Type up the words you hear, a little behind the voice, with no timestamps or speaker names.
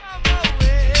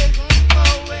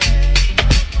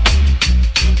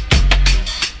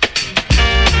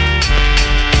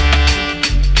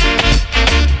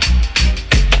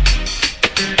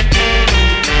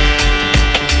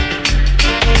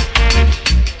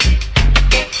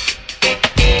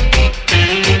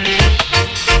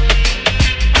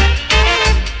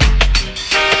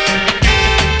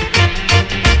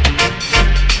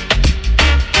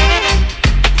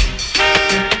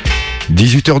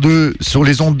18h02 sur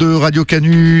les ondes de Radio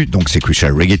Canu. Donc c'est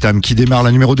Crucial Reggae Time qui démarre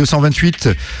la numéro 228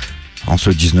 en ce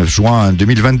 19 juin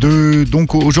 2022.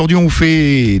 Donc aujourd'hui on vous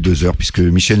fait 2 heures puisque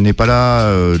Michel n'est pas là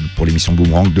pour l'émission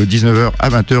Boomerang de 19h à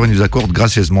 20h. Il nous accorde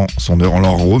gracieusement son heure, on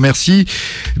l'en remercie.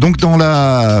 Donc dans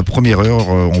la première heure,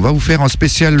 on va vous faire une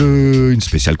spéciale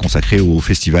consacrée au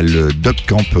festival Dub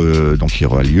Camp donc qui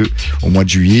aura lieu au mois de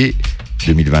juillet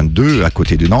 2022 à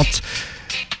côté de Nantes.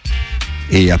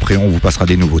 Et après on vous passera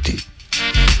des nouveautés.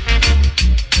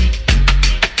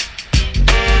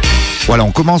 Voilà,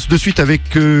 on commence de suite avec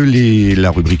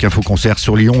la rubrique Info Concert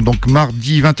sur Lyon. Donc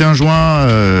mardi 21 juin,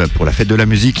 pour la fête de la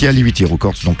musique, il y a Livity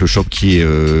Records, donc le shop qui est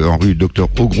en rue Dr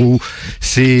Ogro.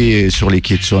 C'est sur les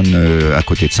quais de Saône, à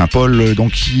côté de Saint-Paul,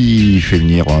 donc qui fait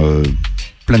venir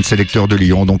plein de sélecteurs de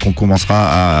Lyon. Donc on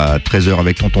commencera à 13h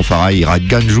avec Tonton Farah, il y aura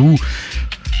Ganjou,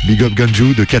 Big Up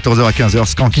Ganjou, de 14h à 15h,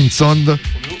 Skanking Sound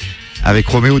avec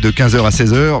Roméo de 15h à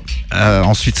 16h.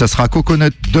 Ensuite, ça sera Coconut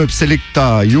Dub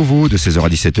Selecta Yovo de 16h à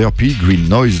 17h, puis Green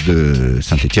Noise de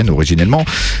Saint-Etienne originellement,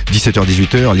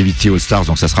 17h-18h, Livity All Stars,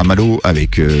 donc ça sera Malo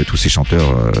avec tous ces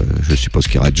chanteurs, je suppose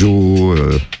qu'il y aura Joe,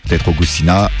 peut-être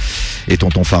Augustina et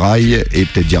Tonton Farai et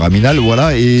peut-être Diraminal,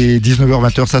 voilà. Et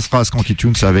 19h-20h, ça sera Skanky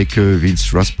Tunes avec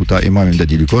Vince Rasputa et moi-même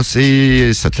Daddy Lucas,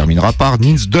 et ça terminera par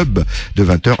Nins Dub de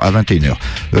 20h à 21h.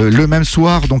 Le même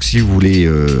soir, donc si vous voulez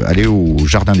aller au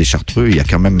Jardin des Chartreux, il y a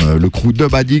quand même le crew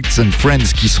Dub Addicts and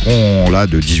Friends qui seront là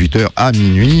de 18h à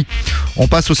minuit. On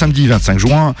passe au samedi 25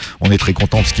 juin. On est très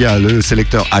content parce qu'il y a le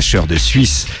sélecteur Asher de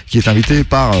Suisse qui est invité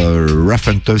par Rough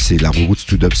and Tough, c'est la Roots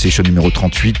to Dub Session numéro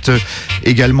 38.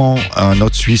 Également un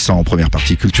autre Suisse en première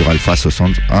partie, Culture Alpha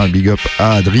 61, big up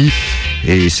à Adri.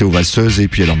 Et c'est aux valseuses et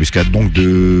puis à l'embuscade donc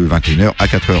de 21h à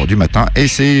 4h du matin. Et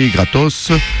c'est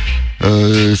gratos.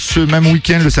 Ce même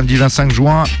week-end, le samedi 25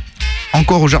 juin,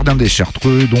 encore au Jardin des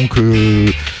Chartreux, donc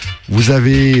vous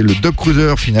avez le Dub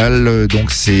Cruiser final,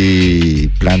 donc c'est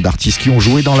plein d'artistes qui ont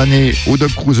joué dans l'année au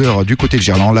Dub Cruiser du côté de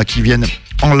Gerland, là qui viennent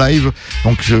en live.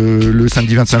 Donc le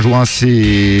samedi 25 juin,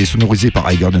 c'est sonorisé par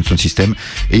High Garden Sound System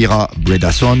et il y aura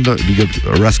Breda Sound, Big Up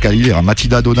Rascal, il y aura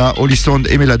Matida Donna, Holy Sound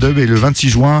et Meladub. Et le 26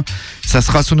 juin, ça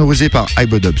sera sonorisé par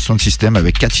Ibodub Sound System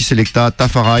avec Cathy Selecta,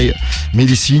 Tafarai,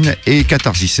 Medicine et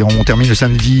Catharsis. Et on termine le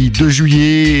samedi 2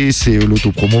 juillet, c'est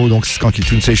l'auto-promo, donc c'est Skanky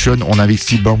Tune Session. On invite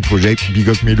Steel Bomb Project, Big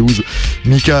Up Melouz,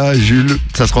 Mika, Jules,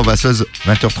 ça sera au Vasseuse,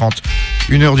 20h30,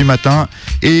 1h du matin.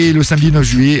 Et le samedi 9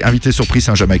 juillet, invité surprise,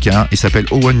 un Jamaïcain, il s'appelle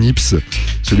Owen Nips,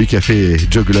 celui qui a fait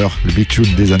Juggler, le big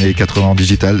tune des années 80 en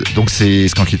digital. Donc c'est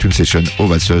Skanky Tune Session au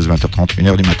Valseuse, 20h30,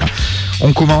 1h du matin.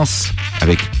 On commence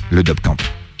avec le Dub Camp.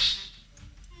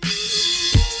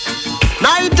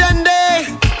 Night and day,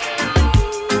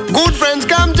 good friends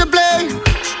come to play.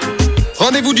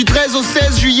 Rendez-vous du 13 au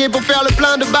 16 juillet pour faire le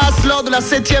plein de basse lors de la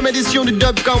 7e édition du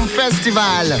Dub Camp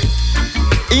Festival.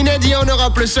 Inédit en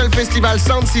Europe, le seul festival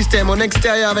sound system en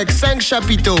extérieur avec 5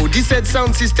 chapiteaux, 17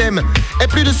 sound systems et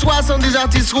plus de 70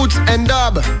 artistes roots and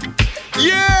dub.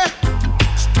 Yeah!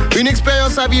 Une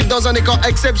expérience à vivre dans un décor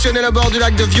exceptionnel au bord du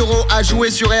lac de Vioro, à jouer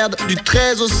sur Erd du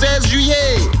 13 au 16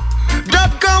 juillet.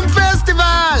 Dub Camp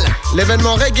Festival,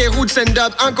 l'événement reggae roots and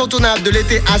dub incontournable de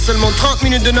l'été à seulement 30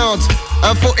 minutes de Nantes.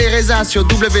 Info et résa sur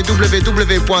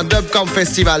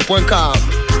www.dubcampfestival.com.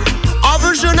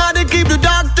 Overshona to keep the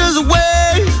doctors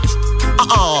away.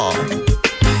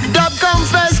 Dub Camp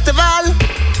Festival,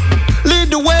 lead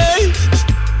the way.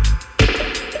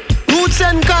 Roots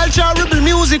and culture, rebel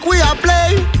music we are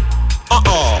play.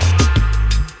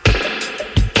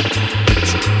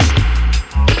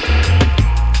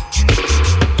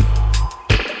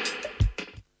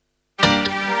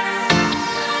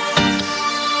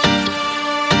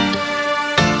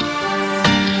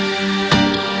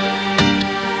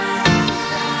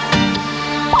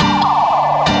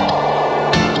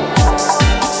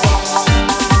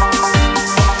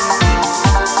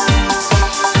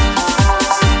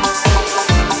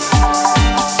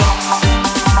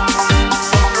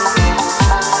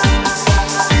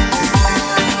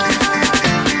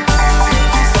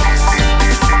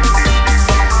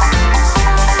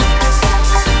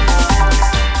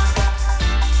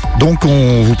 Donc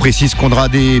on vous précise qu'on aura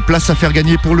des places à faire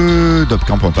gagner pour le Dub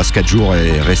Camp. On passe 4 jours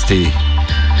et restez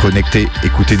connectés,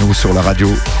 écoutez-nous sur la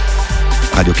radio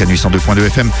Radio Canu 102.2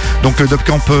 FM. Donc le Dub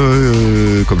Camp,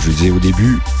 comme je le disais au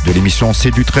début de l'émission,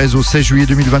 c'est du 13 au 16 juillet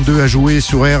 2022 à jouer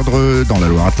sur Erdre dans la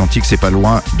Loire-Atlantique. C'est pas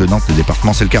loin de Nantes, le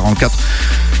département c'est le 44.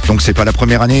 Donc c'est pas la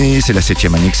première année, c'est la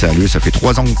 7e année que ça a lieu. Ça fait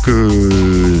 3 ans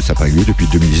que ça n'a pas eu lieu depuis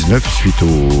 2019 suite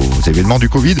aux événements du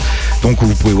Covid. Donc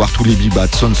vous pouvez voir tous les big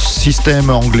bad sound system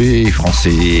anglais,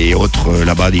 français et autres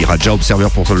là-bas. Il y aura Jaja Observer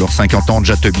pour leurs 50 ans,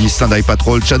 Jatubi, Sendai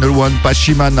Patrol, Channel One,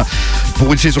 Pashiman.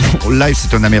 Pour une saison live,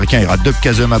 c'est un américain. Il y aura Dub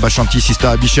Chasm, Abashanti,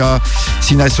 Sista Abisha,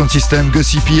 Sina Sound System,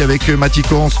 Gossipy avec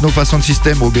Maticon, Snowfa Sound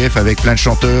System, OBF avec plein de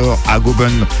chanteurs,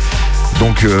 Agoben,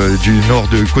 donc du nord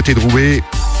de côté de Roubaix.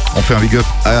 On fait un big up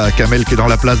à Kamel qui est dans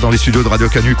la place dans les studios de Radio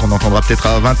Canu, qu'on entendra peut-être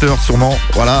à 20h sûrement.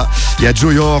 Voilà, il y a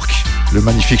Joe York, le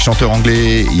magnifique chanteur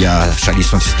anglais, il y a Charlie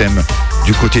Sound System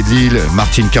du côté de Lille,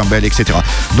 Martin Campbell, etc.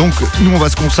 Donc nous on va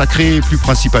se consacrer plus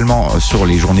principalement sur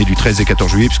les journées du 13 et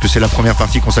 14 juillet, puisque c'est la première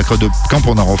partie consacrée de camp.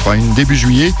 On en refera une début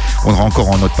juillet, on aura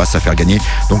encore un autre pass à faire gagner.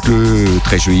 Donc le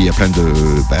 13 juillet il y a plein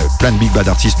de big bad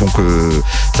artistes. Donc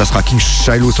ça sera King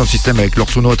Shiloh Sound System avec leur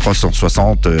Sono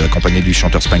 360 accompagné du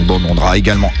chanteur Spankbone. On aura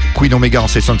également Queen Omega en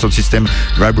session Sound System,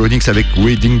 Vibronix avec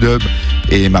Wedding Dub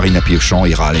et Marina Pirchon.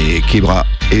 Il y aura les Kebra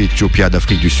et Ethiopia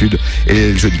d'Afrique du Sud.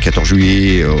 Et le jeudi 14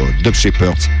 juillet Dub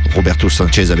Shepherds, Roberto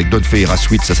Sanchez avec Don Ferreira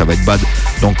Sweet, ça va être bad.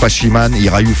 Donc Pashiman,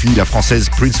 Ira Yufi, la française,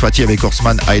 Prince Fatih avec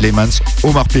Horseman, Elements,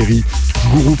 Omar Perry,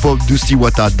 Guru Pop, Dusty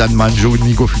Wata, Danman,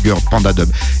 Johnny Go Figure, Panda Dub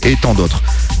et tant d'autres.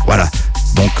 Voilà,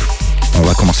 donc on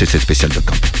va commencer cette spéciale Dub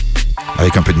Camp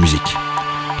avec un peu de musique.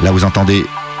 Là vous entendez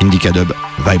Indica Dub,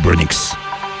 Vibronix.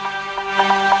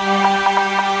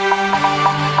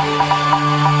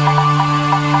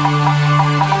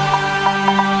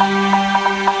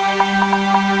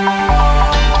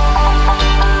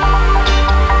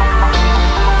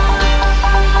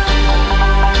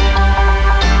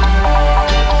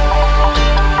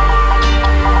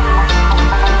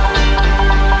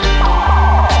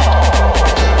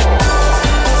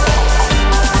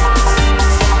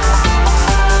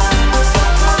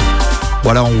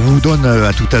 Voilà, on vous donne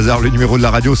à tout hasard le numéro de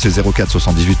la radio, c'est 04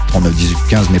 78 39 18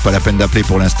 15, mais pas la peine d'appeler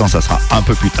pour l'instant, ça sera un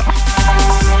peu plus tard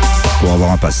pour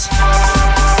avoir un pass.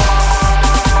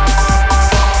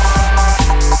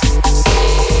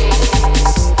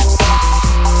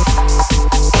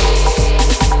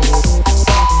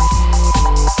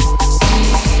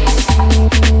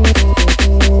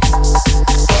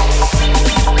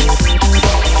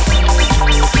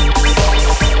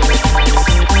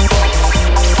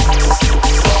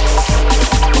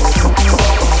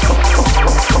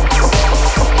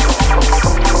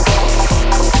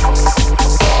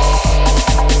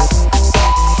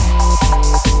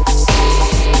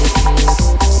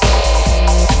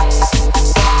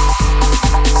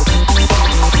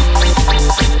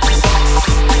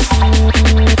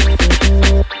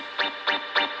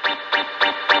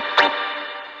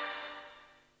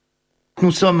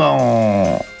 Nous sommes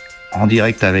en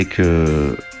direct avec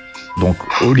donc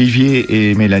Olivier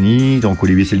et Mélanie. Donc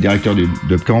Olivier c'est le directeur du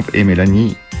Dub Camp et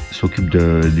Mélanie s'occupe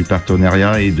du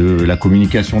partenariat et de la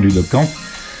communication du Dub Camp.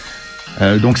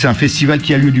 Donc c'est un festival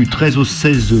qui a lieu du 13 au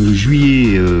 16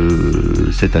 juillet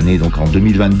cette année, donc en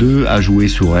 2022, à jouer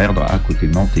sur Erdre, à côté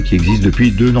de Nantes, et qui existe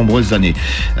depuis de nombreuses années.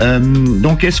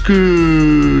 Donc est-ce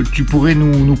que tu pourrais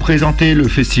nous présenter le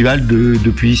festival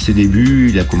depuis ses débuts?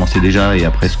 Il a commencé déjà il y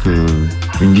a presque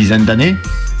une dizaine d'années.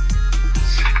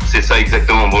 C'est ça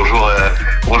exactement. Bonjour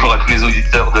à tous les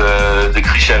auditeurs de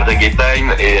Christian Reggae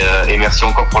Time et merci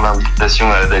encore pour l'invitation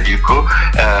d'Adilco.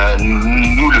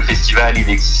 Nous, le festival, il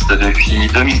existe depuis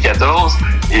 2014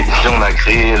 et puis on a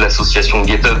créé l'association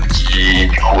Get Up qui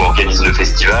du coup organise le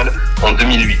festival en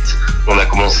 2008. On a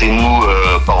commencé nous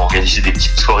par organiser des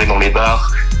petites soirées dans les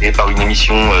bars et par une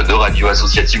émission de radio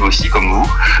associative aussi comme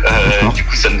vous. Du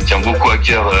coup, ça nous tient beaucoup à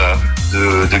cœur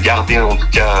de garder en tout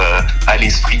cas à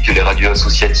l'esprit que les radios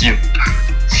associatives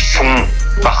font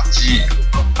partie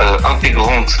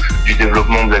intégrante du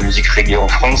développement de la musique reggae en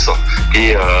France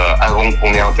et avant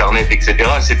qu'on ait internet etc,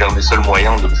 c'était un des seuls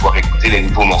moyens de pouvoir écouter les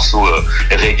nouveaux morceaux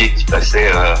reggae qui passaient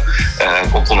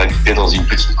quand on habitait dans une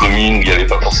petite commune où il n'y avait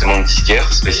pas forcément de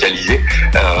disquaire spécialisé.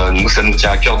 Nous, ça nous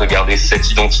tient à cœur de garder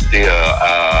cette identité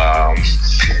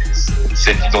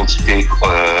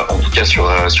en tout cas sur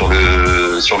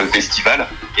le festival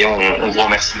et on vous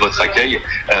remercie de votre accueil.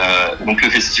 Donc le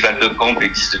festival Dub Camp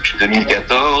existe depuis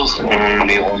 2014, on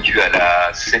est rendu à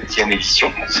la 7e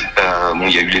édition.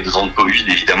 Il y a eu les 2 ans de Covid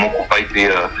évidemment qui n'ont pas été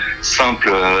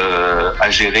simples à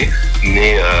gérer,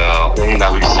 mais on a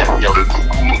réussi à tenir le coup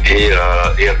et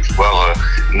à pouvoir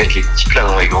mettre les petits plats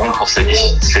dans les grands pour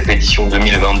cette édition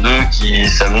 2022 qui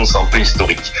s'annonce un peu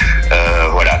historique.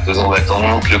 Voilà, 2 ans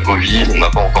d'attente, le Covid, on n'a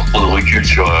pas encore trop de recul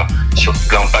sur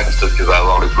l'impact que va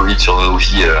avoir le Covid sur nos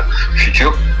vies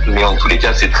futures. Mais en tous les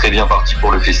cas, c'est très bien parti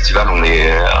pour le festival.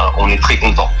 On est très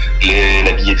content.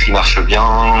 La billetterie marche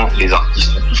bien, les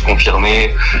artistes sont tous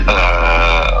confirmés.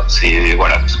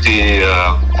 Tout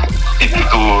est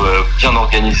plutôt bien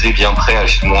organisé, bien prêt à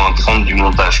 -30 du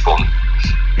montage pour nous.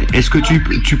 Est-ce que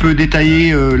tu peux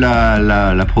détailler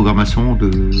la programmation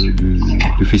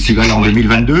du festival en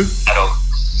 2022 ? Alors,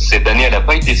 cette année, elle n'a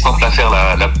pas été simple à faire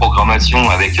la programmation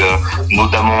avec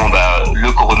notamment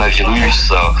le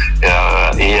coronavirus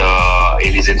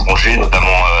et les étrangers,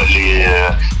 notamment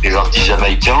les artistes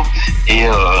jamaïcains, et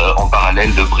en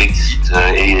parallèle le Brexit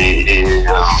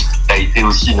a été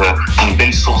aussi une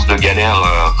belle source de galère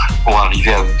pour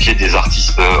arriver à boucler des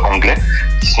artistes anglais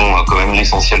qui sont quand même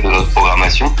l'essentiel de notre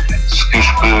programmation. Ce que je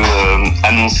peux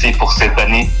annoncer pour cette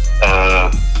année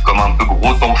comme un peu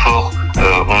gros temps fort,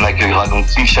 on accueillera donc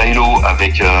Kim Shiloh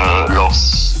avec leur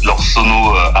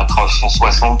sono à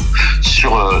 360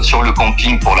 sur le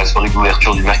camping pour la soirée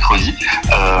d'ouverture du mercredi,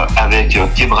 avec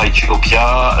Kebra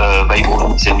Ethiopia,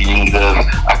 Vibronix et Willing Dove,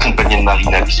 accompagné de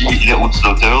Marina P, les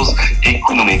Rootslaughters et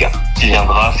Kun Omega, qui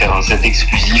viendra faire un set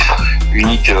exclusif,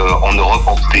 unique en Europe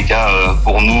en tous les cas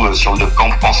pour nous sur le Dubcamp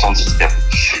en sound system.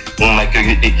 On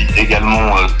accueille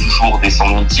également toujours des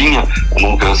sound meetings.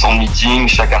 Donc sound meeting,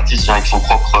 chaque artiste vient avec son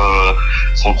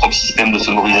propre système de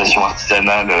sonorisation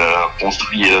artisanale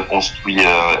construit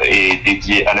et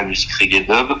dédié à la musique reggae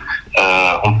dub.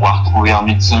 On pourra retrouver un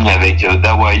meeting avec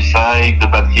Da Wi-Fi, The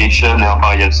Bad Creation et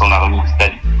Imperial Sound Army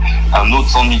d'Italie. Un autre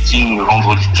sound meeting le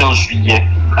vendredi 15 juillet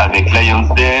avec Lions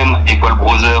Dem, Equal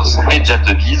Brothers et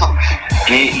Jattebees.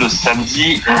 Et le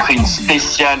samedi, on fait une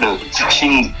spéciale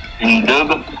Teaching in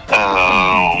Dub,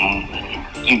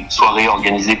 une soirée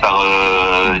organisée par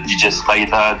DJ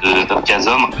Sraida de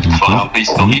Dubkazom, une soirée un peu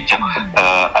historique,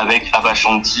 avec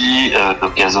Abashanti,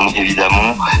 Dubkazom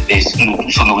évidemment, et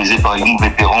sonorisé par les nouveaux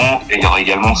vétérans, et il y aura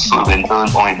également Saul Benton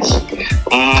en MC.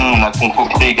 On a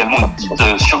concocté également une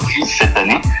petite surprise cette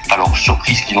année, alors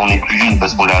surprise qui n'en est plus une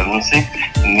parce qu'on l'a annoncé,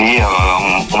 mais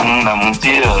on a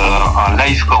monté un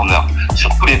live corner. Sur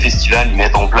tous les festivals, ils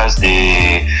mettent en place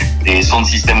des sound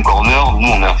system corner. Nous,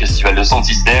 on est un festival de sound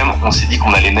system. On s'est dit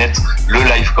qu'on allait mettre le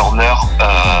live corner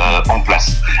en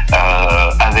place.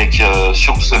 Avec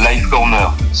sur ce live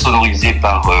corner sonorisé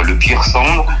par le Pure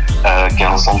Sound, qui est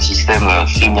un sound system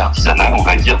semi-artisanal, on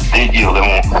va dire, dédié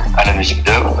vraiment à la musique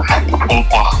dub. On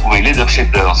pourra retrouver les Dub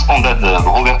Shapers, Panda Dub,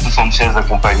 Roberto Sanchez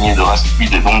accompagné de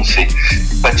Rastweed et Bonfé,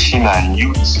 Pachiman,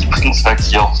 Yuki, Prince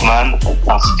Fatty, Horseman,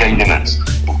 ainsi qu'Element.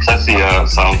 Donc ça c'est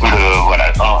un peu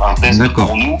un test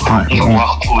pour nous. Ouais, on pourra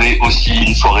retrouver aussi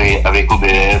une soirée avec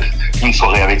OBF, une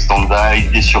soirée avec Standby,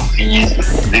 des surprises,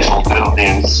 des chanteurs, des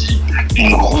MC,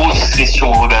 une grosse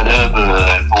session Rogadub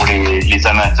pour les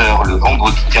amateurs le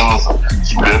vendredi 15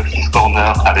 sous le Cliff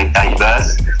Corner avec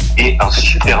iBass, et un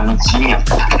super meeting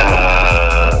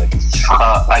qui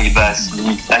sera iBass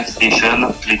Meet Ice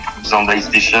Station, les cousins d'Ice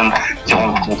Station qui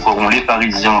rencontreront les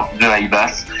Parisiens de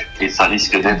iBass, et ça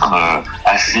risque d'être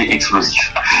assez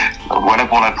explosif. Donc voilà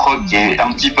pour la prog qui est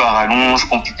un petit peu à rallonge,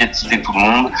 compliqué de citer tout le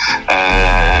monde.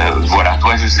 Voilà,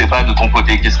 toi je sais pas de ton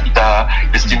côté, qu'est-ce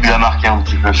qui vous a marqué un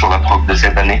petit peu sur la prog de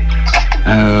cette année?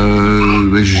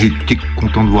 J'étais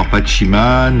content de voir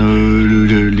Pachiman,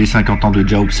 les 50 ans de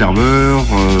Ja Observer,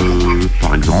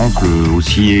 par exemple,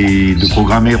 aussi de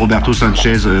programmer Roberto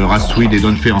Sanchez, Rastweed et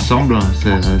Donfé ensemble,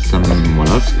 ça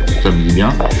me dit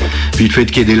bien. Puis le fait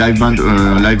qu'il y ait des live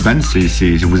bands,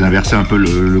 c'est vous inversez un peu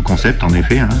le concept en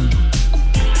effet. Hein.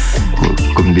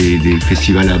 Comme des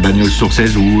festivals à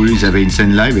Bagnols-sur-Cèze où ils avaient une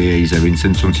scène live et ils avaient une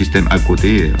scène sound system à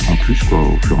côté en plus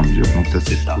au fur et à mesure. Donc ça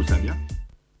c'est ça bien.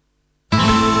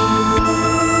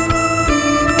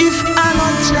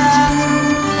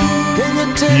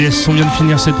 Yes, on vient de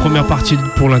finir cette première partie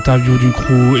pour l'interview du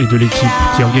crew et de l'équipe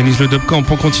qui organise le Dubcamp.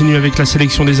 On continue avec la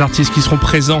sélection des artistes qui seront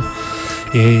présents.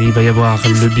 Et il va y avoir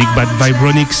le Big Bad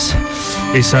Vibronix.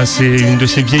 Et ça, c'est une de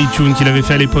ces vieilles tunes qu'il avait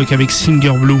fait à l'époque avec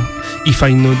Singer Blue, If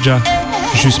I Know Jah.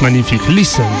 Juste magnifique.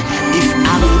 Listen.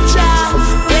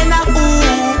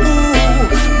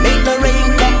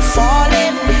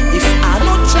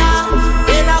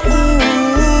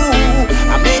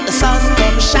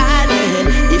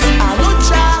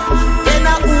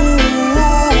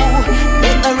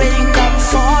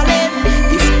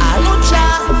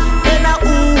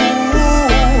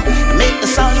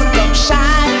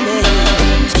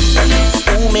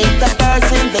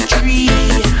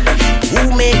 Who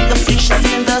make the fishes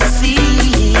in the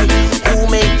sea?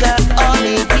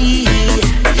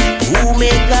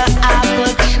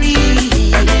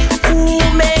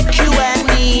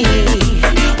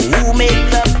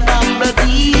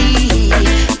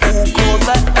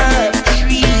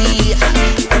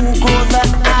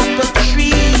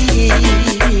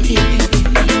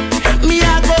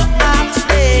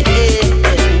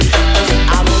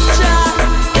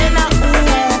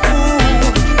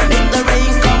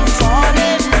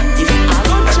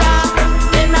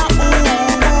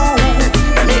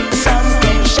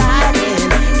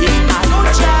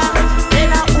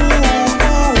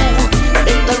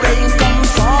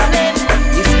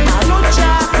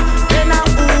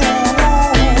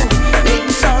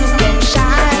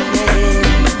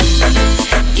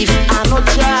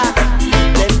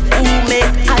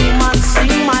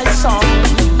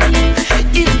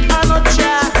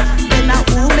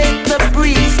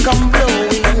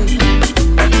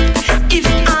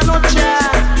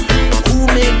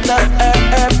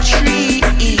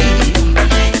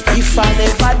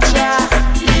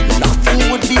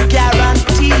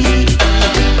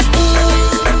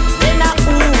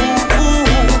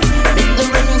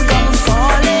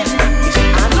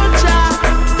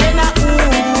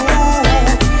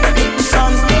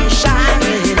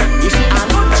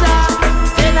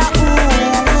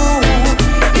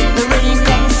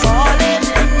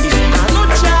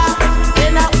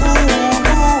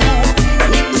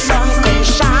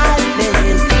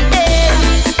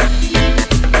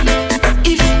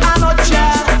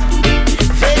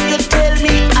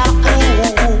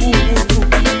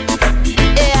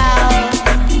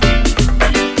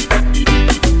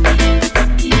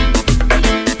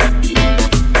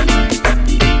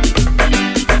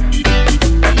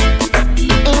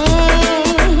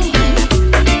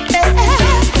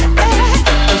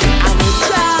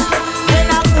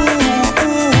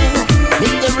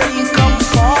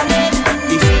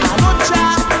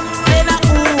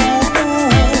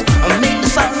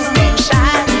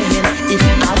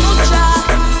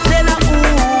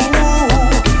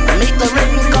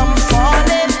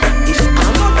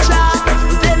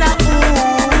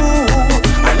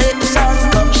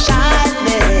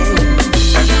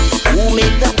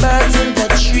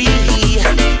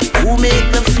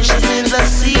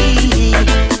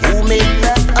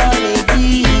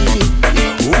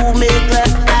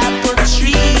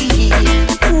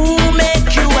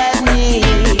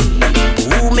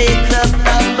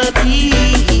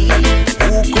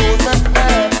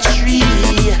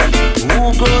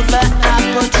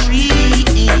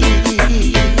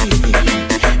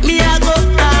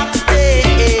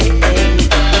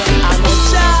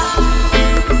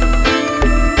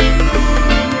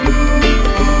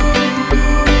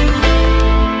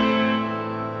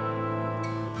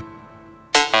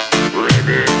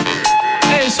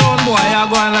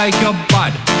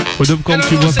 Au Dubcamp,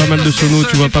 tu vois pas mal de sonos,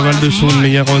 tu vois pas mal de sons, mais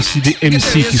il y aura aussi des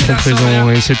MC qui seront présents.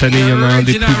 Et cette année, il y en a un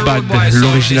des plus bad,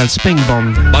 l'original Spank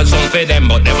Band.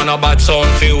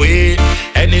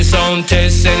 Any sound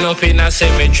test end up in a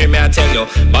cemetery, me I tell you.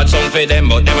 Bad sound for them,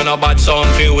 but them no bad sound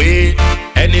for we.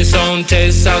 Any sound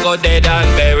test I go dead and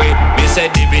buried. Me say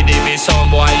dibby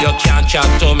sound boy, you can't chat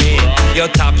to me. Your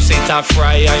top sit a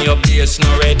fry and your bass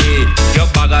no ready. Your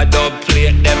bag a dub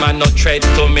plate, them a no threat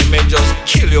to me. Me just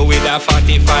kill you with a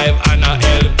 45 and a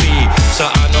LP. So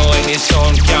I know any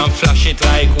sound can flash it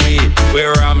like we. We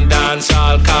ram dance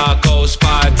all carcass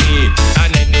party.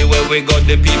 And anywhere we go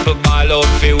the people ball out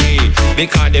for we.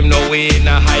 Because them know we in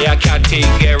a higher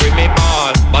category, me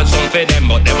ball. Bad sound for them,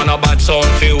 but them no bad sound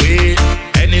for we.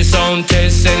 Any sound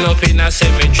test end up in a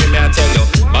cemetery, me I tell you.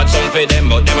 Bad sound for them,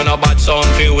 but them no bad sound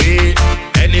for we.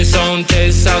 Any sound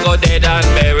test I go dead and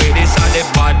buried. This are the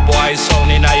bad boy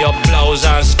sound in your blouse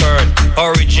and skirt.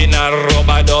 Original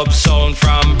rubber dub sound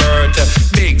from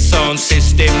birth. Big sound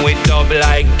system with dub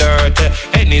like dirt.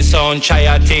 Any sound try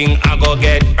a thing I go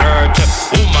get hurt.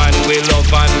 Woman we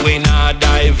love and we not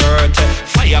divert.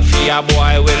 Fire for your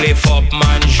boy we lift up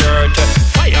man shirt.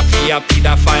 Fire for your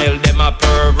pedophile them a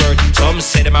pervert. Some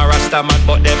say them a rasta man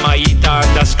but them a eat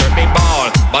under skirt. Me ball.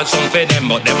 Bad sound for them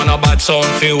but them a no bad sound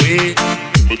for we.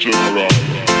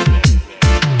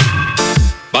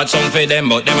 Bad sound for them,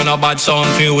 but them a no bad sound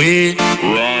for we.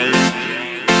 Right.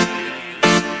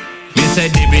 Me say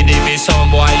dibby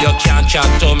sound boy, you can't chat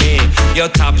to me. Your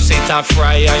top sit a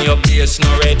fry and your bass no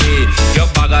ready. Your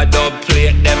bag a dub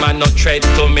plate, them a no threat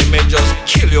to me. Me just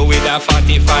kill you with a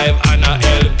 45 and a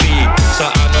LP. So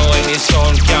I know any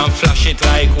sound can flash it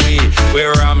like we. We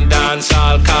ram dance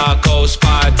all carcass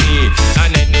party.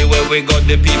 And anywhere we go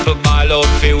the people ball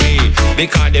out for we.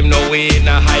 Because them know we in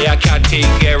a higher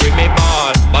category, me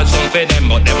ball. Bad sound for them,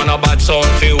 but them a no bad sound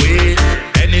for we.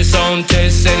 Any sound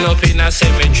test end up in a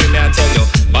cemetery, me I tell you.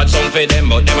 Bad sound for them,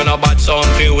 but them a no bad sound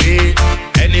for we.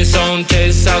 Any sound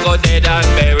test I go dead and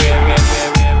buried.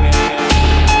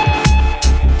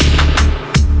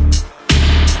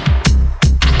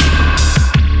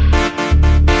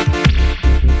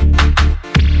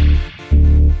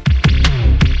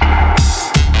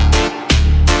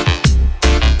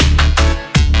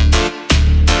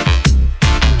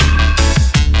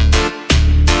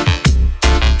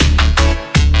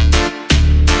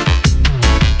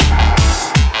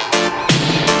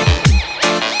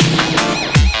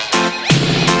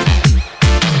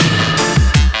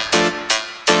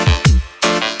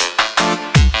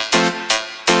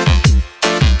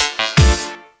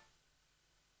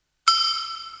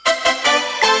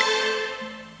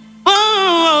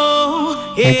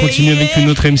 On continue avec une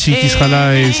autre MC qui sera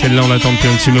là et celle-là on l'attend depuis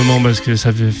un petit moment parce que ça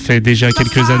fait déjà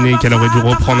quelques années qu'elle aurait dû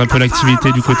reprendre un peu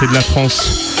l'activité du côté de la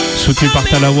France. Soutenue par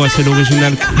Talawa, c'est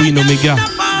l'original Queen Omega.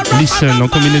 Listen en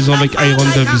combinaison avec Iron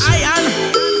Dubs.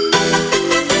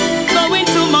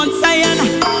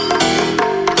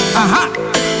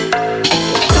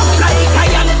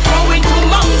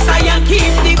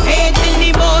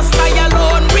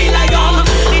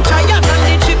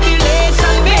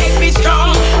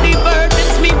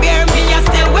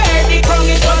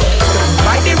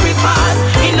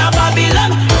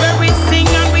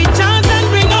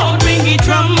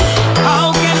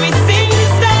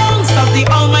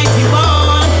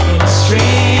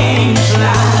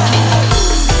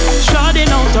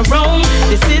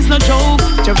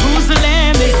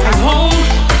 Jerusalem is my home.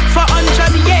 For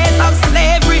 100 years of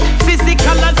slavery,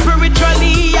 physical and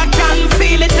spiritually, I can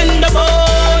feel it in the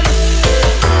bone.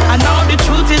 And now the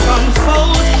truth is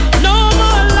unfold. No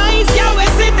more lies, Yahweh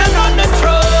sitting on the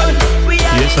throne.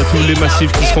 Yes, à tous les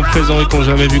massifs qui seront présents et qui n'ont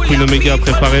jamais vu Queen Omega,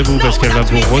 préparez-vous parce qu'elle va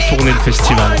vous retourner le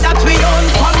festival.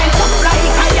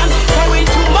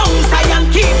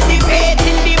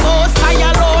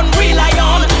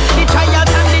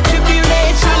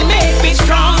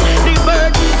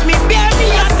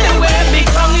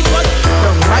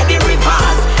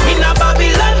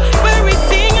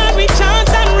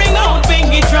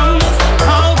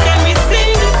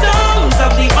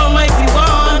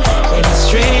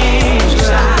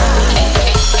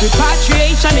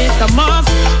 Repatriation is a must.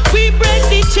 We break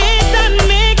the chains and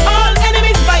make all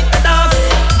enemies bite the dust.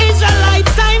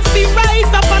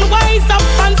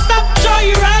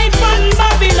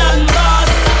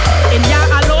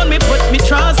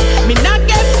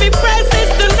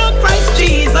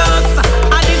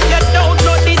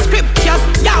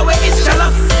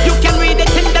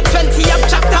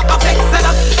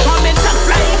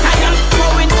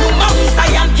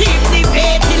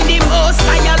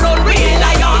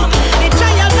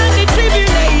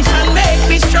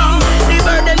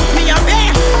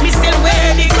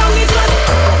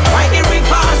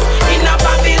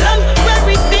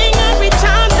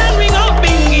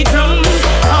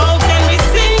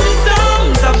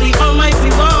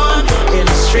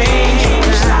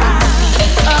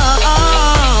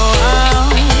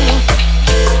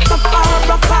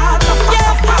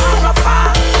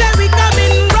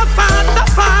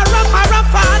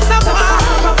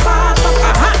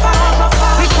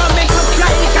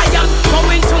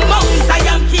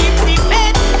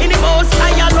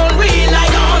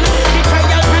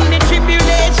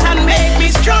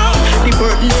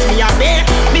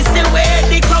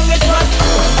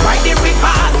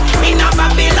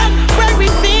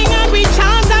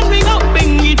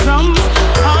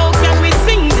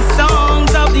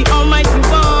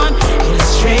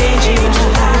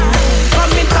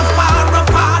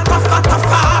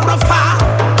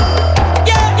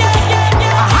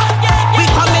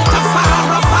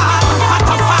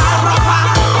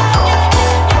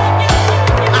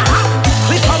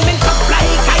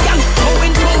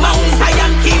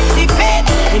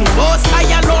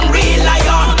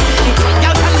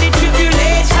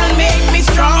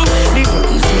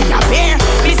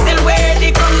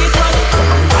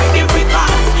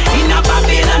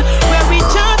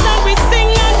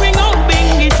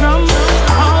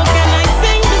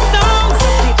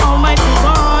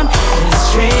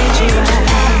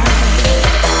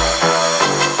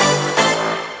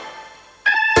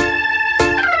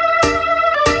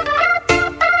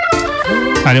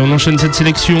 Allez, on enchaîne cette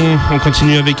sélection. On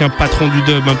continue avec un patron du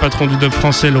dub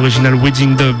français, l'original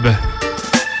Wedding Dub.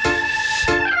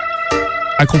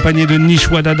 Accompagné de Nish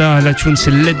Wadada, la tune c'est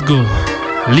Let Go.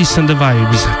 Listen the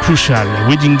vibes, Crucial.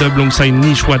 Wedding Dub alongside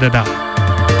Nish Wadada.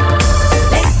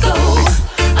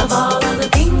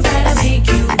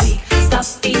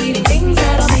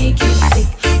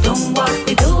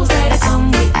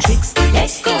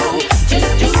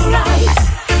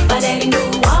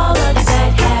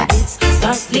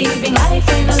 Living life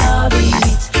in the lobby,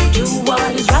 do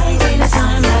what is right in a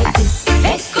time like this.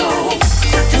 Let go,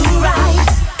 do right,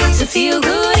 to feel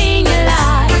good in your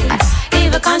life.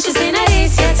 Live a conscious in a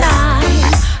this your time.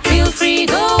 Feel free,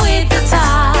 go with the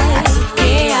tide.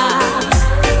 Yeah,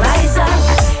 rise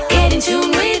up, get in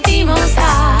tune with the Most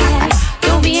High.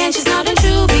 Don't be anxious, now don't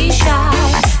you be shy.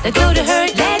 Let go to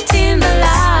hurt, let in the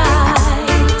light.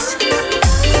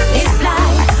 Live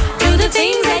life, do the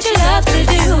things that you love to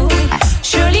do.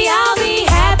 Surely I'll be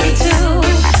happy to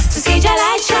see your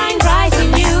light shine bright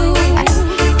in you.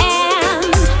 And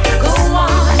go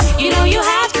on, you know you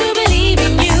have to believe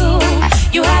in you.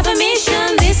 You have a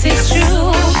mission, this is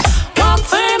true. Walk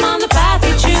firm on the path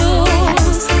you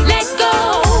choose. Let go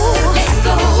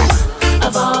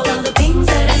of all of the things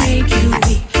that'll make you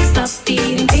weak. Stop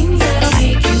eating things that'll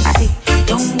make you sick.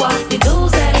 Don't walk with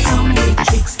those that'll come with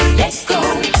tricks. Let go,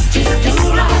 just do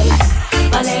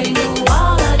right by letting go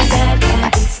all of the bad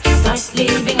habits. Start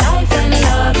living life and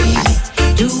loving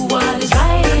it. Do what is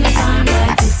right in a time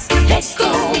like this. Let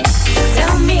go.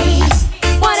 Tell me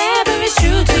whatever is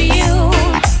true to you.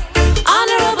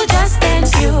 Honorable, just and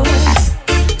pure.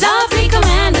 Lovely,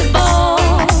 commendable.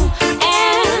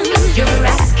 And you're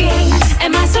asking,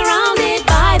 am I surrounded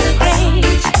by the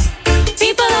great?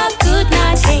 People of good,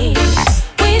 not hate,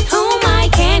 with whom I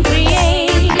can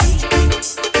create.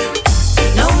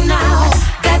 Know now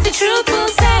that the truth will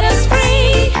set us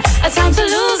free. A time to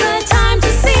lose, a time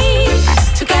to see,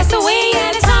 to cast away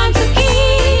and a time to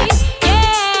keep.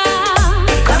 Yeah,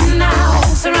 come now,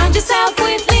 surround yourself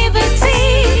with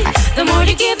liberty. The more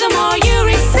you give, the more you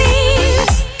receive.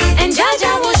 And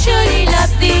Jaja will surely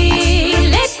love thee.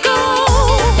 Let go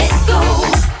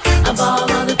of all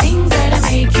of the things that'll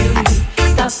make you weak.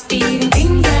 Stop eating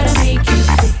things that'll make you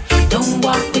sick. Don't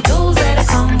walk with those that'll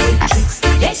come with tricks.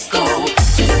 Let go,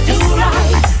 just do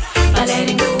right by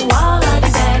letting go all of the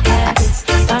bad habits.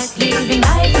 Start living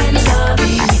life and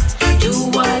loving it. Do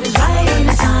what is right in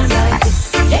a time like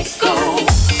this. Let go.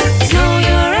 Know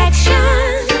your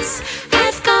actions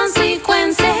have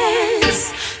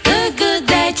consequences. The good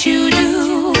that you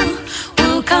do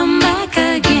will come back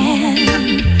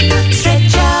again.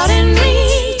 Stretch out and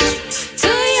reach to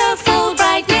your full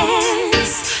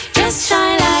brightness. Just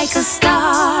shine like a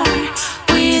star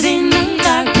within the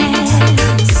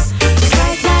darkness.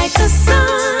 Bright like the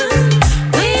sun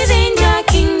within your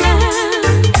kingdom.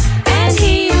 And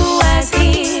he who has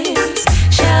ears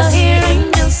shall hear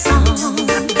angel songs.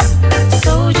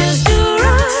 So just do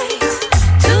right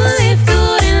to live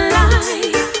good in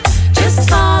life. Just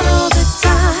follow the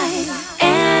tide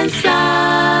and fly.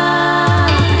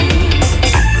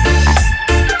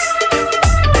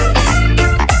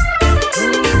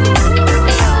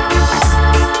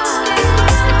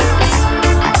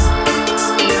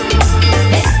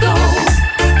 Let go.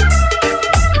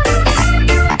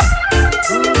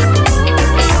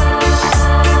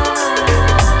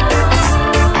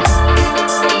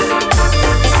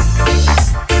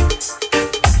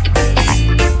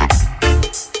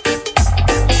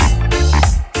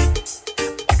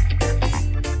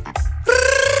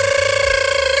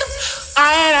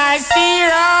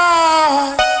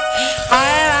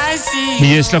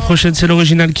 Yes, la prochaine c'est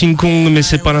l'original King Kong, mais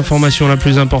c'est pas l'information la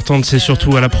plus importante, c'est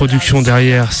surtout à la production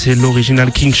derrière. C'est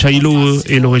l'original King Shiloh,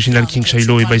 et l'original King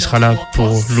Shiloh, et ben, il sera là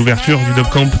pour l'ouverture du Dub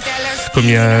Camp, comme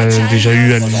il y a déjà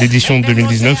eu à l'édition de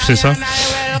 2019, c'est ça.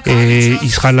 Et il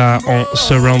sera là en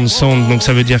surround sound, donc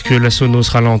ça veut dire que la sono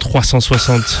sera là en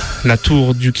 360. La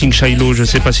tour du King Shiloh, je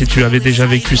sais pas si tu avais déjà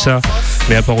vécu ça,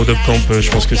 mais à part au Dub Camp, je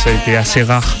pense que ça a été assez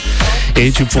rare.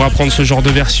 Et tu pourras prendre ce genre de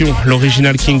version,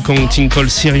 l'original King Kong Tinkle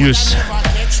Sirius,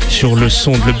 sur le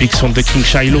son, le big son de King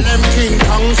Shiloh. King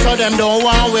Kong, so them don't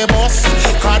want we boss.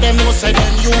 Cause them know say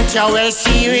them youth are well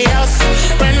serious.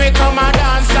 When we come a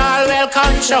dance all well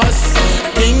conscious.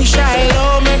 King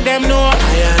Shiloh make them know I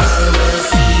am well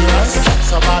serious.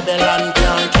 So Babylon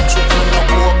can't catch you on no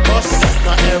coke bus.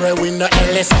 No heroin, no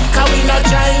Ellis, cause we not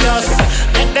join us.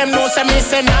 Let them know say me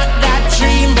say not that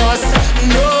dream bus.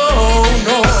 No,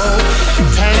 no.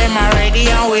 Tell them already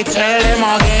and we tell them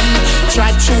again.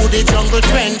 Trot through the jungle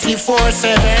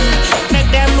 24/7.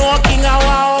 Make them know king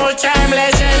our all-time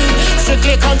legend.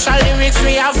 Strictly country lyrics,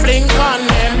 we have fling on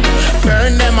them.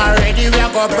 Burn them already, we are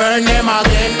gonna burn them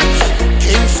again.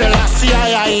 King Selassie,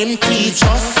 I him teach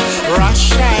us.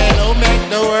 Rothschild, make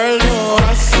the world know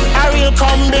us. A real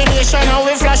combination, and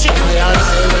we flash it. I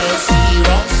will see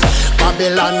us.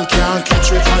 Babylon can't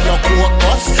catch we on no coke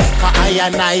bus.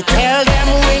 Cause I tell them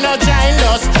we no join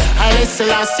us. I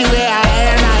Selassie where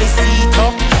I see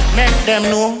talk. Make them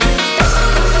know.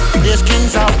 There's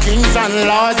kings of kings and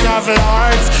lords of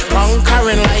lords.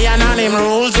 Conquering lion and him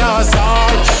rules us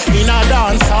all. In a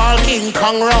dance hall, King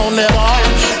Kong round the ball.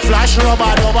 Flash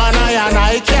rubber dub and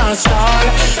I can't stall.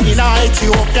 In a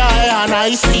Ethiopia and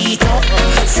I see it up.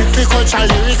 Strictly cultural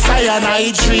lyrics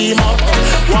I dream up.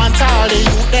 Want all the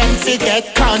youth them to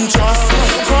get conscious.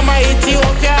 From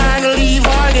Ethiopia and leave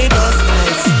all the dust. I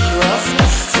serious.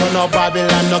 So no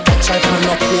Babylon, no catch up and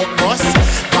no coke bus.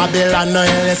 Babylon, no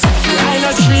LSD, I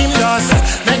no dream dust.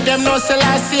 Make them know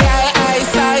Selassie, I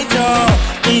sight up.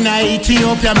 In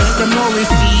Ethiopia, make them know we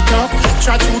seat up.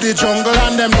 Try through the jungle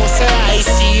and them know say I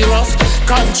serious.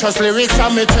 Conscious lyrics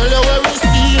and me tell you where we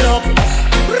seal up.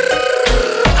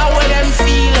 How will them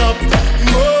feel up?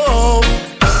 No.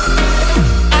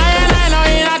 I know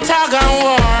in a tug and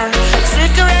war.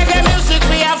 Strict reggae music,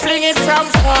 we are fling it from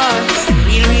far.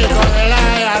 Real gorilla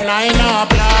and I know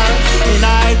blood. In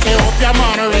Ethiopia,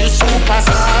 man, a real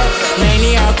superstar.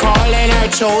 Many are calling her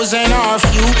chosen or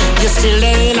few. You still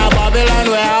in a Babylon,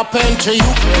 what happened to you?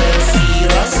 Well,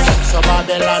 serious. So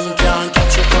Babylon can't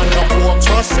catch you on no coke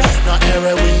bus. No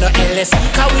heroin, no LSD,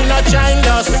 cause we not joined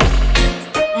us.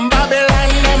 Babylon,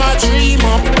 them a dream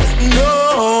up.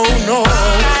 No, no.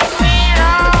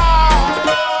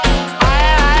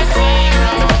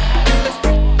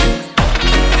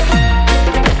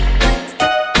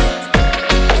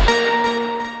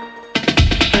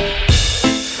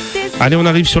 Allez, on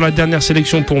arrive sur la dernière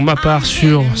sélection pour ma part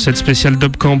sur cette spéciale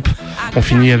Dub Camp. On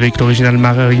finit avec l'original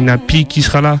Marina P qui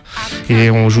sera là et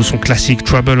on joue son classique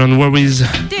Trouble and Worries.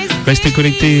 Restez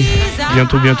connectés,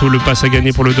 bientôt le pass à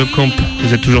gagner pour le Dub Camp.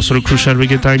 Vous êtes toujours sur le Crucial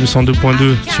Reggae Time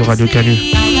 102.2 sur Radio Canu.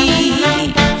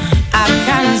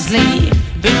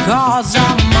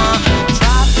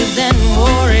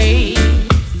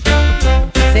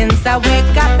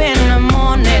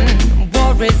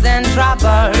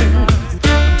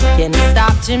 Can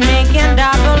stop to make and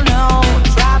double, no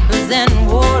troubles and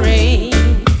worries.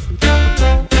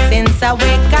 Since I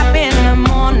wake up in the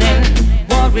morning,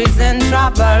 worries and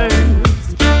troubles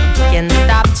can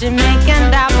stop to make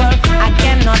and double. I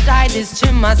cannot hide this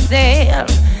to myself.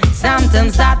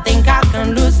 Sometimes I think I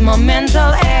can lose my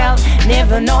mental health.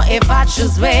 Never know if I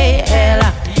choose well.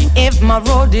 If my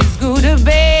road is good or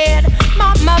bad.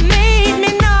 Mama made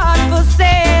me not for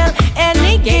sale, and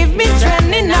he gave me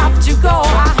strength enough to go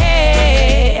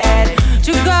ahead,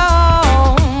 to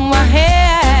go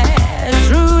ahead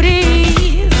through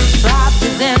these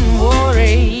problems and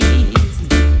worries.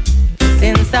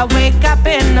 Since I wake up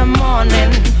in the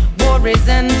morning, worries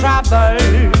and troubles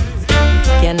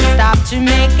can't stop to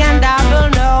make and double,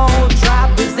 no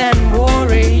troubles and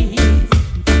worries.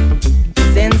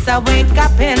 Since I wake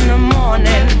up in the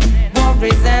morning,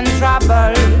 worries and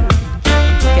troubles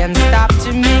can't stop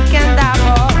to make and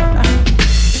double.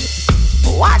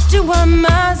 What do I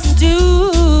must do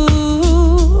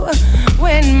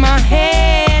when my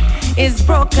head is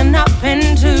broken up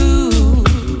in two?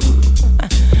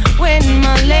 When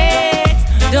my legs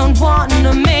don't want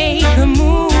to make a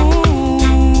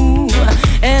move,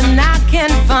 and I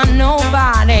can't find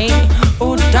nobody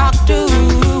who talk to.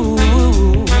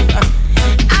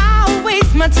 I'll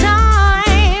waste my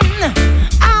time,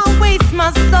 I'll waste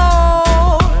my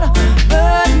soul,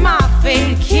 but my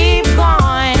fate keep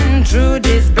going through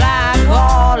this black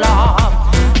hole of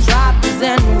troubles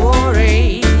and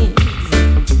worries.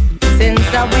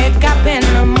 Since I wake up in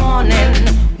the morning,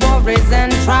 worries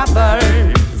and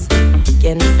troubles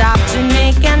can't stop to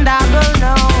make and double,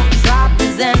 no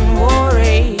troubles and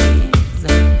worries.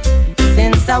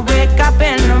 Since I wake up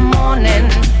in the morning,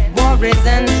 worries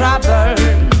and troubles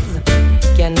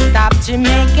can't stop to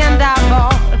make and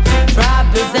double,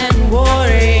 troubles and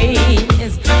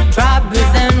worries,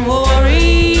 troubles and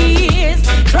worries,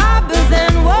 troubles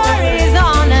and worries,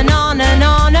 on and on and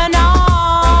on and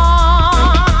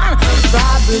on.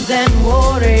 Troubles and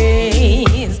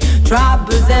worries,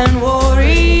 troubles and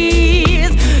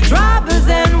worries, troubles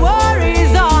and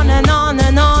worries, on and on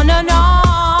and on and on.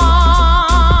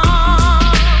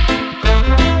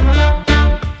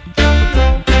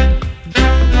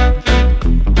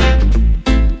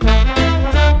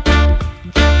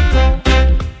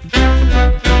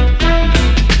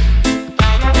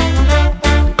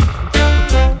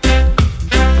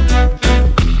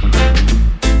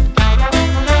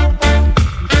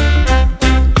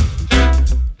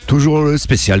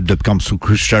 spécial Dubcamp sous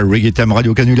Crucial Reggae Time,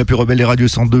 Radio Canu, la plus rebelle des radios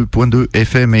 102.2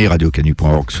 FM et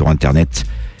radiocanu.org sur internet.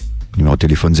 Numéro de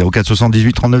téléphone 04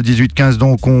 78 39 18 15.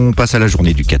 Donc on passe à la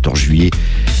journée du 14 juillet.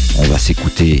 On va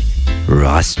s'écouter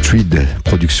Rastrid,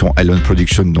 production Island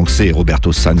Production. Donc c'est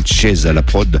Roberto Sanchez à la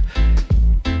prod.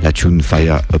 La tune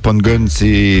Fire Upon Gun,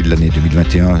 c'est de l'année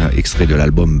 2021, extrait de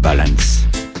l'album Balance.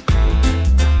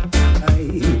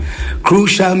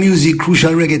 Crucial music,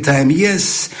 crucial reggae time,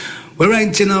 yes. Well,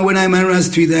 right, you know, when I'm on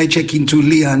Rastrid, I check into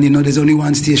Leon, you know, there's only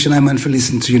one station I'm on for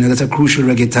listen to, you know, that's a crucial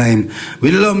reggae time.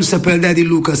 With Lum, Sapel, Daddy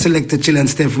Luca, Selector, Chill and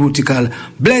Steph Rutical.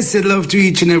 Blessed love to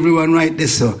each and everyone right there,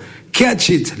 so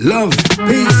catch it, love,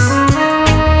 peace.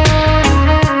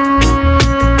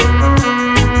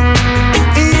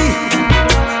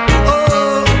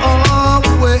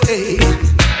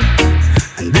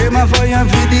 Fire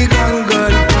for the gun,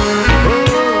 gun.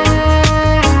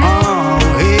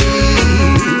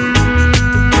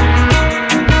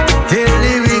 Tell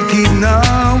the wicked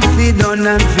now, fi done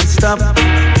and fi stop.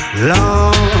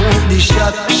 Lord, the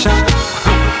shot.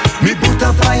 Me put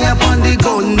a fire upon the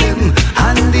gun them,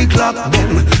 and the clock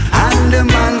them, and the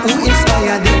man who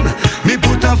inspired them. Me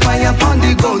put a fire upon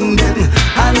the gun them,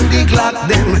 and the clock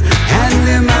them, and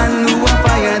the man who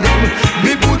fired them.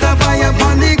 Me put a fire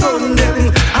upon the gun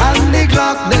them, and the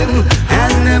clock them,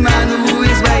 and the man who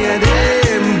inspired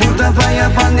them. Put a fire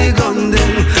upon the gun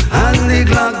them, and the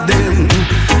clock them.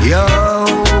 Yo,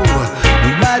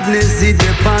 badness is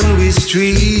upon we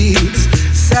streets.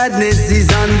 Sadness is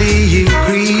on the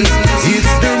increase.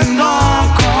 It's the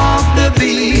mark of the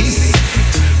beast.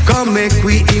 Come make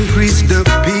we increase the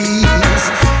peace.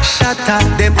 Shut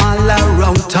at them all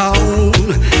around town.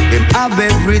 Them have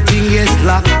everything is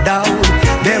locked down.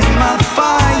 Them a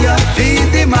fire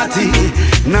feed the matty.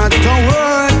 Not a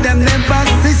word them never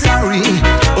say sorry.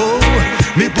 Oh,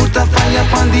 me put a fire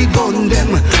upon the gun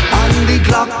them, and the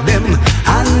clock them,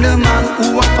 and the man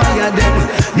who a fire them.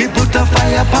 Me put a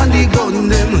fire upon the gun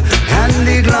them, and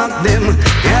the clock them,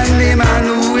 and the man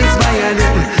who inspire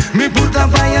them. Me put a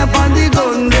fire upon the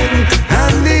gun them,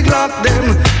 and the clock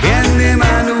them, and the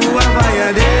man who a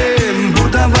fire them.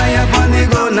 Put a fire upon the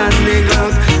gun and the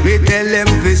clock. Me tell them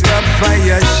to stop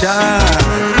fire shot.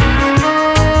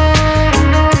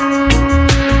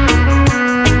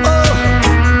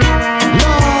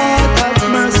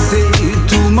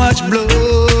 Much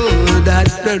blood that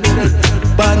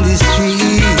on the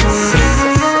streets.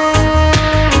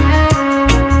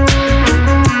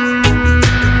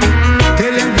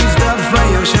 Tell them to stop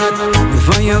fire shot.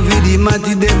 Fire for the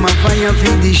matty, them a fire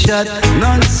for the shot.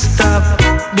 Non-stop,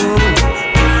 boom.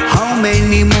 How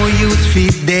many more youths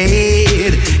fit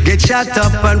dead? Get shot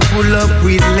up and full up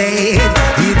with lead.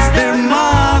 It's the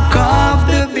mark of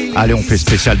the beast. Allez, on fait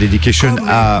spécial dedication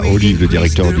à Olive, le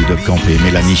directeur du Dubcamp, et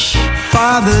Mélanie.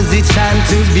 Fathers, it's time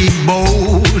to be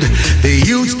bold. The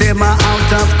youths, them are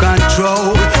out of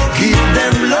control. Give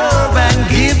them love and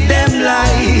give them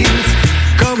life.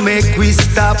 Come make we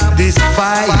stop this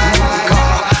fight.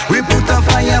 We put a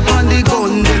fire upon the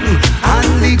gun them,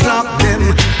 and the clock them,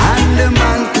 and the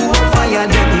man who fire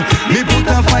them. Me put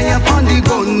a fire upon the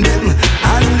gun them,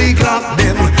 and the clock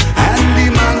them, and the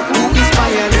man who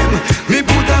inspire them. Me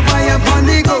put a fire upon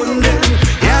the gun them,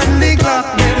 and the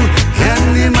clock them,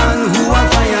 and the man who a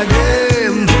fire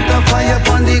them. Put a fire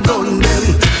upon the gun them,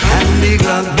 and the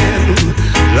clock them.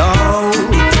 Lord,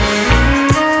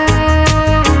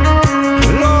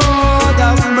 Lord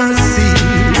have mercy.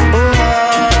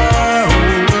 Oh,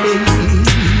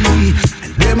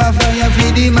 them a fire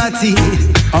for the matty.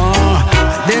 Oh,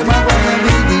 them a fire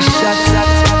for the shot.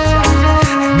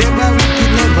 Them a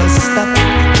wicked never stop.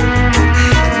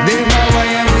 Them a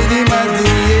fire for the matty.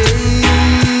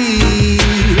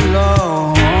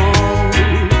 Lord.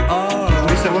 Je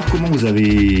voulais savoir comment vous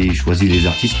avez choisi les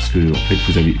artistes, parce que en fait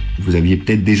vous aviez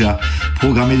peut-être déjà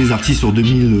programmé des artistes sur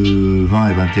 2020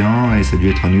 et 2021 et ça a dû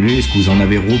être annulé. Est-ce que vous en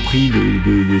avez repris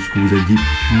de ce que vous avez dit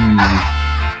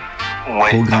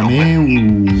programmé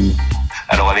ou...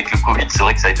 Alors avec le Covid, c'est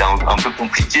vrai que ça a été un peu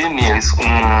compliqué, mais ce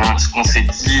qu'on s'est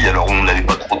dit, alors on n'avait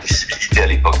pas trop de visibilité à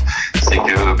l'époque, c'est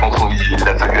que quand il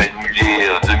a fallu annuler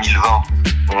 2020,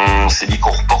 on s'est dit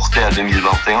qu'on reportait à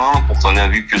 2021. Quand on a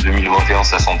vu que 2021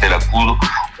 ça sentait la poudre,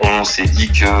 on s'est dit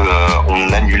que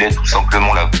on annulait tout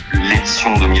simplement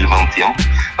l'édition 2021.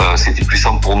 C'était plus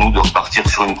simple pour nous de repartir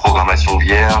sur une programmation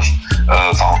vierge,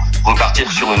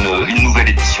 repartir sur une nouvelle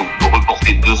édition.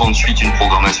 Reporter 2 ans de suite une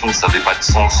programmation, ça n'avait pas de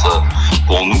sens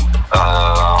pour nous.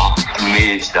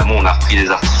 Mais évidemment, on a repris les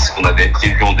artistes qu'on avait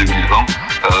prévus en 2020,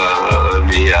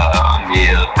 mais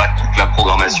pas toute la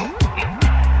programmation.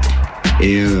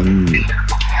 Et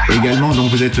Également, donc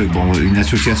vous êtes une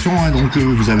association, hein, donc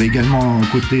vous avez également un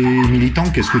côté militant.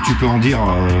 Qu'est-ce que tu peux en dire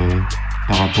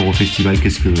par rapport au festival?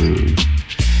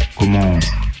 Comment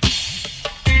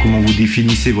vous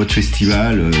définissez votre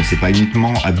festival? C'est pas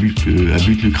uniquement à but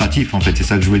lucratif, en fait, c'est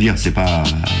ça que je veux dire, c'est pas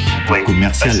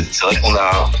commercial. C'est vrai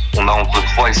qu'on a entre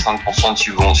 3 et 5% de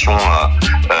subventions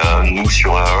nous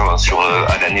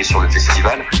à l'année sur le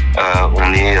festival.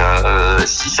 On est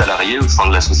 6 salariés au sein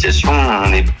de l'association, on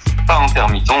n'est pas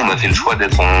intermittent, on a fait le choix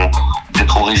d'être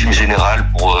au régime général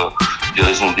pour des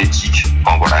raisons d'éthique.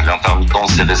 Enfin, voilà,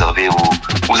 l'intermittence c'est réservé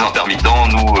aux intermittents.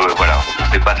 Nous, on ne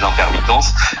fait pas de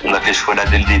l'intermittence. On a fait le choix là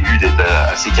dès le début d'être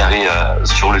assez carré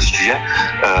sur le sujet,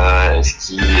 ce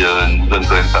qui nous donne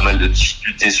quand même pas mal de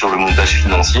difficultés sur le montage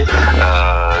financier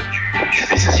du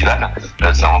festival.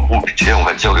 C'est un gros budget, on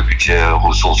va dire, le budget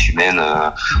ressources humaines,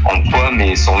 emploi,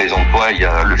 mais sans les emplois,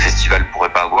 le festival pourrait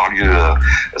pas avoir lieu.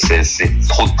 C'est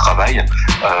trop de travail.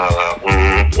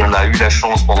 On a eu la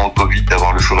chance pendant le Covid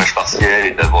d'avoir le chômage partiel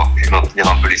et d'avoir pu maintenir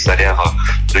un peu les salaires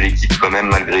de l'équipe quand même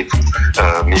malgré tout.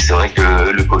 Mais c'est vrai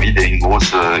que le Covid a une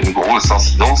grosse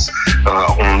incidence.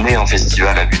 On est un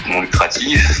festival à but non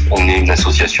lucratif, on est une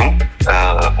association,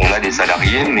 on a des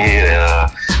salariés, mais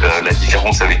la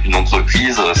différence avec une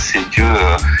entreprise, c'est que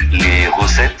les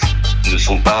recettes ne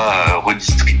sont pas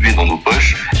redistribuées dans nos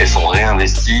poches, elles sont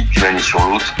réinvesties d'une année sur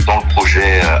l'autre dans le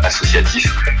projet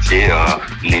associatif qui est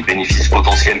les bénéfices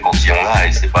potentiels quand il y en a,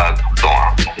 et c'est pas tout le temps,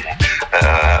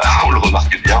 on le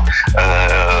remarque bien,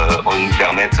 nous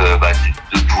permettent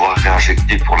de pouvoir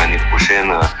réinjecter pour l'année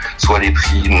prochaine soit les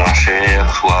prix moins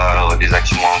chers, soit des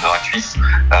actions gratuites.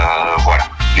 Voilà.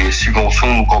 Les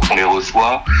subventions, nous, quand on les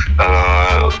reçoit,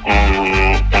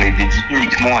 on les dédie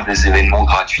uniquement à des événements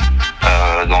gratuits.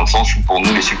 Dans le sens où pour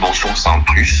nous, les subventions, c'est un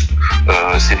plus.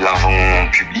 C'est de l'argent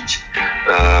public.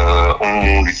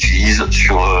 On l'utilise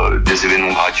sur des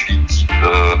événements gratuits, type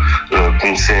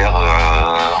concerts,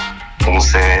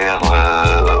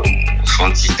 soins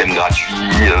de système gratuit,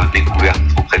 découverte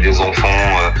auprès des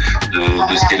enfants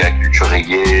de ce qu'est la culture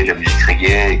reggae, la musique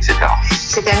reggae, etc.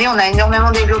 Cette année, on a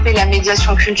énormément développé la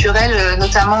médiation culturelle,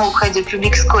 notamment auprès des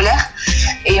publics scolaires.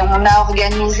 Et on a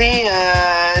organisé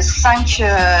 5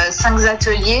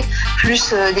 ateliers,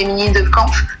 plus des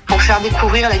mini-dub-camps, pour faire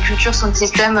découvrir la culture sound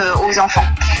system aux enfants.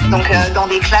 Donc dans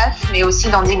des classes, mais aussi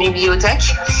dans des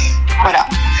bibliothèques. Voilà.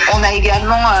 On a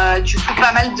également du coup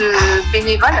pas mal de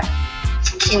bénévoles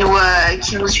qui nous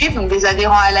suivent, donc des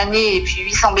adhérents à l'année et puis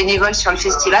 800 bénévoles sur le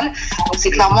festival. Donc c'est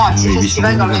clairement un petit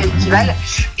festival dans le festival.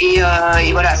 Et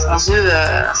voilà, sans eux,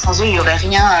 il y aurait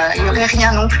rien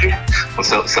non plus.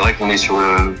 C'est vrai qu'on est sur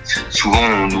souvent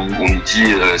on nous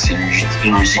dit c'est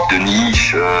une musique de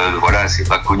niche, voilà, c'est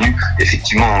pas connu.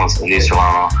 Effectivement, on est sur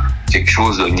quelque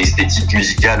chose, une esthétique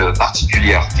musicale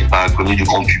particulière qui n'est pas connue du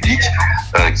grand public,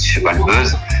 qui fait pas le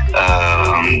buzz.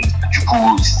 Du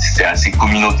coup, c'est assez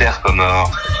communautaire comme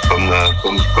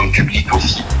public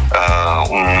aussi. En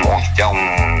tout cas,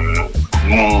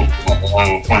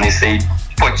 on essaye,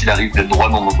 quoi qu'il arrive, d'être droit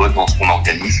dans nos bottes dans ce qu'on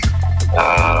organise.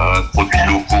 Produits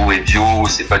locaux et bio,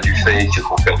 c'est pas du fake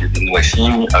pour faire du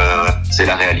greenwashing, c'est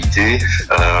la réalité.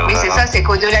 Oui, c'est ça, c'est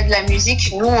qu'au-delà de la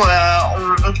musique, nous,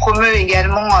 on promeut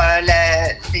également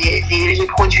les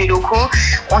produits locaux.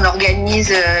 On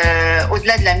organise,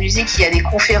 au-delà de la musique, il y a des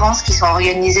conférences qui sont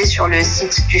organisées sur le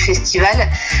site du festival.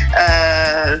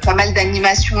 Pas mal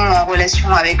d'animations en relation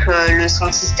avec le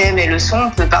sound system et le son.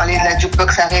 On peut parler de la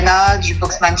Jukebox Arena, du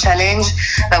Boxman Challenge,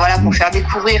 voilà, pour faire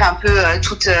découvrir un peu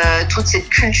toute cette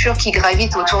culture qui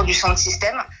gravite autour du sound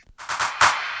system.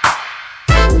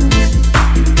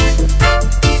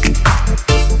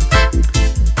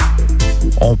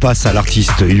 On passe à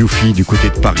l'artiste Yuffie du côté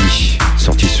de Paris,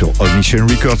 sorti sur Omniscient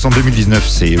Records en 2019,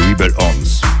 c'est Rebel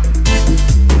Arms.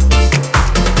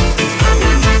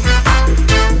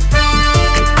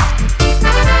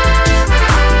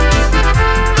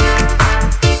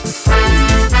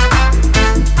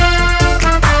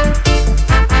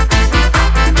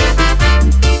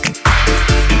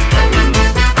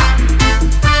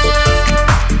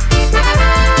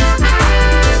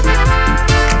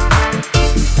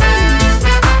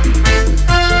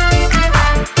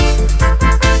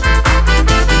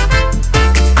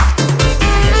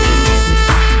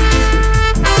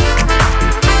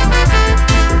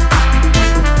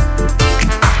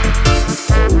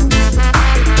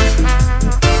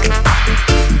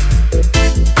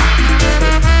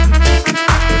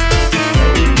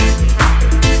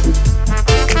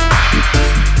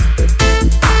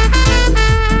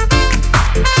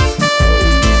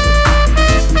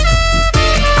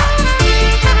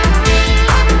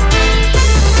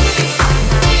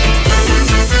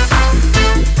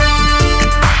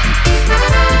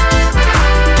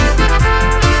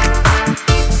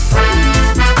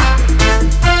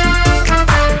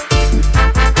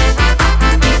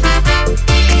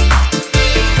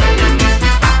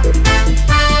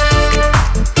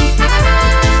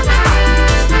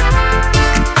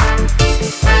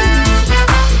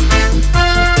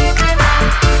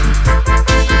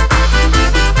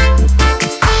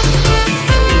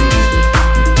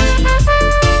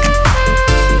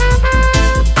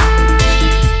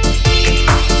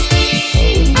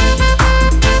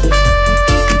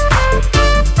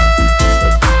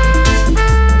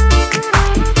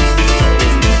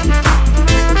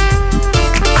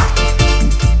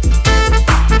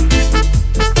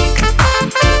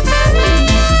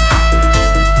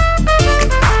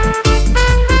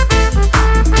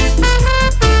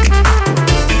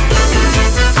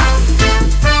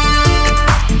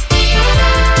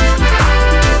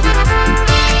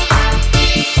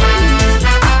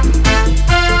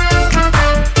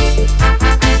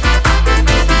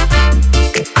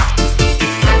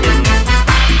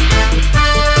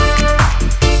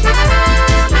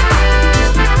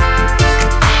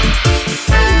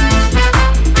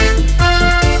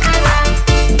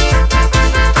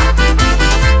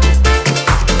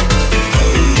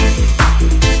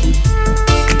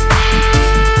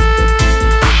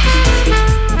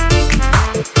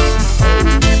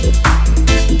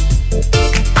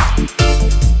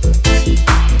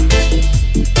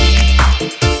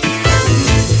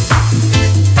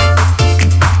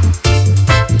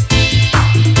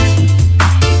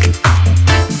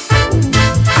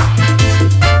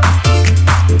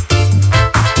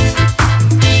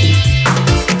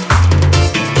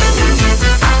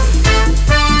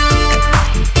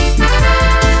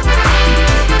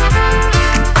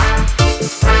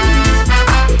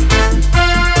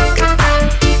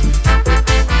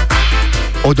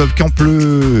 au Dub Camp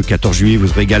le 14 juillet, vous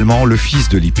aurez également le fils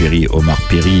de Lee Perry, Omar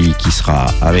Perry, qui sera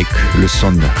avec le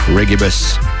son Reggae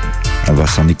Bus. On va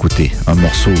s'en écouter un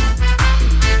morceau,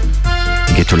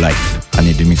 Ghetto Life,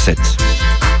 année 2007.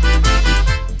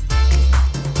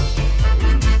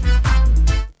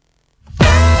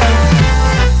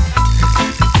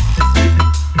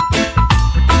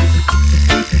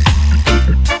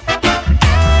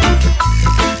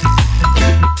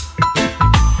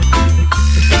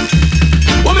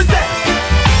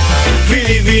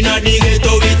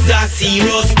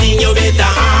 Serious thing you better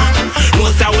no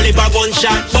say only for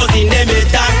gunshot buzzing them head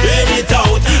that burn it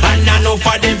out and enough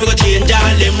of them for change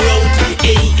all them route.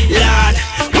 Hey lad,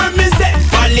 when me say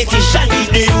politician with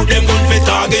the youth them gun for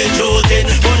target shooting,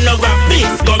 but no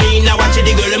graphics come in and watch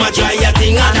the girl them a try a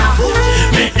thing and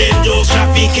make them just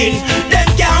trafficking. Them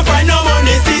can't find no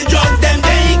money, see drugs them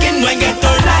taking. When get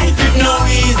to life if no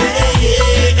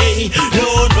easy, no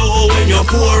when you're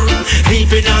poor,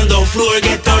 sleeping on the floor.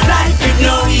 Get to life if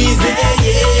no easy,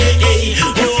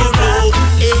 no,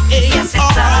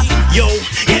 yo,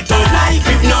 get to life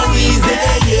if no easy,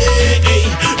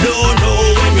 no,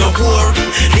 when you're poor,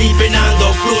 sleeping on the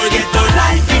floor. Get to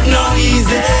life if no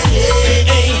easy,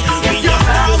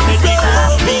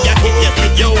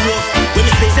 when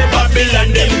me say Babylon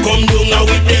them come down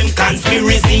with them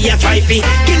conspiracy a try fi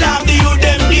kill off the youth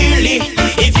them dearly.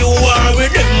 If you are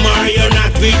with them or you're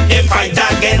not with them, fight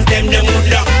against them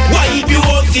woulda wipe you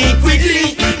out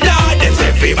secretly. Lord, them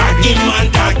say fi back him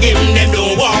and tag him, them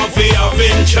don't want fi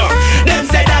adventure. Them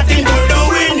say that him could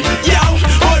win, yo.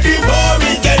 All the poor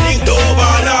is getting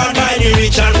overloaded by the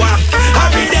rich and whack.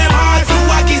 Having them hard to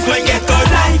walk is when get to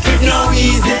life if no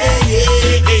easy,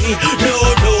 no,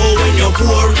 when you're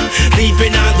poor,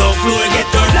 sleeping on the floor. Get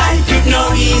to life if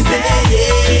no easy,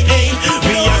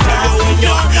 we are when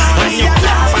you're and you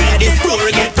clap by the store.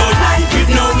 Get to life if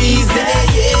no easy,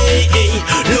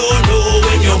 no,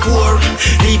 when you're poor,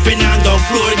 sleeping on the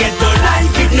floor. Get to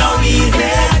life if no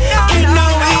easy, if no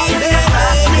easy,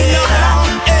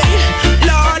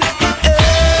 Lord,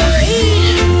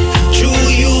 true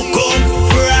you come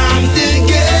from the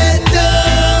ghetto,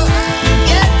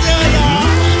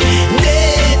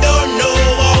 they don't know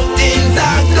how things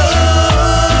are go.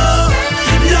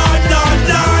 Lord,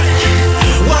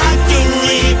 what you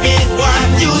reap is what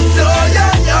you sow,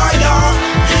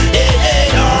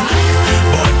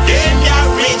 but them ya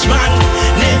rich man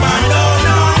never know,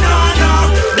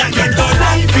 that get to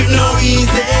life is no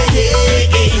easy,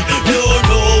 no,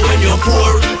 when you're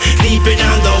poor, sleeping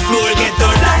on the floor. Get to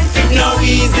life is no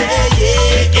easy,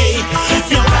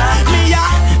 no, me ya,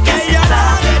 get your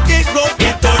let it go.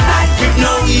 Get to life is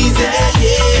no easy,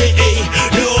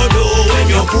 no, when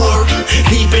you're poor,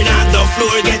 sleeping on the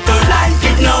floor. Get to life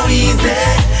is no easy,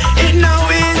 it's no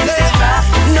easy,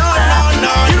 no.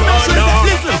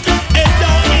 Listen,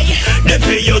 the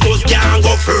video just can't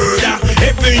go further.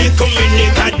 Every little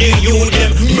minute of the youth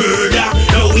them murder.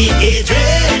 Now we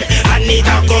hatred and it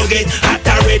a go get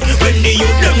hotter red. When the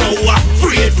youth them know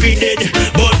afraid fi dead,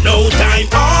 but no time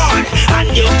on and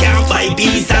you can't buy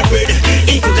piece of bread.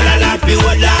 It could a lot be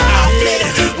what I have fled,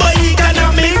 but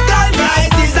economical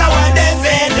prices are what they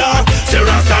said. So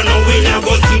Rasta now we not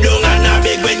go sit down and a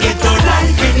beg when get to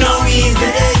life is no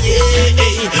easy,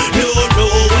 no,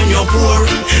 when you're poor,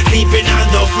 sleeping on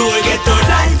the floor. Get to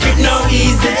life is no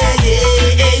easy,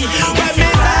 when me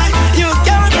say you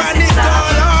can't run this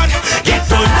on. Get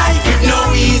to life is no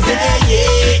easy,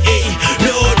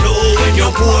 no, when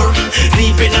you're poor,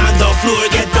 sleeping on the floor.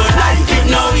 Get to life is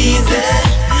no easy,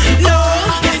 no,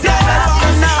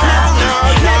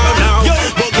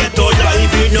 but get to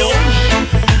life is no.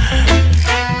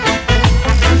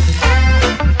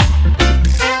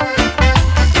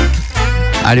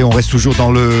 Allez, on reste toujours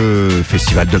dans le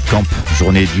festival Dub Camp,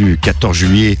 journée du 14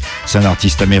 juillet. C'est un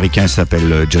artiste américain, il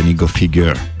s'appelle Johnny Go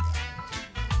Figure.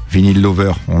 Vinyl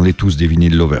lover, on est tous des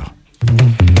vinyl lovers.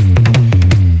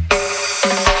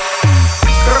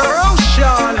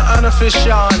 Roshan,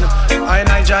 unofficial.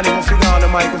 I Johnny Go Figure on the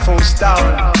microphone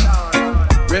style.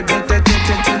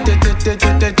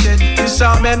 This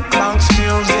all meant Monks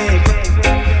music.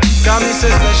 Come me say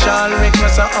special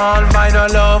request to all vinyl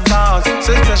lovers.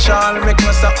 Say special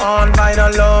request to all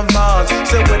vinyl lovers.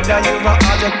 Say whether you a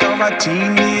addict or a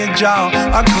teenager,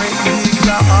 a great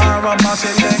leaguer or a boss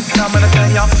selector, me tell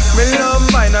ya, me love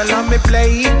vinyl and me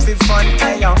play it for fun.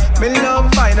 Hey, me love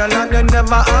vinyl and you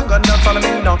never are gonna follow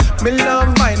me now. Me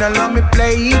love vinyl and me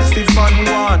play it for fun.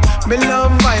 One, me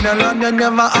love vinyl and you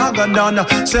never are gonna.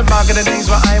 Say back in the days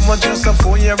where I was just a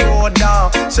 4-year-old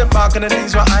down. Say back in the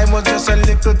days where I was just a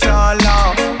little taller.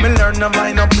 Me learn the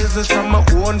vinyl business from my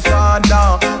own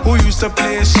father, who used to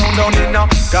play sound down in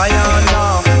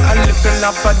Guyana. I live in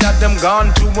love for that, them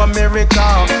gone to America.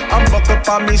 I'm buck up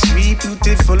on me sweet,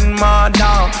 beautiful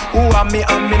mother, who are me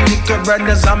and me little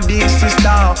brothers and big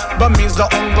sister. But me's the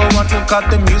hunger one to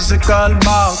cut the musical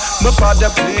bar. My father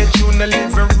played tune the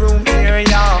living room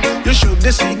area. You should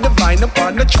have seen the vine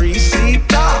upon the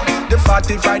 3-seater. The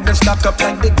 45 them stack up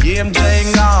like the game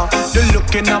Jenga. The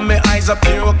looking at my eyes are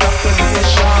pure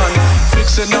calculation.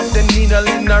 Fixing up the needle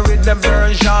in a rhythm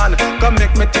version. Come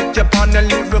make me take you on a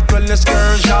lyrical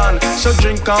excursion. So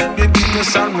drink up your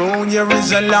Guinness and roll your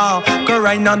Rizla. Cause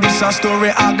right now this a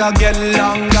story I gotta get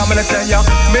long. I'm gonna tell ya,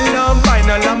 me love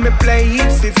vinyl and me play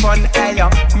it for fun. Hey,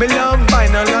 me love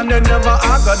vinyl and you never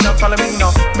I got no follow me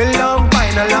now. Me love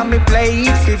vinyl and me play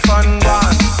it for fun.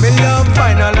 One. Me love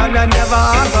vinyl and I never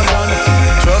I got none.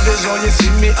 Troubles when you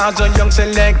see me as a young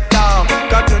selector.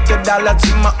 Got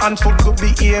 $20 in my hand for good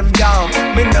behavior.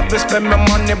 Me never spend my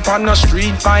money on no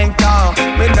street fighter.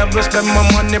 Me never spend my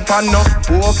money on no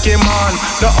Pokemon.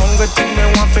 The only thing me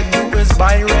want to do is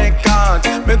buy records.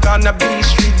 Me gonna be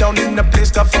street down in the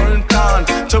place called Fulton.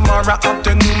 Tomorrow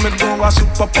afternoon me go a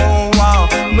super power.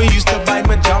 Me used to buy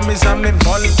my jammies and me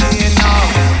volcano.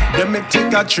 Then me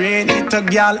take a train, hit a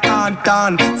gal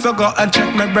Anton. Forgot and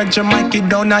check my branch and my kid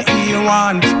down a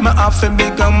E1. Me have to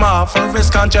big em up for his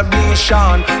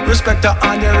contribution. Respect to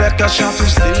all the record shops who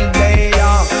still there.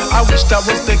 I wish that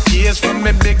was the case for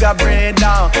me bigger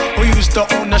brother who used to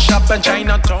own a shop in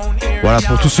Chinatown. Voilà,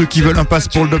 pour tous ceux qui veulent un pass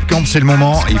pour le Dub Camp, c'est le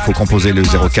moment. Il faut composer le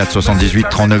 04 78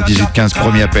 39 18 15.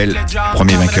 Premier appel,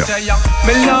 premier vainqueur.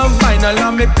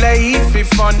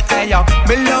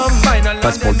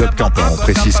 Passe pour le Dub Camp, on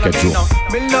précise 4 jours.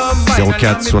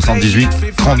 04 78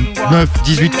 39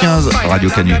 18 15. Radio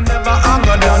Canu.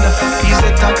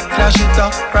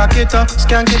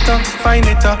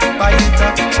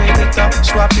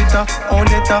 Swap it up, own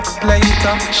it up, play it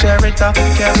up, share it up,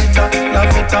 care it up,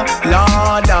 love it up.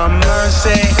 Lord have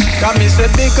mercy. Got me say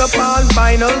big up all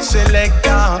vinyl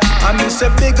selector. I me say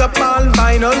big up all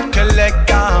vinyl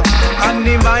collector. And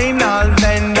the vinyl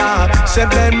vendor. Say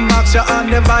Ben Max, you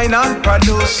and the vinyl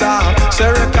producer.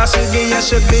 Say Reka City, you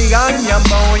should be on your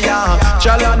boya.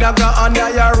 Chalada go under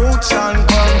your roots and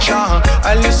culture.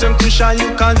 I listen Christian,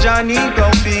 you call Johnny, go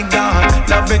figure.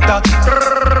 Love it up.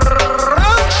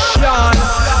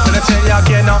 Gonna tell you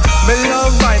again, me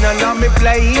love vinyl and me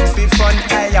play it for fun.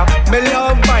 Hey, me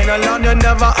love vinyl and you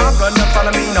never are gonna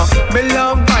follow me now. Me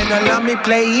love vinyl and me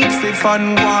play it for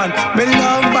fun. One, me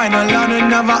love vinyl and you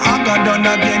never are gonna done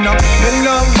again. Me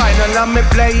love vinyl and me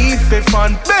play it for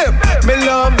fun. Bim, me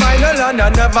love vinyl and you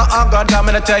never are gonna. I'm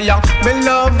gonna tell you, me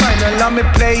love vinyl and me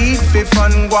play it for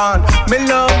fun. One, me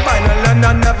love vinyl and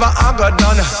you never are gonna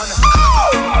done.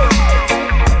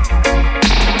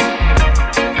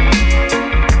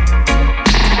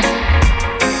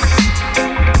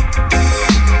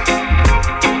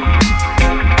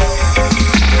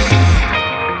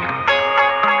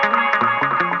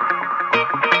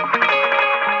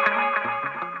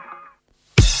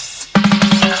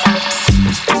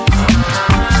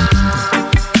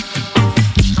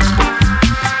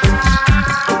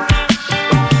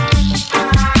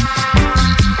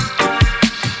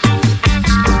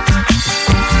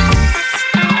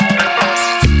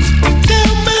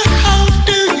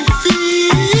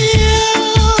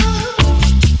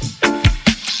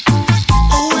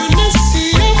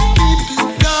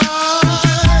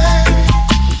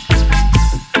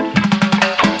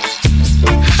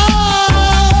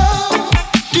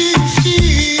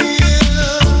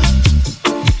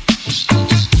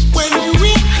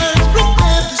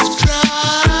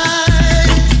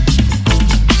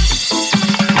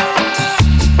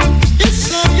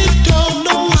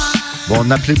 On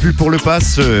n'appelait plus pour le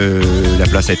pass. La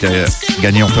place a été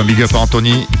gagnée. On fait un big up à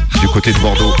Anthony du côté de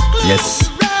Bordeaux.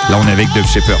 Yes. Là, on est avec Dub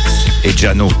Shepherds et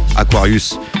Jano,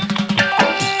 Aquarius,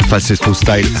 Falsetto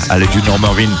Style à l'aide du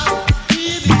Normervin.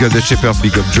 Big up Dub Shepherds,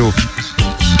 big up Joe.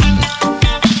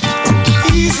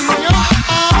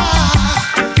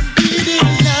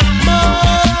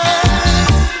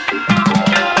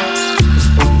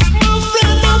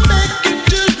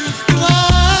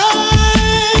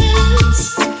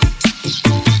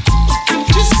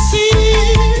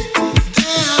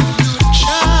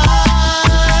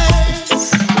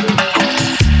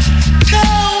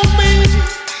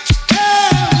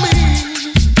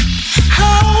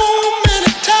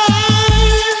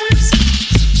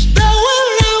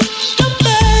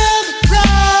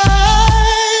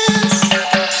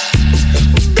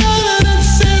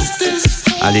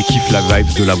 Allez, kiffe la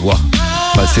vibes de la voix.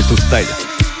 Falsetto Style,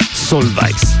 Soul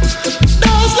Vibes.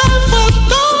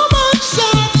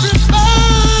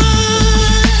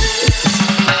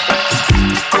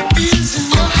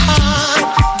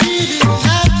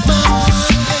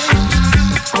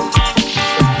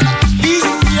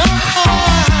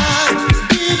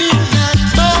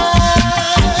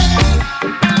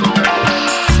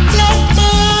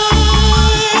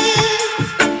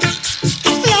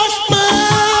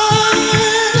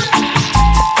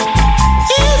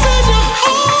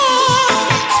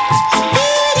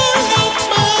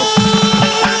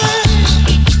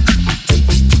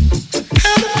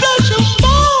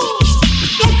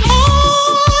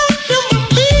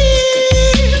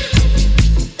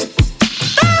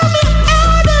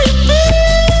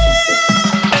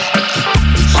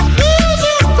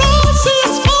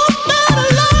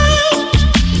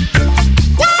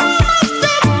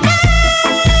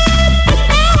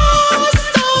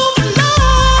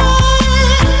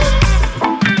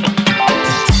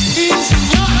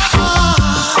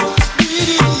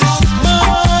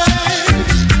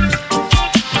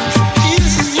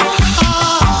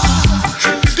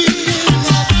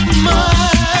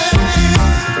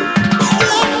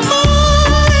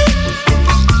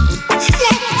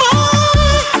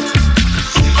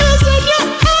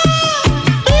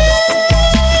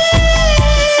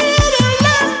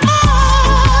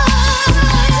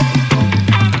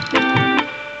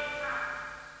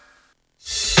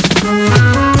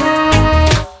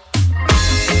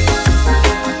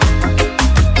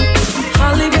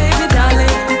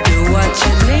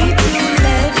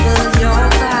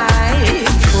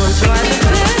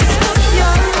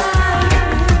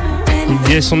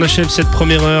 Yes, on achève cette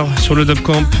première heure sur le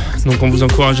Dubcamp. Donc on vous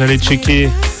encourage à aller checker.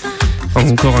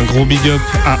 Encore un gros big up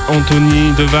à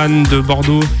Anthony Devanne de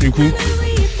Bordeaux du coup.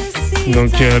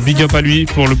 Donc big up à lui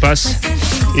pour le pass.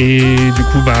 Et du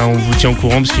coup on vous tient au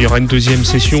courant parce qu'il y aura une deuxième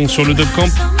session sur le Dubcamp.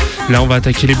 Là on va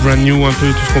attaquer les brand new, un peu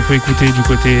tout ce qu'on peut écouter du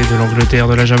côté de l'Angleterre,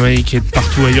 de la Jamaïque et de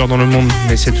partout ailleurs dans le monde.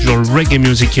 Mais c'est toujours le reggae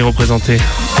music qui est représenté.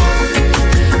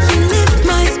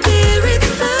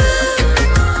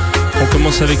 On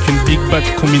commence avec une big bad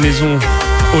combinaison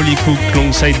Holly Cook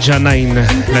alongside Janine.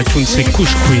 La tune c'est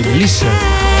Kush Queen. Listen.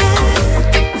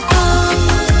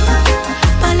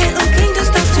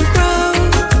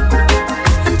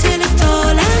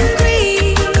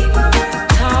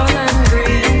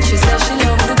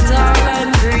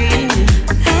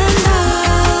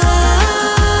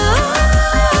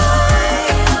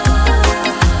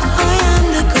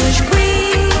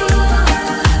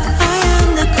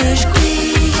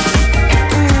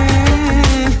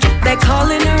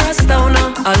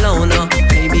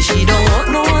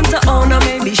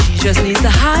 Just needs a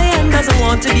high and doesn't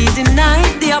want to be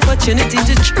denied the opportunity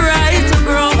to try to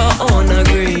grow her own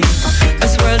green.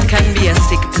 This world can be a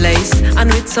sick place, and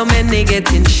with so many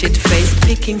getting shit-faced,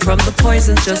 picking from the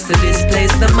poisons just to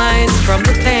displace the minds from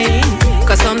the pain.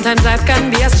 Cause sometimes life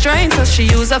can be a strain, so she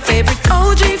use her favorite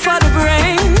OG for the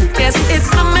brain. Yes, it's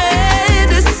the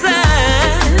medicine,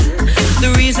 the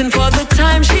reason for the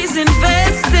time she's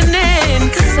investing in.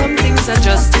 Cause some things are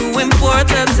just too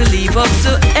important to leave up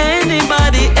to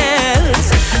anybody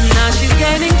else. Now she's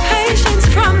gaining patience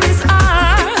from this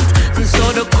art, and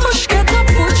so the push get a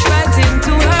push right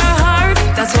into her heart.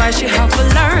 That's why she have to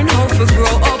learn how to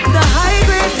grow up the high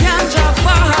grade ganja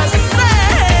for herself.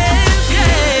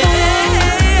 Yeah.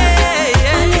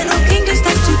 My little king just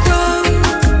starts to grow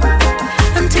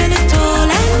until it's tall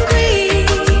and green.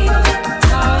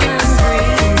 Tall and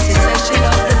green. She says she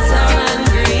loves the tall and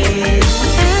green.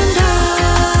 And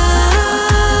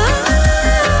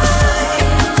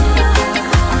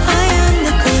I am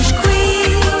the Kush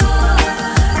Queen.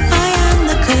 I am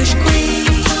the Kush Queen.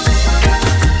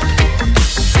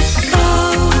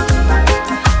 Oh,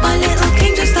 my little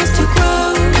king just starts to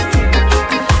grow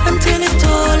until it's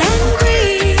tall and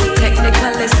green.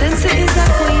 Technically, since it is a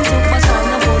queen, so pass on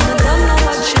the bone, I don't know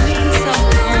what she means. So,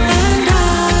 And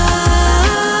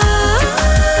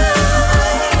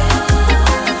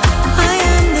I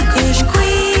am the Kush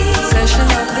Queen. says she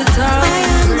loves the tall I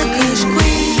and am the green. Kush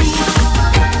Queen.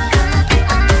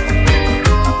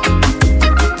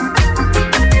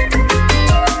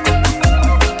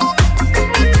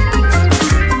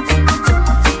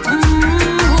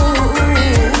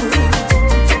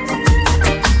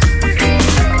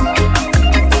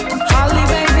 Holly,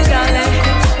 baby, darling,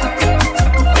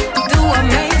 do what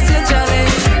makes you jolly.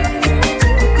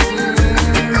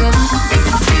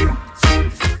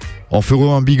 On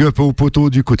fera un big up au poteau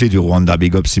du côté du Rwanda.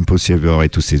 Big up Simple et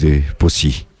tous ses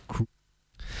possi.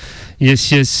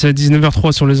 Yes,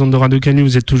 19h03 sur les ondes de Radio Canu,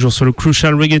 vous êtes toujours sur le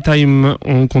Crucial Reggae Time.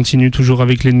 On continue toujours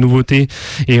avec les nouveautés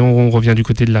et on revient du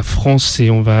côté de la France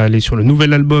et on va aller sur le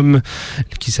nouvel album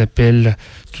qui s'appelle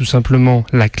tout simplement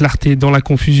La clarté dans la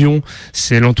confusion.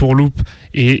 C'est l'entourloupe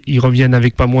et ils reviennent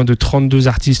avec pas moins de 32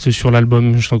 artistes sur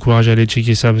l'album. Je t'encourage à aller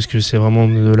checker ça parce que c'est vraiment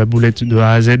de la boulette de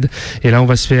A à Z. Et là on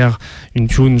va se faire une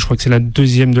tune, je crois que c'est la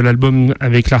deuxième de l'album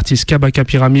avec l'artiste Kabaka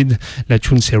Pyramid. La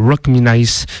tune c'est Rock Me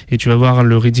Nice et tu vas voir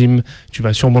le rhythm, tu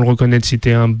vas sûrement le reconnaître si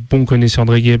t'es un bon connaisseur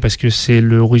de reggae parce que c'est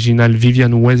l'original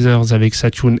Vivian Weathers avec sa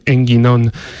tune Hanging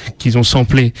On qu'ils ont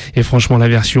samplé et franchement la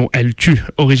version elle tue.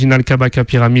 Original Kabaka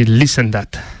Pyramid, listen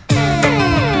that.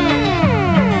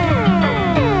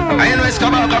 I know it's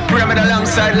Kabaka Pyramid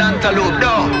alongside Lantaloupe,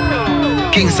 no.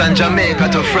 Kingston, Jamaica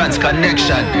to France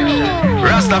connection.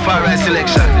 Rastafari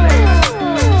selection.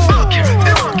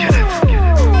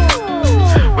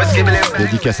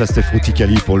 Dédicace à Steph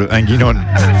Ruticali pour le Hanging On.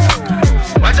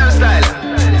 Watch our style.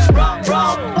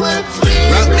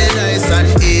 Rock me nice and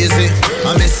easy.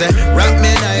 I me say, rock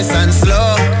me nice and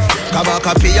slow.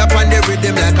 Kabaka pee up on the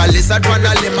rhythm like a lizard on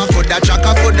a limb. Coulda track,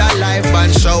 coulda live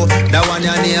band show. That one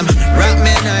your name. Rock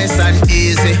me nice and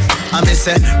easy. I me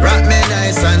say, rock me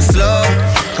nice and slow.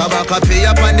 Kabaka pee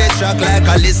up on the track like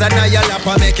a lizard on your lap.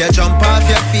 Make you jump off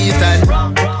your feet and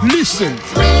listen.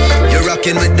 You're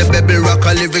rocking with the baby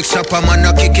rocker, lyrics shopper. Man,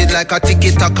 I kick it like a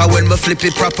tiki-taka when me flip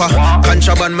it proper.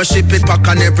 Contraband, me ship it pack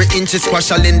and every inch is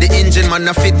squash all in the engine. Man,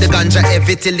 I fit the ganja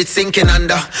heavy till it's sinking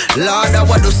under. Lord, I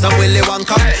want do some Willy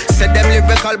Wonka. Said them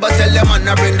lyrical, but tell them man,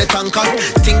 I bring the tanker.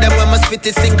 Think them when me spit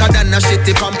it sinker than a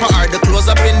shitty pamper. Or the close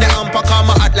up in the hamper, come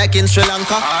my heart like in Sri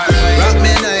Lanka. Rock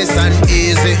me nice and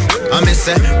easy. I me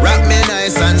say, rock me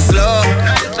nice and slow.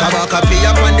 Kabaka pee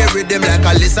up on the rhythm like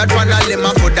a lizard on a limb.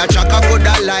 I coulda chaka,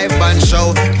 coulda live band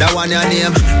show. That one your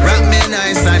name. Rock me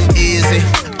nice and easy.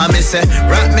 I me say,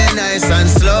 rock me nice and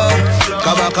slow.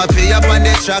 Kabaka pee up on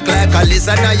the track like a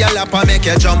lizard on your lap. I make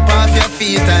you jump off your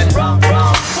feet and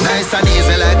nice and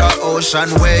easy like an ocean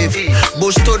wave.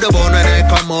 Bush to the bone when I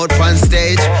come out on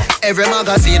stage. Every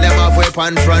magazine them have whip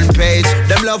on front page.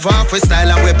 Them love off with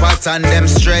style and whip pattern them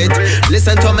straight.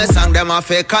 Listen to me song, them have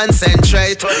to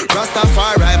concentrate.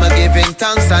 Rastafari, I'm giving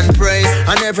thanks and praise.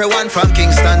 And everyone from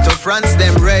Kingston to France,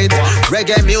 them rate.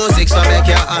 Reggae music, so make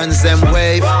your hands them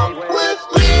wave.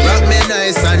 Rock me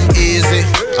nice and easy.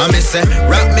 I me say,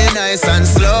 rock me nice and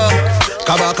slow.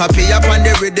 Kabaka pee up on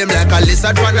the rhythm like a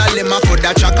lizard on a limb. I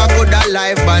coulda chaka, coulda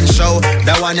live band show.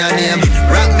 That one your name.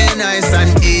 Rock me nice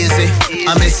and easy.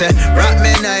 I me say, rock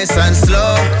me nice and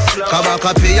slow.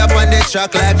 Kabaka pee up on the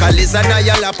track like a lizard on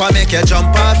your lap. I make you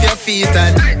jump off your feet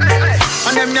and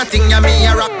them your thing ya me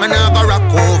a rock, man I go rock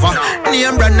over.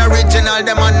 Name brand original,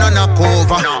 them a no knock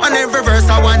over. And every verse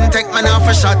I want take man off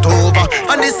a shot over.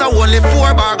 And this a only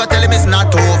 4 bar, go tell him it's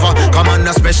not over. Come on,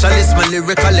 a specialist, my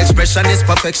lyrical expressionist,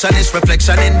 perfectionist,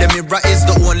 reflection in the mirror is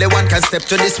the only one can step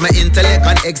to this. My intellect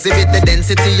and exhibit the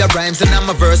density of rhymes, and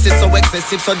my verses so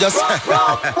excessive, so just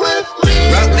rock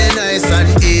me nice and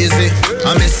easy.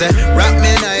 I me say, rock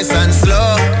me nice and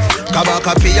slow.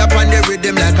 Kabaka pee up on the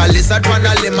rhythm like a lizard on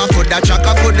a limb. I coulda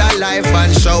chaka, coulda live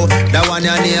band show. That one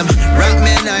your name. Rock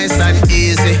me nice and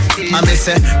easy. I me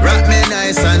say, rock me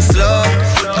nice and slow.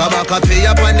 Kabaka pee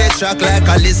up on the track like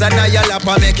a lizard on your lap.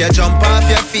 I make you jump off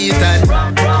your feet and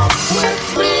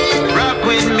rock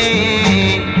with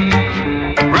me.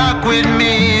 Rock with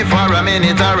me for a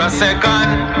minute or a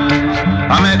second.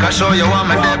 I make a show you what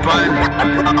my dep on.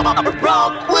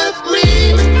 Rock with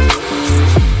me.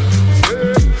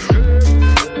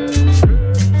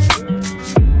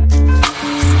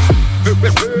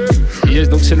 Yes,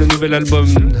 donc c'est le nouvel album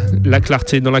La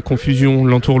Clarté dans la Confusion,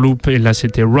 l'entourloupe, et là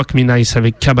c'était Rock Me Nice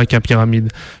avec Kabaka Pyramide.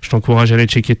 Je t'encourage à aller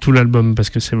checker tout l'album parce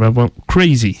que c'est vraiment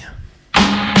crazy.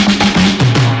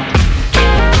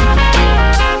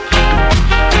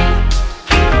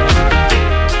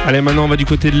 Allez, maintenant on va du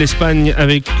côté de l'Espagne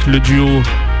avec le duo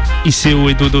Iseo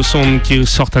et Dodo Sound qui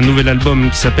sortent un nouvel album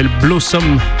qui s'appelle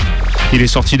Blossom. Il est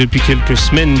sorti depuis quelques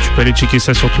semaines, tu peux aller checker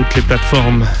ça sur toutes les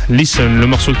plateformes. Listen, le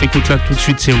morceau que t'écoutes là tout de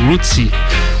suite c'est Rootsy,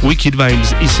 Wicked Vibes,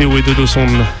 Iseo et Dodo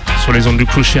Sound sur les ondes du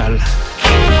Crucial.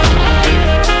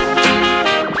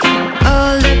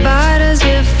 All the battles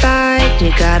you fight,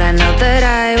 you gotta know that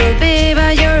I will be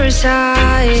by your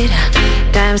side.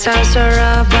 Times are so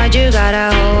rough, but you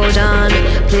gotta hold on.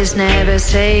 Please never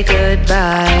say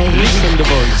goodbye.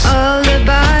 All the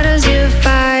battles you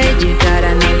fight, you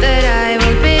gotta know that I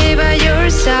will be by your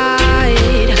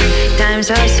side. Times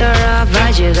are so rough,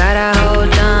 but you gotta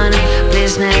hold on.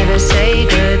 Please never say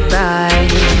goodbye.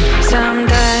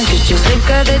 Sometimes you just look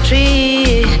at the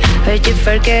tree, but you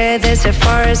forget there's a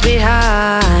forest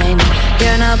behind.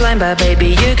 You're not blind, but baby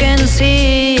you can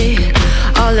see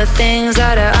all the things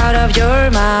that are out of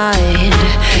your mind.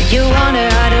 You wonder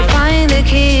how to find the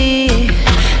key.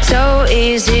 So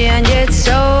easy and yet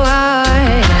so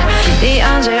hard. The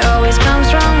answer always comes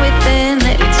from within.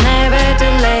 It's never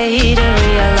too late to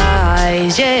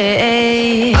realize,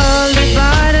 yeah. All the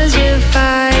battles you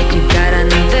fight, you gotta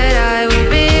know that I will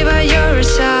be by your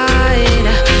side.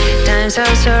 Times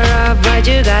are so rough, but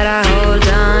you gotta hold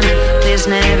on. Please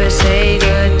never say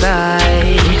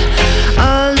goodbye.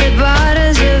 All the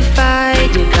battles you fight,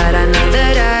 you gotta know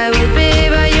that I will be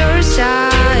by your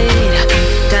side.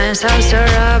 Times are so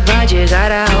rough, but you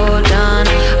gotta hold on.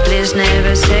 Please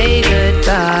never say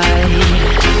goodbye.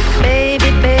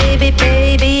 Baby, baby,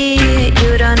 baby,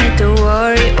 you don't need to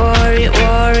worry, worry,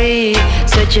 worry.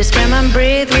 So just come and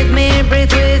breathe with me,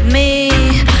 breathe with me.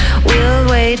 We'll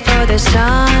wait for the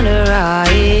sun to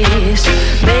rise.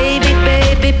 Baby,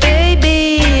 baby,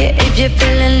 baby, if you're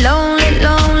feeling lonely,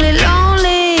 lonely,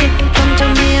 lonely, come to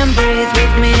me and breathe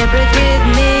with me, breathe with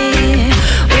me.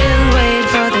 We'll wait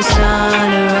for the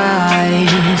sun to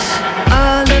rise.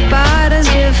 All the battles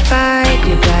you fight,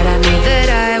 you gotta know that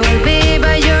I will be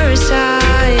by your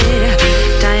side.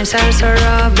 Times are so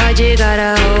rough, but you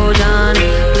gotta hold on.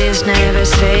 Please never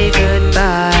say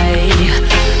goodbye.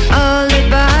 All the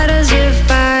battles you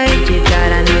fight, you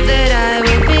gotta know that I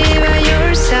will be by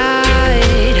your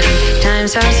side.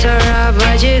 Times are so rough,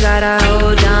 but you gotta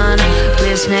hold on.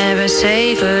 Please never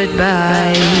say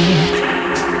goodbye.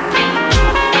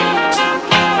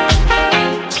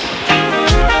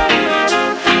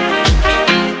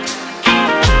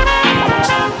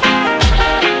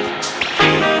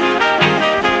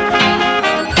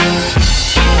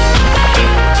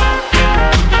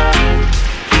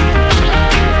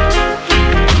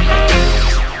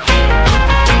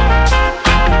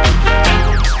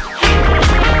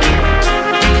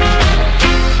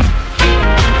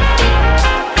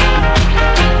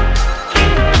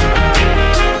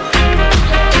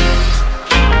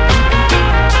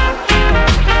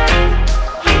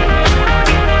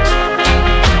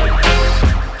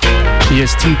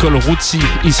 Yes, Tim Cole, Rootsy,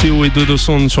 ICO et Dodo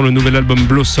Sound sur le nouvel album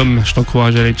Blossom. Je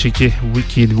t'encourage à aller checker.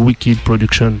 Wicked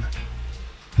Production.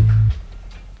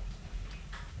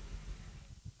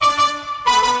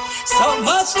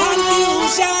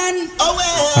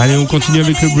 Allez, on continue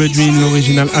avec le Breadwin,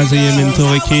 l'original Isaiah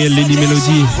Mentor aka Lily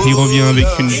Melody. Il revient avec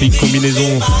une big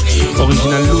combinaison.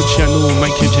 Original Luciano,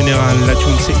 Michael General. La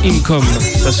tune c'est Income.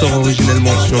 Ça sort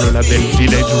originellement sur le label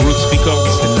Village Roots Records.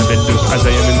 C'est le label de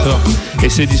Isaiah Mentor. Et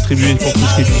c'est distribué pour tout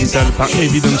ce qui est digital par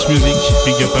Evidence Music.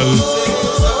 Big up à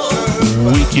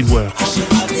eux. Wicked Works.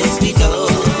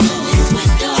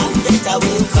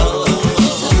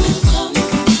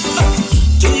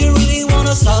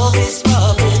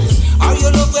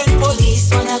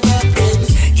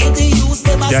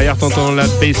 Derrière t'entends la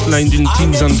bassline d'une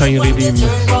Kings and Time Rhythm.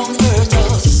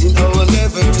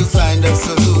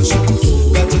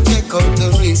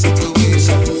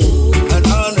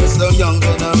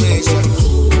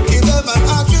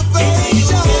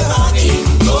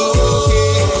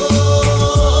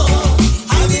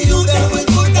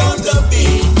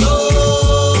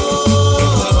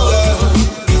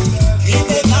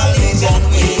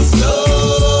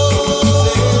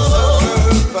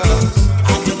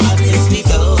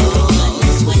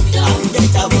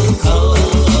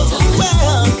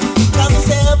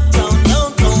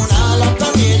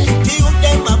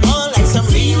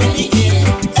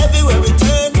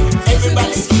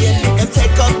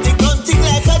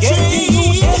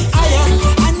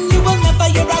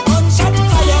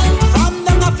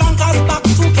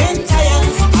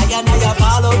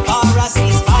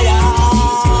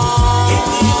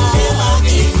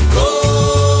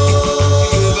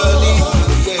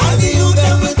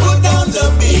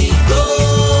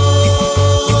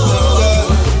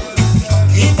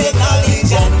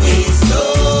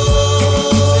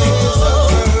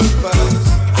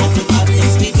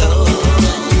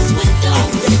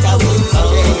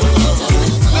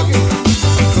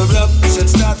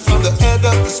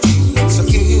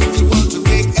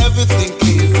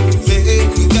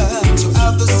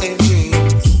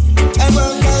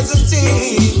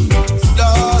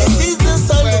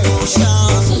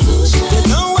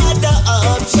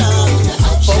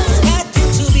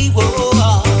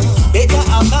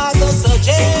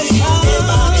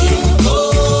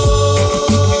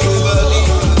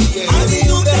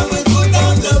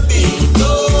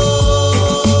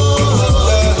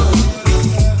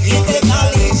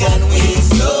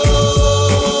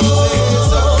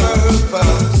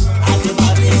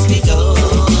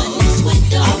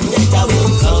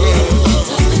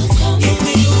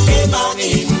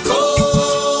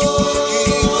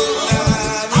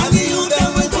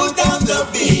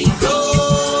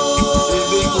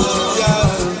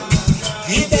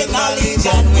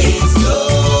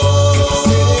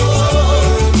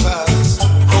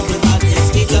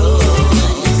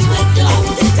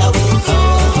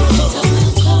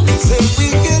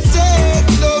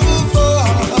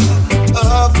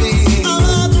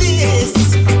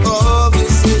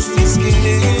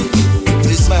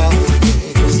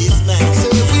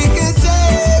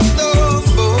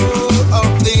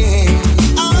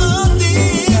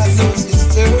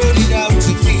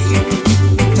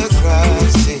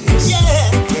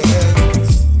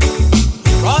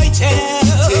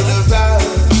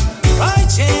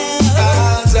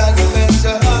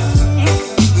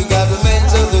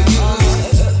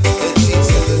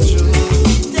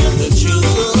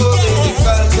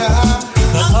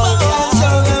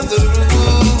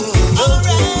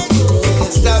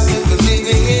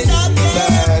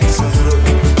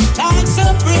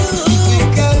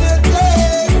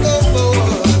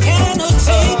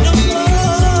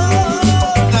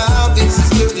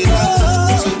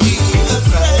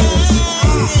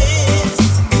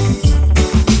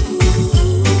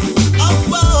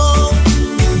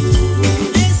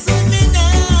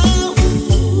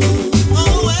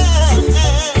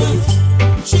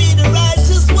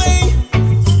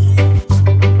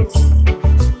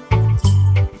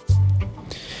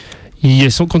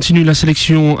 Yes, on continue la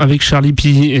sélection avec Charlie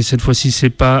P et cette fois-ci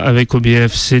c'est pas avec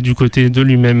OBF, c'est du côté de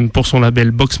lui-même pour son label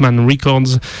Boxman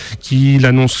Records qui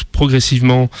annonce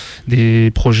progressivement des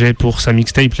projets pour sa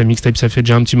mixtape. La mixtape, ça fait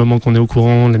déjà un petit moment qu'on est au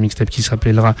courant, la mixtape qui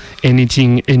s'appellera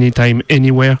Anything, Anytime,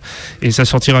 Anywhere et ça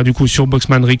sortira du coup sur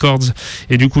Boxman Records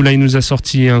et du coup là il nous a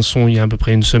sorti un son il y a à peu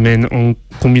près une semaine en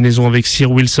combinaison avec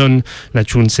Sir Wilson. La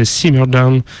tune c'est Simmer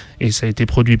Down et ça a été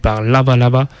produit par Lava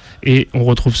Lava et on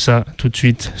retrouve ça tout de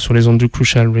suite sur les ondes du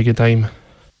Crucial Reggae Time.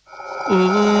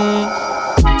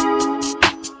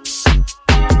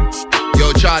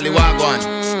 Yo Charlie, wagwan.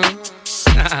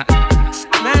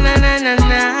 Na na na na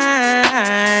na.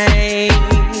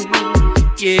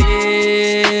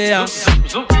 yeah.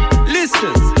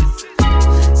 Listen.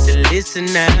 So listen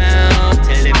now,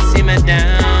 tell them simmer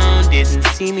down. Didn't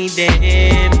see me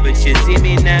then, but you see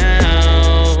me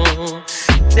now.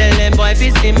 Tell them boy fi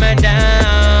simmer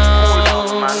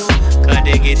down, cause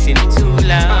they getting too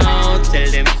loud. Tell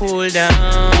them cool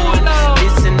down.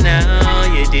 Listen now,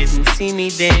 you didn't see me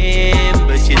then,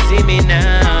 but you see me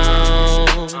now.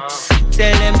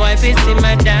 Tell them boy fi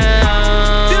simmer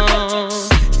down.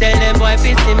 Tell them boy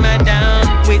fi simmer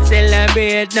down. We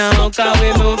celebrate now, cause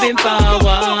we moving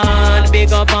forward.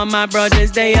 Big up on my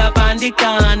brothers, they up on the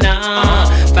corner.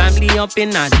 Family up in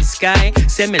the sky,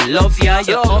 say me love ya.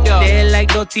 You up there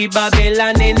like dirty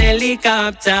Babylon in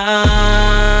helicopter.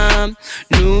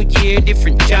 New year,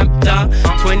 different chapter.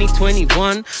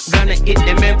 2021, gonna hit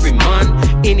them every month.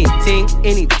 Anything,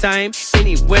 anytime,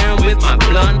 anywhere with my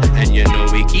blunt. And you know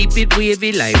we keep it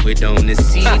wavy like we down the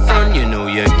seafront. You know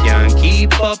you can't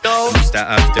keep up. Used to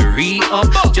have to re-up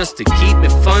just to keep me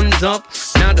funds up.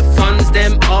 Now the funds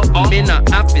them up. Me not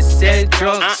have to sell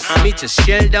drugs. Me just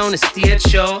shell down the stage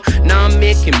show. Now I'm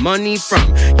making money from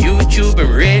YouTube and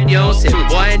radio. Say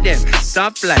boy them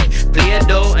soft like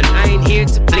Play-Doh. And I ain't here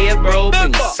to play bro.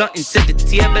 Bring something to the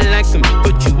table like me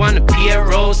put you on a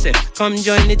PRO. Say come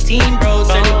join the team bros.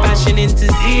 Turn the passion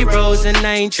into zeros. And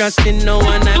I ain't trusting no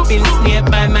one. I've been snared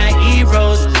by my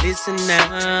heroes. Listen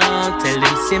now, tell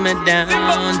them simmer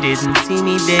down. Didn't see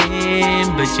me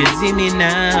then, but you see me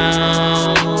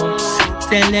now.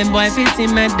 Tell them boy fi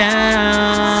simmer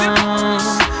down,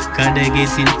 cause they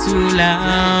getting too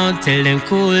loud. Tell them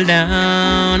cool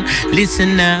down.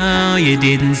 Listen now, you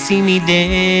didn't see me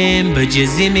then, but you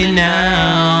see me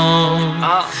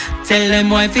now. Tell them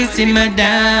boy fi simmer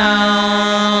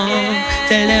down.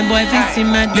 Tell them boy fi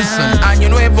simmer down. Listen, año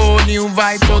nuevo, new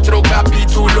vibe, otro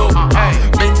capítulo.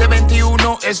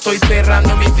 2021, estoy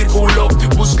cerrando mi círculo.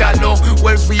 Búscalo,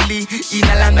 where really,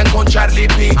 inhalando con Charlie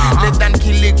P. Let them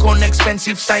kill it con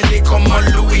expensive style como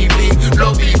Louis V.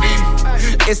 Lo viví.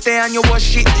 Este año was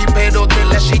shitty, pero de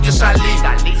la shit yo salí.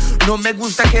 No me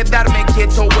gusta quedarme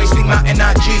quieto, wasting my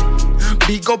energy.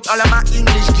 Big up all of my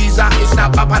English geezer, it's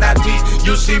not para ti.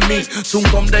 You see me, soon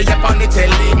come the Japan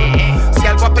Italy. Si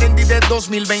algo aprendí de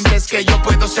 2020 es que yo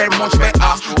puedo ser much better.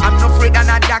 I'm not afraid a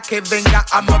nada que venga,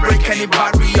 I'ma break any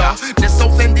barrier. De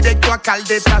Southend directo a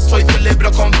Caldeta, soy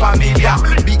celebro con familia.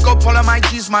 Big up all of my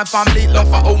G's, my family, love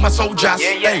for all my soldiers.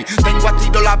 Hey, tengo a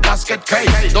tiro la basket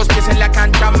case. Dos pies en la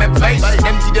cancha me face.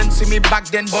 Them didn't see me back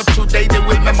then, but today they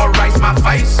will memorize my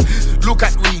face. Look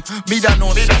at we,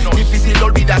 míranos, difícil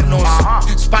olvidarnos.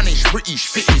 Spanish, British,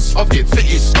 fittest of the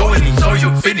fittest, going in so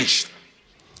you finished.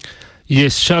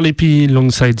 Yes, Charlie P,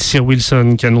 alongside Sir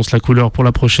Wilson, qui annonce la couleur pour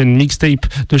la prochaine mixtape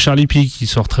de Charlie P, qui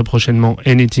sort très prochainement,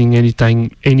 Anything, Anytime,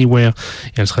 Anywhere,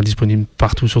 et elle sera disponible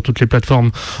partout sur toutes les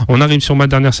plateformes. On arrive sur ma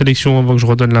dernière sélection avant que je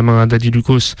redonne la main à Daddy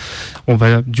Lucas. On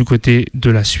va du côté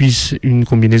de la Suisse, une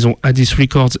combinaison Addis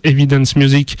Records, Evidence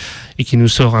Music, et qui nous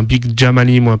sort un Big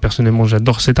Jamali. Moi personnellement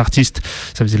j'adore cet artiste,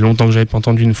 ça faisait longtemps que j'avais pas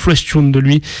entendu une fresh tune de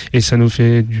lui, et ça nous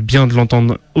fait du bien de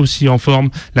l'entendre aussi en forme.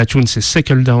 La tune c'est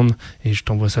Settle Down, et je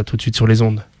t'envoie ça tout de suite sur les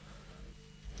ondes.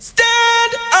 Stand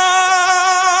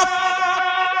up,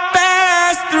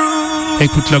 pass through.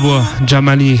 Écoute la voix,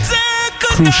 Jamali,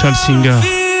 Crucial Singer.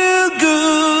 Feel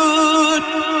good.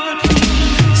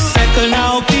 Second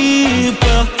now,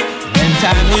 people. When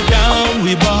time we down,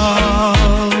 we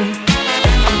ball.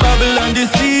 Bubble and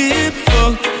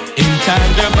deceitful. In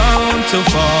time they're bound to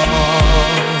fall.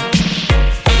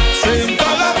 Same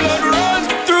color blood runs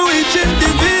through each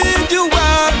individual,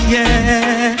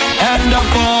 yeah. And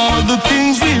of all the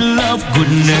things we love,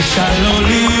 goodness shall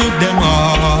only lead them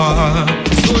all.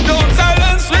 So don't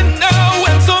silence me now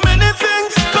when so many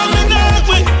things coming our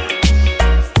way.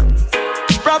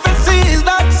 Prophecies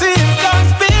that seem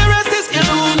conspiracies,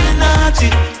 Illuminati.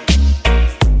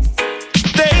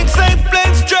 They say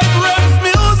planes, dread runs,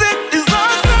 music is not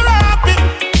therapy.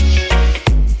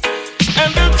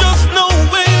 And there's just no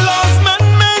way lost man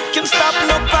can stop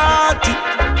no party,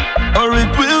 or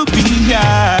it will be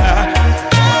high.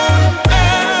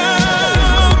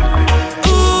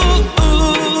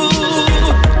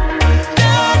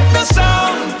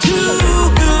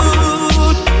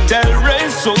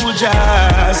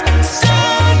 Soldiers,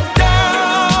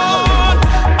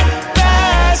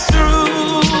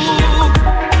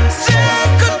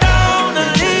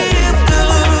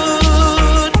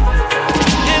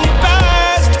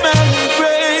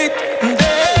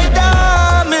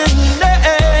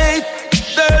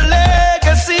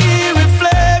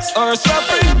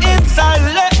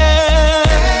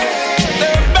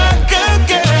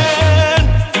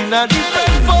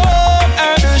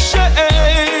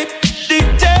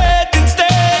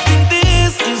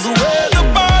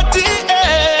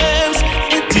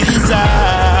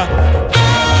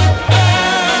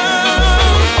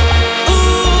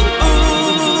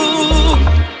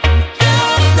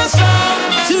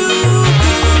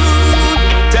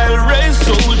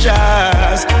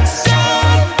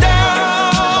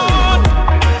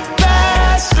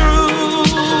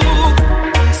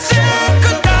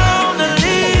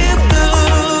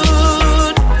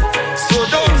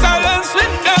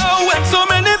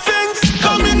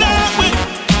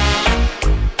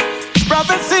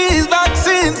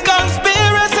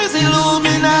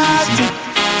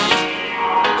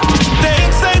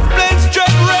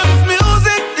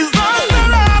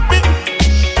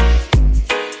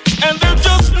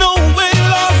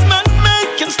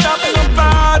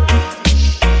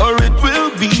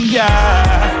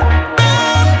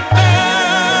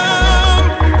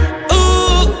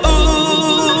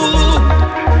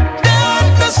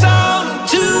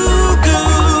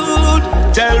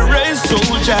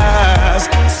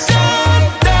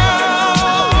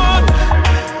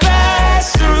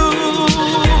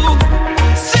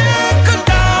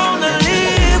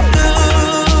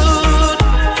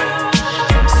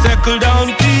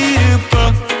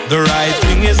 The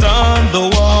writing is on the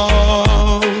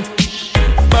wall.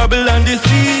 Babylon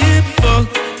deceitful,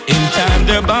 in time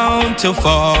they're bound to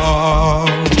fall.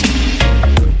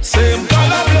 Same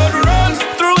color blood runs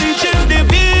through each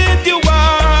individual,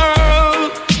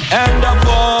 and of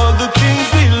all the things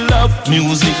we love,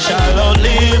 music shall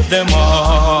outlive them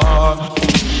all.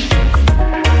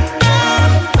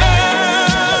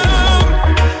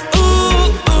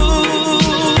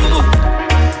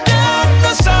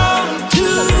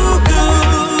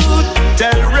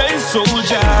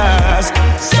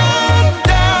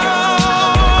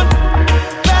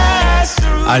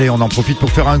 Allez, on en profite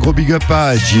pour faire un gros big up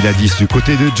à Gil Addis du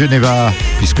côté de Geneva,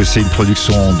 puisque c'est une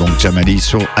production, donc Jamali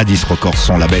sur Addis Records,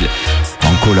 son label,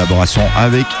 en collaboration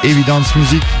avec Evidence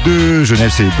Music de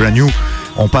Genève, c'est Brand New.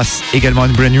 On passe également à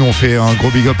une Brand New, on fait un gros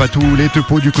big up à tous les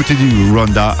tepos du côté du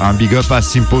Rwanda, un big up à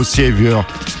Simple Savior,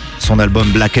 son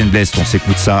album Black and Blessed, on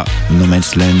s'écoute ça, No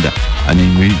Man's Land, année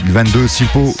 2022,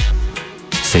 Simple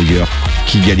Savior,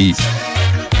 Kigali,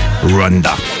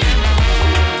 Rwanda.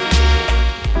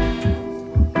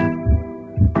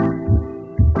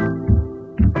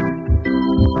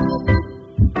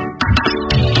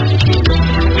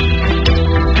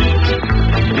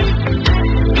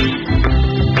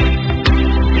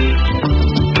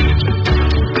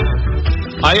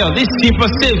 Ayo, this Simple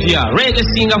Savior, reggae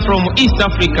singer from East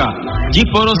Africa,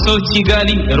 Giporoso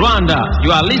Kigali, Rwanda.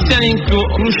 You are listening to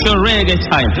Crucial Reggae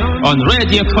Time on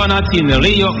Radio Connaught in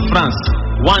Rio, France.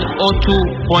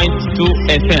 102.2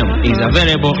 FM is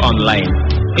available online.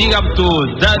 Big up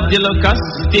to Daddy Lucas,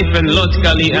 Stephen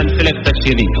Lotkali, and Selecta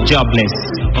Chiri. Jobless.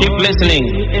 Keep listening.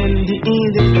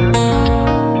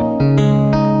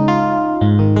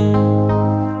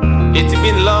 It's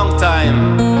been a long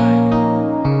time.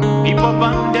 People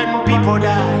burn, then people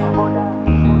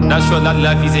die. Not sure that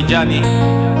life is a journey,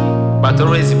 but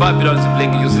always Babylon's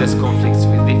playing useless conflicts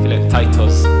with different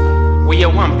titles. We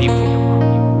are one people.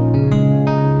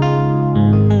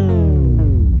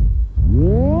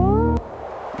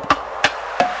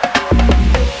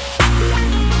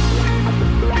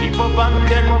 People burn,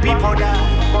 then people die.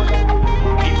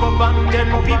 People burn,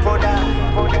 then people die.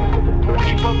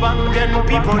 People burn, then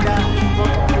people die.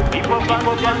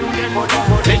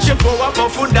 Let your power go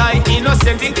for die.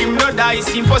 Innocent in him no die.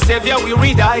 Simple Savior we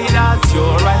re-die. That's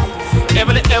your right.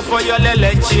 Even if for your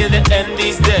let you the end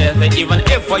is there. Even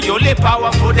if for your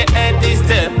power for the end is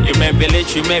there. You may be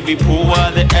rich, you may be poor,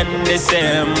 the end is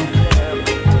same.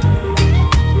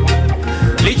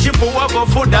 Let your power go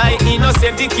for die.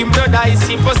 Innocent in him no die.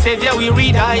 Simple Savior we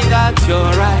re-die. That's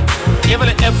your right. Even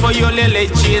if for your let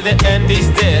you the end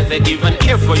is there. Even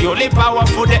if for your power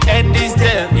for the end is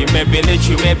there. You may be rich,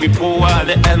 you may be poor,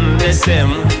 the end is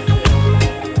same.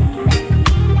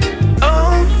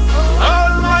 Oh,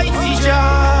 Almighty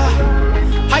Jah,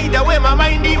 hide away my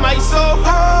mind in my soul.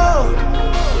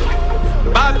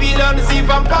 Babylon's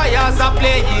vampires are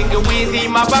playing with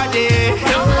him my body.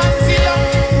 No man see them,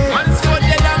 man's for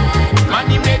the land,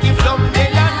 money make it from the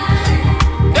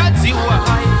land. That's you why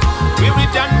we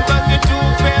return back to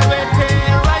fairy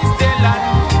terrorize the land.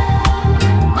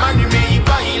 Money may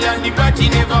buy land, but he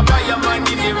never buy a man,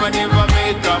 he never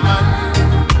make a man.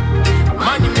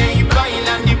 Money may buy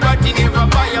land, but he never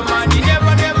buy a man, he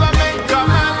never make a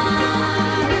man.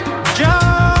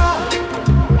 Jah,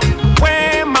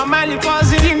 when my money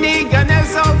was in the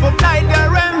Ganes of apply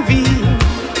their envy,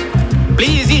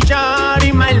 please Jah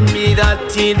remind me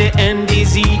that in the end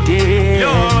is the day.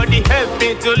 Lord, help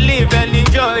me to live and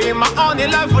enjoy my own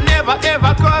life, will never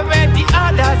ever covet the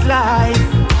other's life.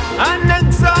 And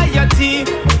anxiety,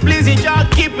 please Jah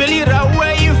keep it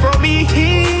away from me.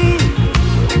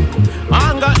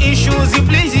 Anger issues,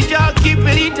 please Jah keep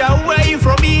it away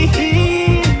from me.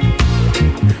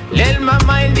 Let my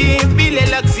mind be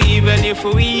relaxed even if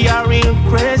we are in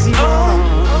crazy. Oh,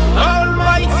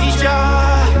 Almighty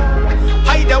Jah,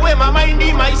 hide away my mind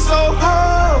in my soul.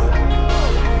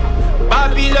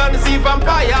 Babylon's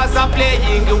vampires are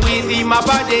playing with him my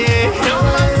body. No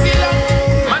man's the land,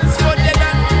 man's for the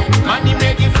land, money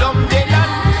make it from the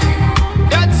land.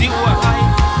 That's you why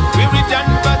we return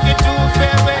back to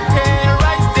fairy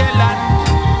terrorize the land.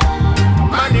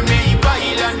 Money may buy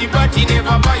land, but he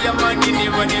never buy a man, he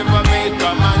never make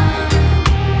a man.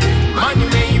 Money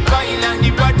may buy land,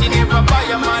 but he never buy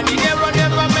a man, he never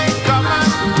make a man.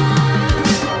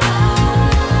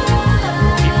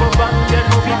 People burn, then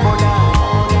people die.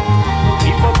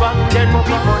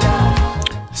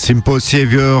 Simple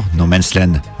Savior, No Man's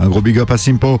Land. Un gros big up à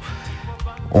Simple.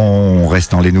 On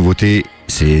reste dans les nouveautés.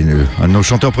 C'est un de nos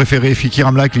chanteurs préférés, Fikir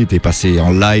Amlak. Il était passé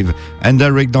en live and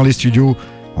direct dans les studios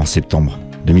en septembre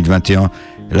 2021.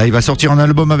 Là, il va sortir un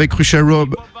album avec Crucial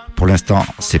Rob, Pour l'instant,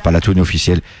 c'est pas la tournée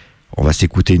officielle. On va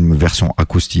s'écouter une version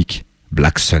acoustique,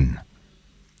 Black Sun.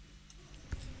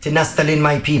 Tinastalin,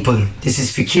 my people. This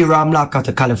is Fikira Amlak out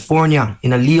of California,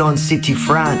 in a Lyon City,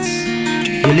 France.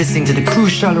 You're listening to the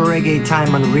Crucial Reggae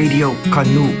Time on Radio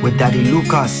Canoe with Daddy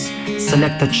Lucas,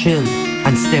 Selecta Chill,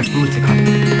 and Steph Rutica.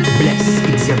 Bless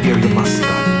Xavier Master.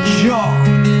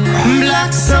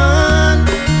 Black sun,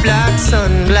 black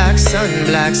sun, black sun,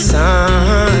 black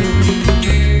sun.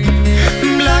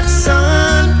 Black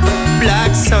sun,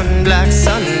 black sun, black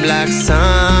sun, black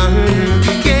sun.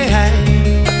 Yeah,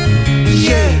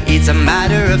 yeah, it's a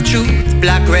matter of truth.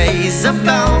 Black rays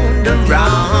abound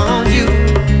around you.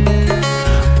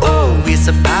 Oh, it's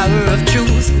a power of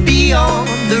truth beyond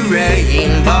the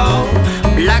rainbow.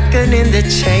 Blackening the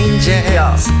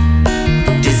changes,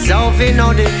 dissolving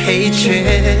all the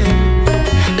hatred,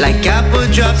 like apple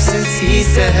drops in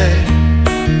season.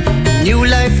 New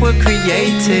life we're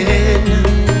creating,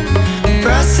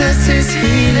 process is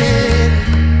healing.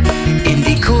 In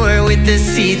the core with the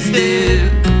seeds do,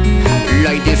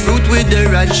 like the fruit with the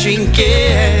rod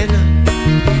shrinking.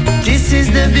 This is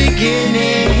the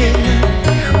beginning.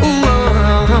 Ooh,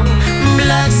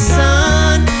 black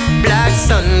sun, black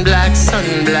sun, black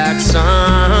sun, black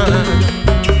sun.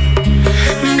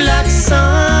 Black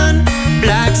sun,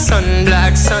 black sun,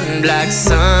 black sun, black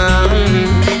sun.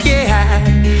 Yeah,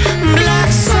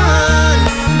 black sun,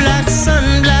 black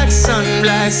sun, black sun,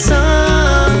 black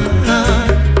sun.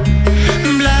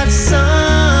 Black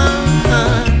sun.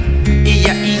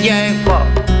 Yeah, yeah,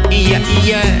 yeah,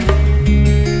 yeah.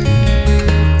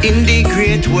 In the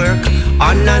great work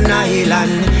on an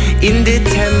island, in the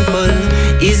temple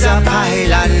is a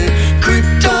pylon.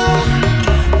 Crypto,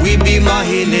 we be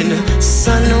mining,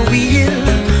 sun wheel,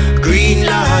 green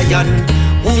lion,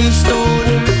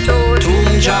 moonstone,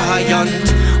 tomb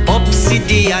giant,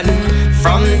 obsidian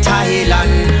from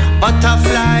Thailand,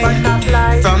 butterfly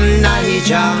from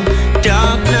Niger,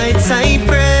 dark nights I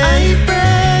pray,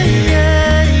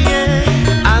 yeah,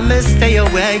 yeah. I'ma stay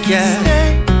awake, yeah,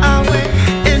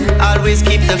 and always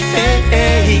keep the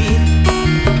faith.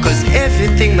 Cause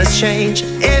everything must change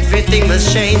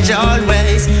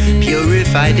always.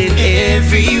 Purified in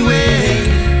every way.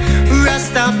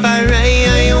 Rastafari,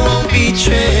 I won't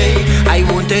betray. I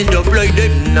won't end up like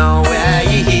them, no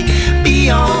way.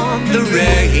 Beyond the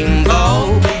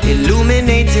rainbow,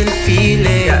 illuminating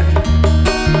feeling.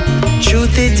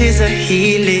 Truth, it is a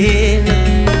healing.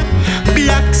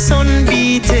 Black sun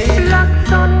beating,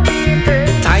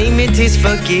 time it is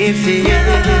forgiving.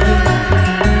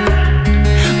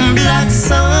 Black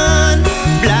sun,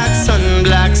 black sun,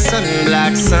 black sun,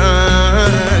 black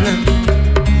sun.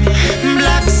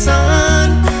 Black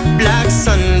sun, black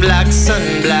sun, black sun,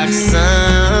 black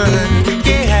sun.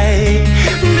 Yeah,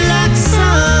 black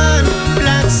sun,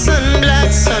 black sun,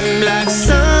 black sun, black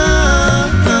sun.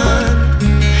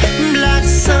 Black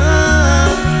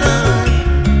sun.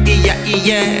 Yeah,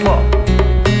 yeah.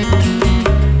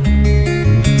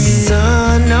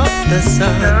 Son of the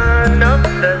sun,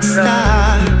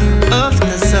 star of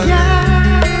the sun.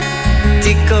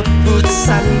 Dig up roots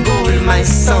and gold, my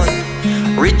son.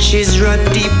 Riches run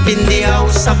deep in the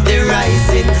house of the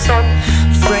rising sun.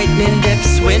 Frightening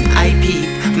depths when I peep.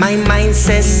 My mind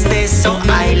says stay, so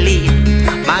I leap.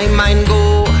 My mind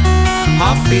go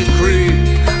off a creep.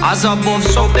 As above,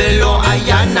 so below, I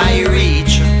and I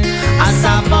reach. As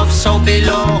above, so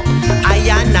below, I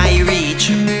and I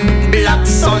reach. Black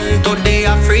sun to the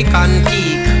African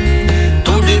peak.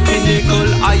 To the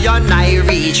pinnacle, I and I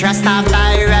reach.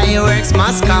 Rastafari works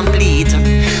must complete.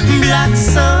 Black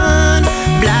sun,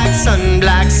 black sun,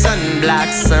 black sun, black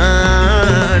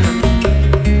sun.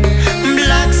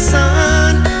 Black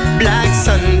sun, black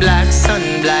sun, black sun,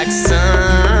 black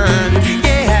sun.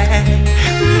 Yeah,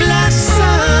 black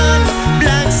sun,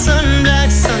 black sun,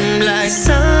 black sun, black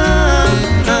sun.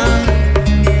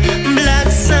 Black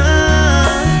sun,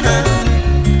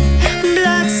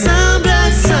 black sun,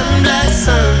 black sun, black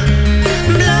sun.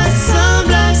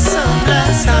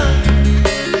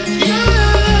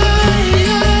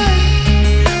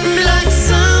 Black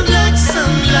sun, black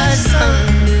sun, black sun.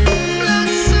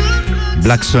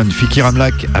 Black Sun, Fikir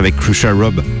Amlak avec Crucial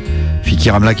Rob.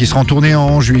 Fikir Amlak qui sera en tournée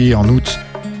en juillet, en août,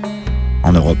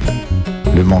 en Europe.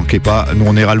 Ne manquez pas, nous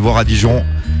on ira le voir à Dijon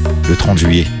le 30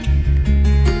 juillet.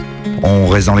 On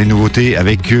reste dans les nouveautés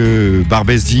avec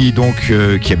Barbesdi, donc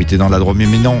qui habitait dans la Drôme,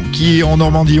 mais non, qui est en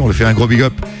Normandie. On lui fait un gros big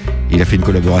up. Il a fait une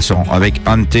collaboration avec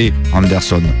Ante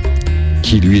Anderson,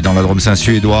 qui lui est dans la Drôme, c'est un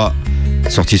Suédois,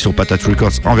 sorti sur Patate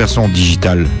Records en version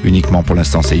digitale uniquement pour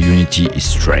l'instant. C'est Unity is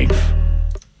Strength.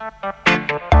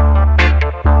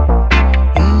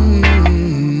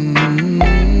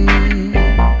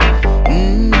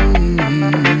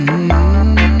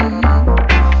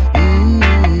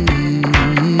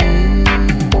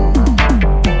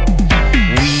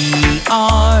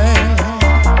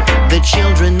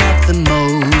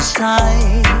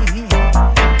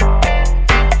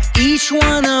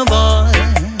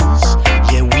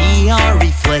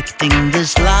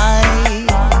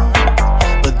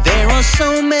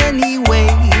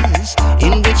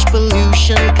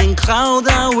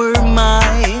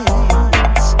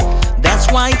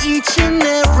 each and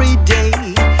every day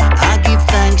I give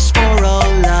thanks for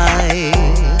all life.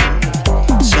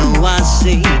 So I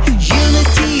say,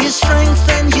 unity is strength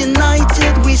and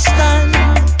united we stand.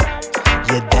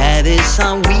 Yeah, that is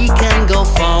how we can go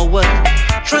forward.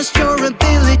 Trust your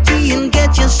ability and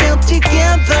get yourself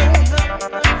together.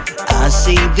 I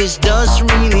say this does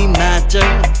really matter.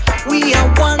 We are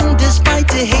one despite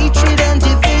the hatred and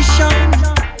division.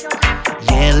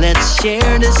 Yeah, let's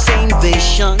share the same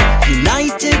vision.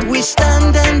 United we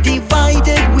stand and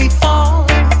divided we fall.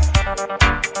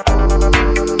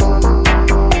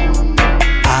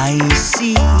 I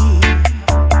see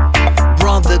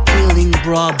brother killing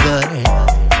brother.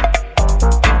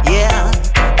 Yeah,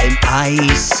 and I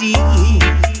see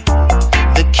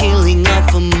the killing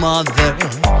of a mother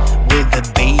with a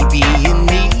baby in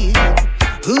need.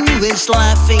 Who is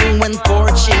laughing when poor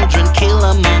children kill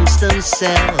amongst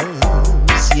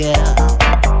themselves? Yeah.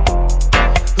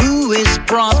 Who is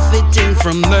profiting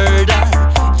from murder?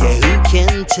 Yeah, who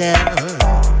can tell?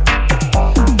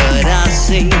 But I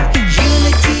say,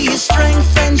 unity is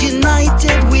strength and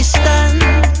united we stand.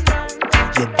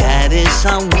 Yeah, that is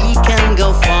how we can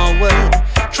go forward.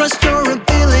 Trust your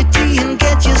ability and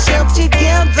get yourself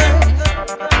together.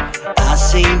 I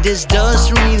say this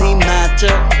does really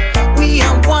matter. We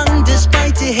are one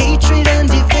despite the hatred and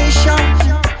division.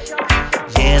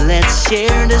 Yeah, let's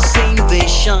share the same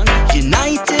vision.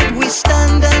 United we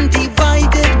stand and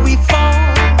divided we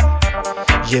fall.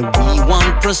 Yeah, we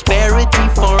want prosperity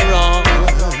for all.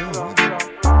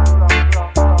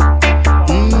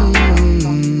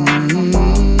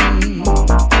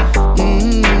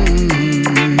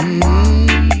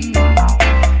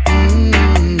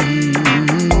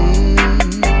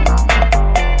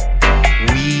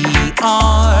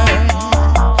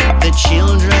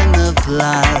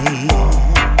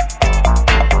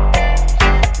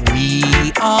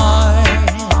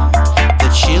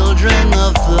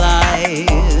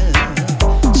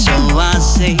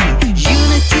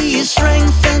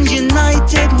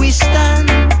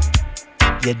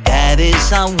 Yeah, that is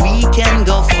how we can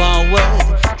go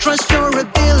forward. Trust your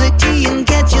ability and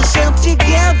get yourself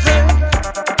together.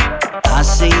 I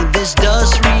say this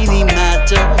does really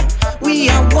matter. We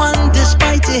are one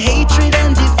despite the hatred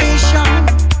and division.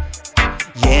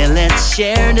 Yeah, let's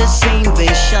share the same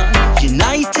vision.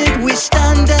 United we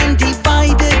stand and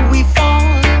divided we fall.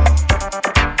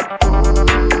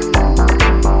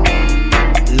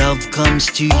 Love comes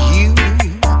to you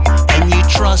and you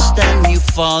trust and you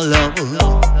follow.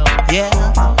 Yeah,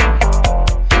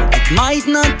 it might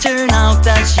not turn out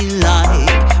as you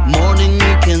like, more than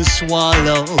you can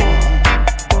swallow.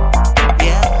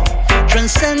 Yeah,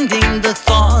 transcending the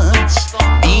thoughts,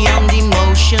 beyond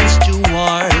emotions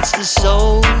towards the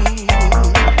soul.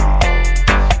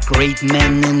 Great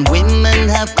men and women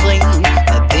have claimed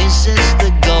that this is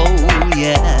the goal.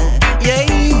 Yeah, yeah,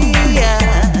 yeah.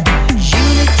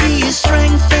 Unity is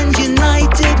strength and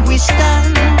united we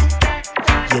stand.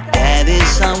 Yeah, that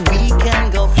is how we can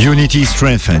go. Unity,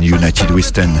 Strength and United We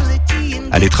Stand.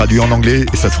 Allez, traduit en anglais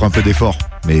et ça te fera un peu d'effort.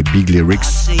 Mais big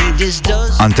lyrics.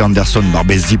 Ante Anderson,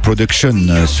 Barbesi Production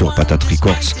sur Patate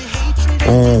Records.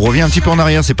 On revient un petit peu en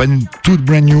arrière, c'est pas une toute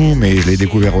brand new, mais je l'ai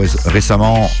découvert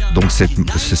récemment. Donc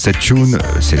cette tune,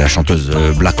 c'est la chanteuse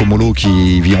Black Omolo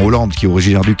qui vit en Hollande, qui est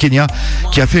originaire du Kenya,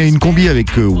 qui a fait une combi avec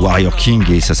Warrior King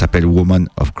et ça s'appelle Woman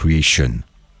of Creation.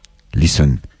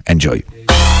 Listen, enjoy.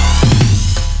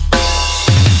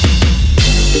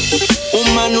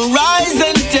 Woman, rise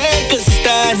and take a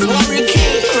stand. Warrior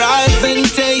King, rise and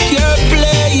take your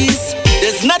place.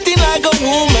 There's nothing like a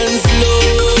woman's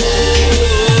love.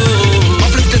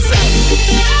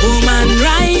 Woman,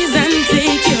 rise and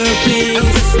take your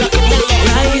place.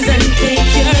 Rise and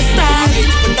take your stand.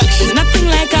 There's nothing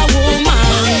like a woman.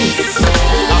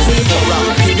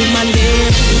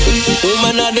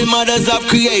 Woman are the mothers of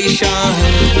creation.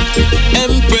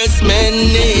 Empress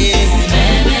Menes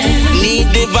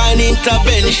need divine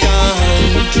intervention.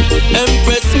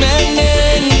 Empress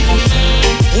Menes.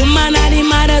 Woman are the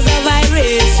mothers of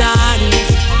vibration.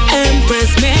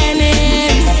 Empress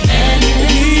Menes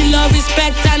need love,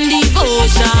 respect and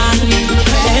devotion.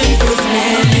 Empress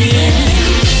Menes.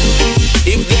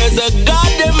 If there's a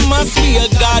god, there must be a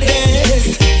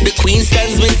goddess. The queen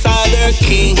stands beside her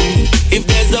king. If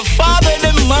there's a father,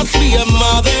 there must be a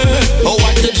mother. Oh,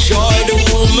 what a joy the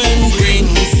woman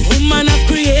brings. Woman of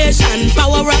creation,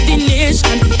 power of the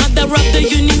nation, mother of the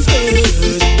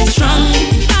universe. Strong,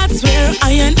 that's where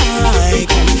I and I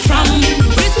come from.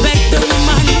 Respect the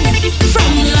woman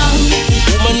from love.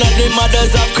 Woman are the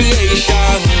mothers of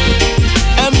creation.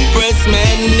 Empress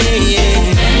Menes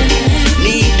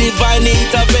need divine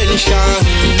intervention.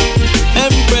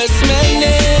 Empress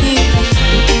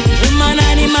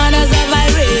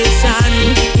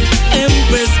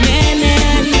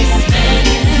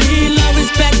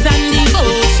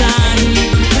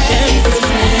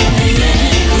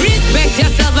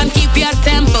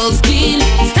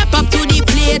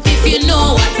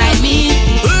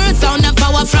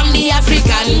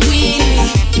African queen.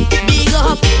 Big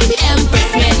up,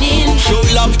 Empress Menin. Show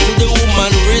love to the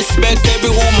woman, respect every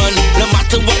woman. No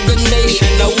matter what the nation,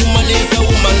 a woman is a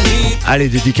woman. Allez,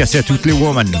 dédicacé à toutes les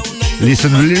women.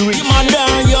 Listen to the lyrics.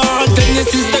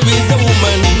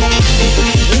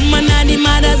 Woman are the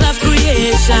mothers of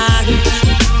creation.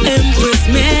 Empress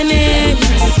Menin.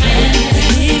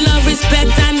 Need love,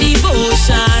 respect and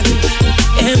devotion.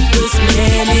 Empress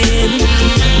Menin.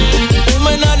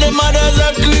 Women are the mothers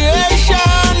of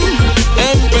creation.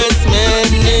 Empress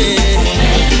Menin.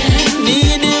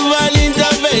 Need divine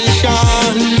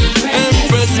intervention.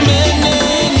 Empress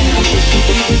Menin.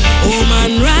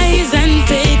 Woman, rise and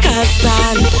take a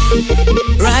stand.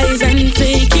 Rise and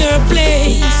take your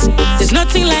place. There's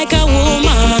nothing like a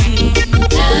woman.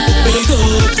 Big up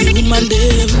the woman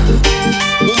them.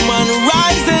 Woman,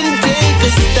 rise and take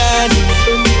a stand.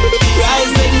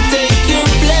 Rise and take your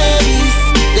place.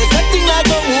 There's nothing like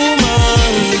a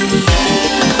woman.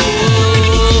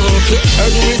 Oh, to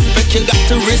earn respect, you got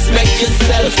to respect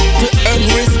yourself. To earn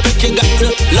respect, you got to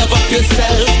love up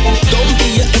yourself. Don't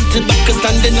be an empty bucket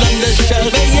standing on the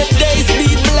shelf. May your days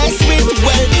be blessed with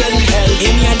wealth and health.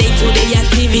 In your day-to-day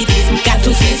activities, got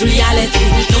to face reality.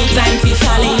 No time for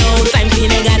falling, no time for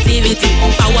negativity.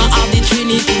 Power of the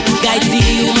Trinity, guide the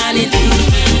humanity.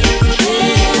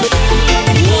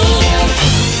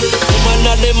 Woman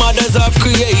are the mothers of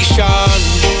creation.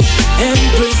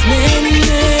 Empress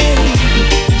Menin.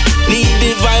 Need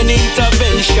divine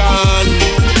intervention.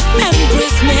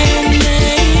 Empress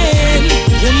Menin.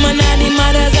 Woman are the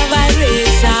mothers of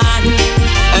vibration.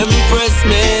 Empress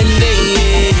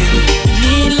Menin.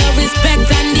 Need love,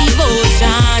 respect and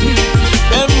devotion.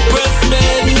 Empress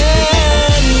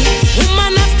Menin.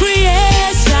 Woman of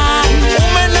creation.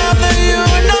 Woman of the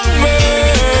universe.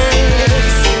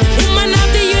 Woman of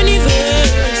the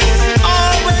universe.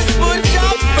 Always put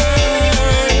your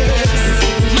first.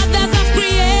 Mothers of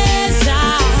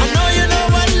creation. I know you know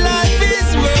what life is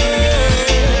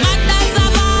worth. Mothers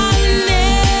of all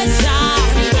nations.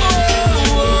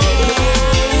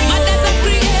 Mothers of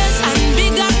creation.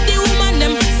 Big up the woman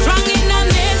them. Strong in a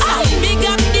nation. Big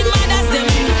up the mothers them.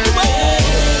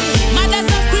 Mothers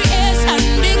of creation.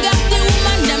 Big up the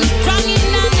woman them. Strong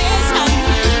in a nation.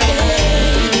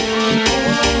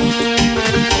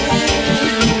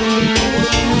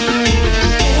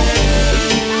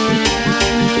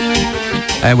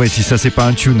 Ah ouais, si ça c'est pas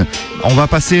un tune. On va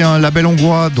passer à un label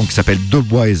hongrois donc qui s'appelle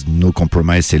Dubwise No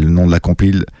Compromise, c'est le nom de la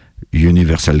compile.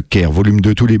 Universal Care Volume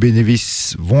 2, tous les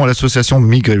bénéfices vont à l'association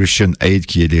Migration Aid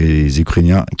qui est des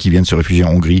Ukrainiens qui viennent se réfugier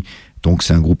en Hongrie. Donc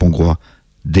c'est un groupe hongrois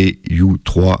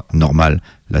DU3 normal.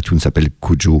 La tune s'appelle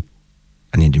Kujo,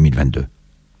 année 2022.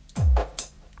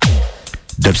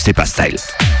 Dubstep style.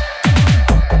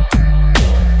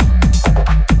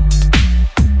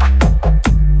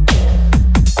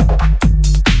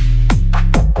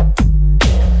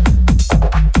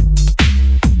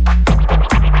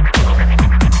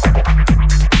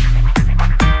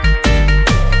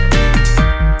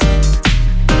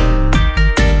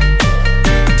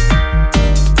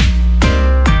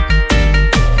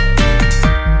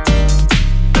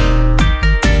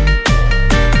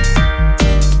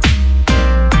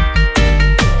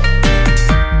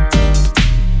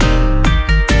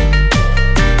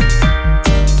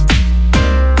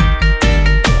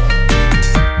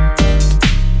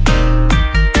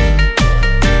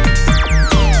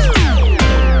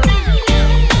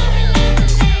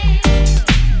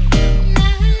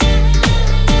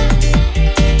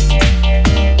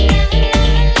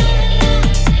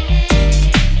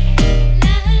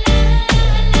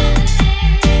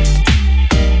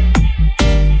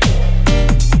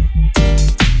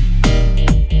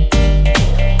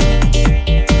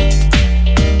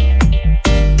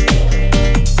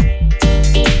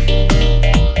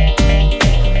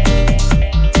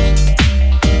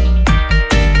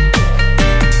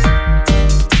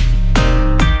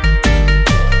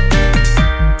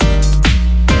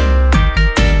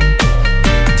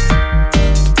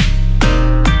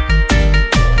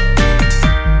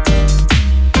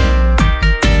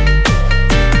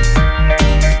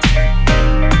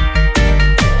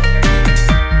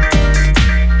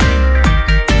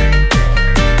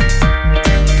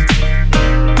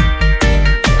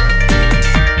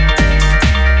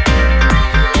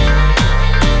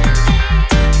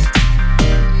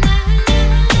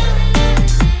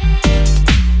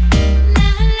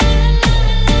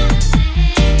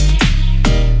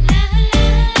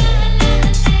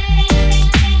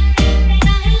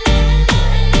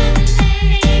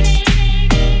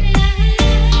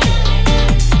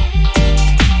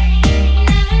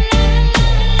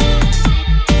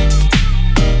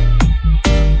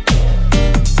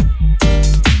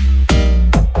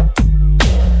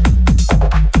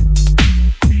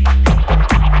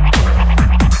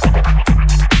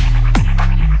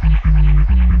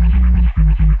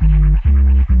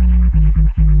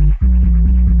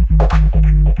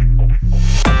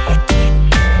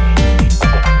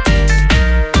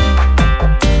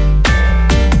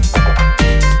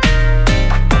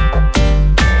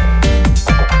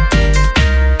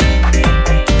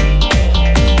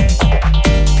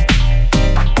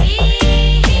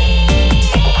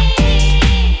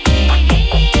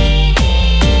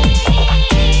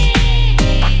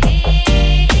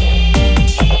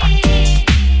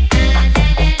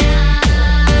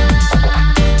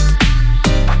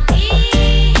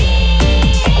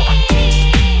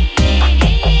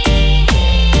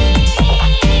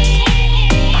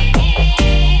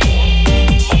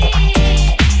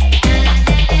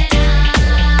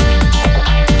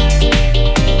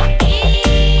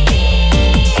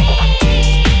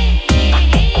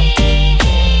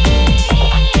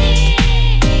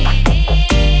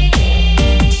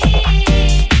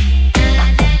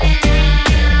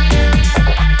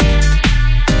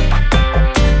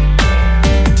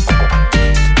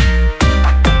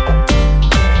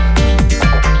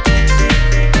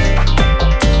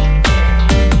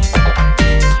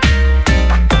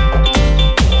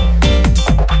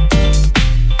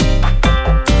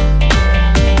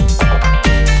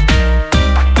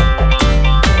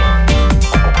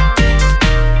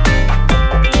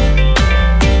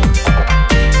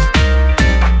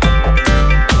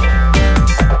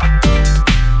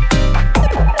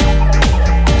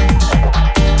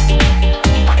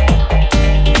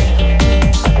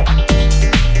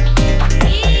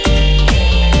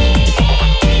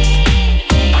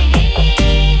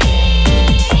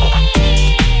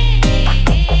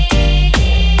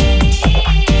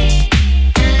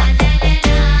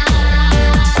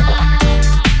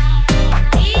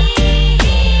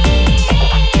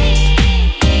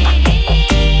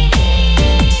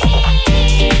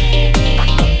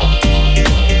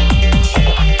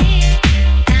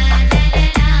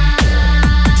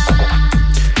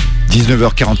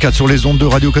 19h44 sur les ondes de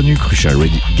Radio Canu, Crucial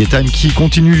Reggae Time qui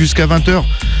continue jusqu'à 20h.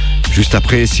 Juste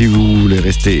après, si vous voulez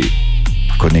rester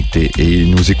connecté et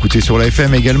nous écouter sur la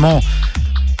FM également,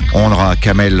 on aura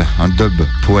Kamel, un dub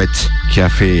poète qui a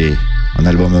fait un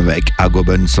album avec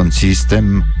Agoban Sound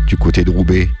System du côté de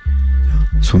Roubaix.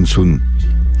 Soon.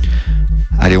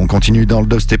 Allez, on continue dans le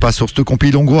dubstep sur cette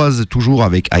compile hongroise, toujours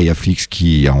avec Ayaflix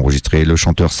qui a enregistré le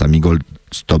chanteur Sammy Gold,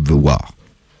 Stop the War.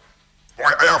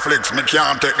 Ayaflix, me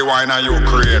can't take the wine on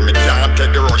Ukraine, me can't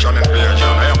take the Russian invasion.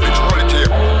 Ayaflix, roll it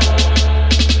here.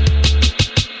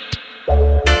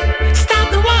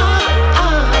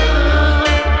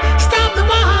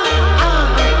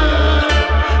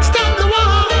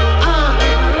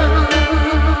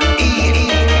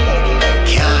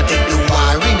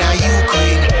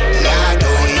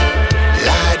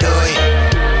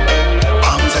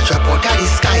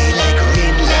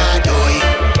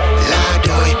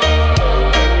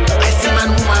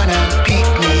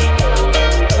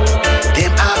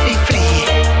 Them have to flee.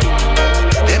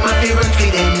 Them have to run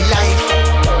for them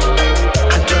life.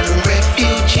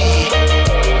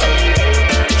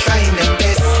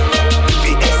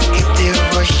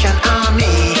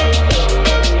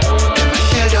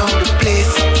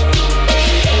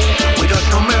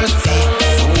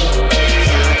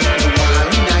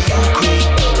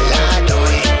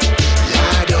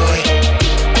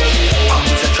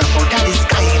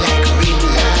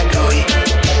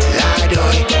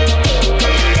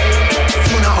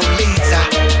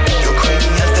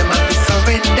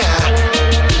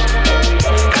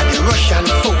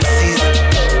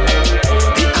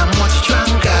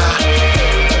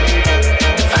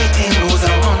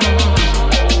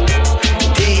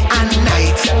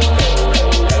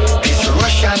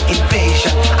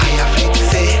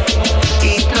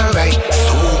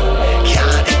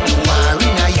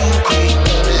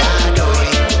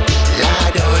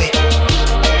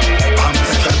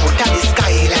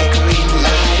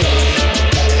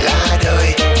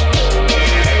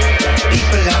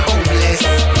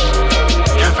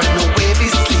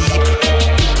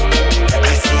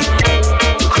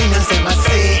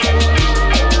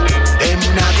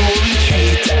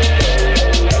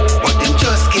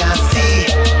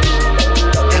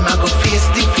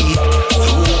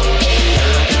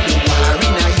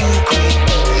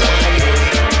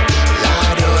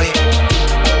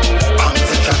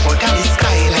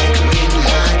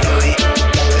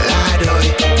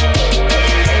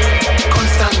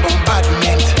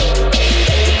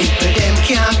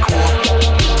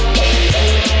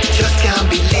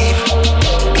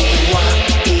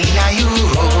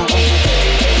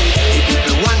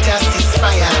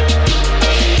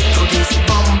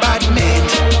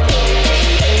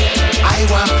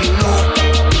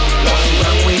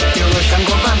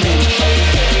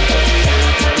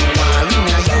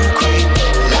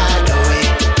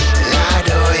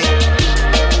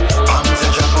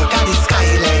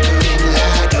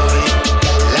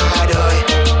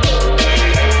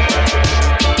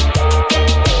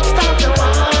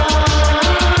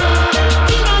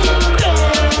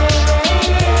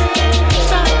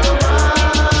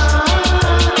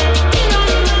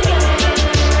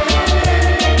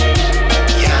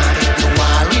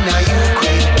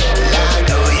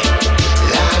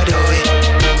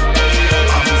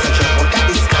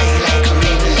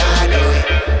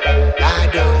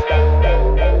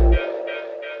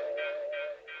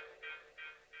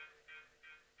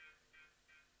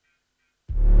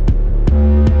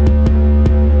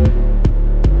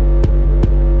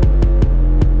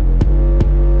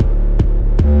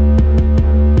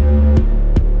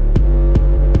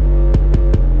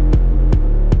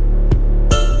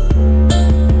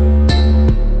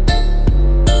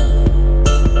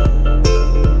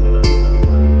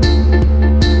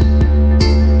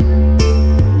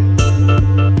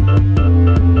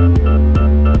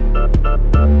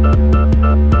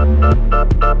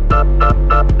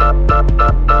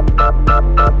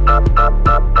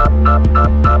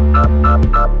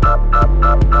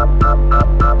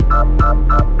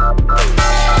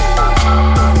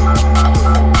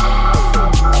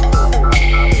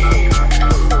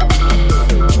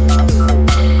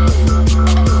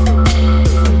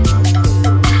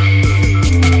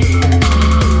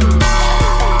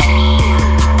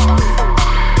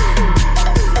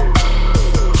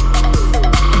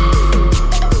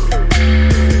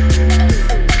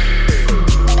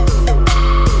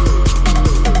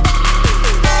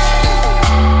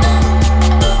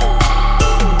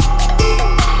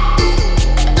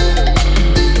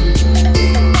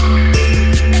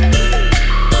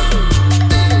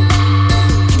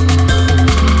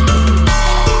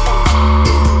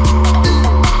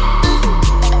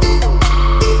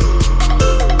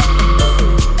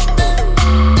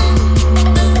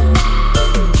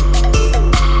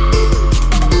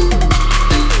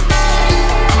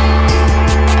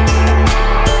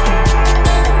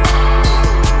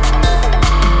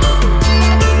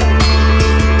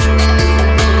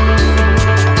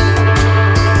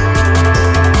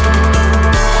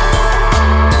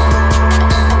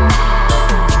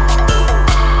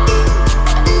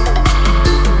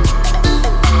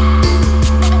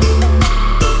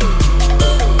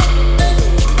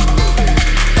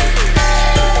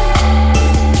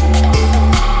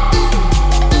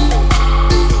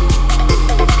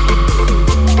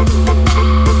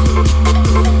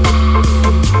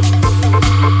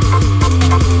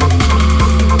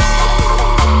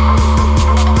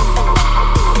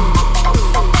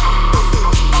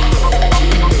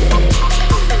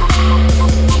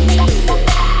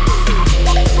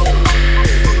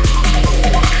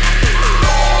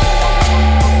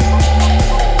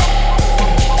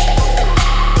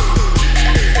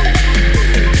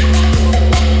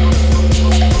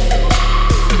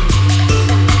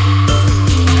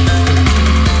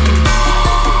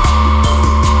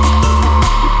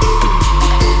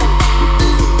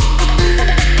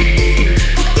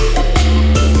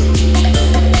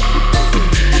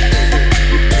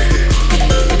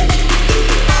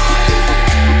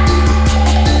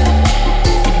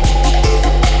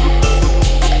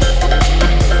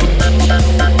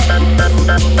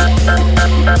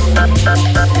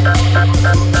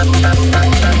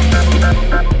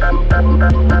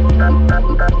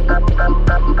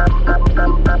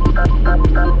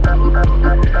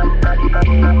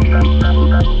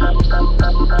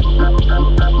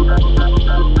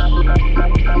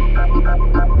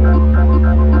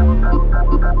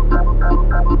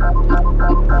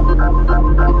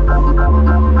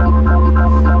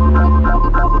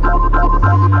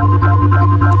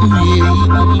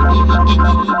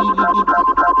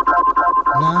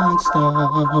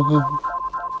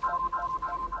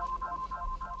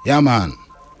 Yeah, man.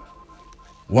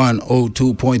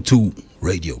 102.2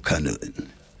 Radio Canut.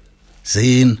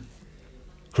 Seeing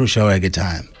Crucial Reggae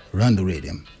Time. Run the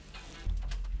rhythm.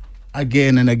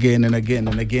 Again and again and again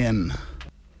and again.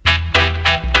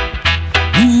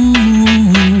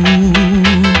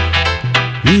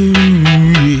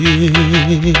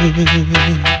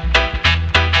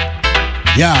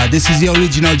 Yeah, this is the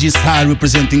original G-Style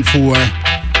representing for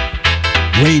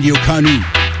Radio Canut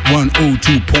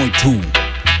 102.2.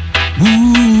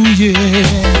 Ooh,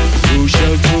 yeah.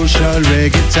 Crucial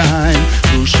reggae time.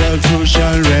 Crucial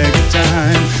reggae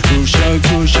time. Crucial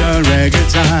reggae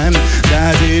time.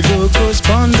 Daddy Lucas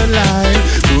on the line.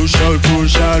 Crucial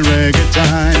reggae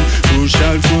time.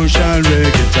 Crucial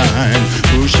reggae time.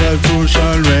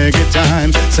 Crucial reggae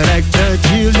time. Selector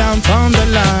Jill down on the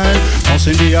line. Boss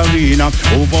in the arena,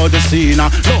 over the scene.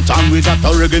 Long time we got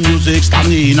the reggae music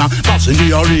stamina. Boss in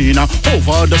the arena,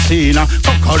 over the scene.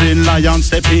 Conquering lion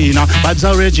stepping. Vibes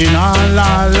original,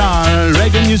 la la.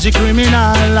 Reggae music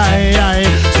criminal, I.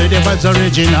 Say the vibes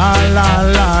original, la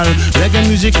la. Reggae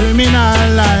music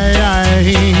criminal, I.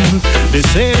 They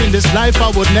say in this life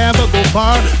I would never go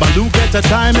far, but look at the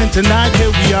time and tonight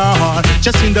here we are.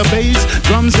 Chasing the bass,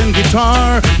 drums and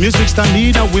guitar. Music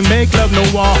stamina, we make love no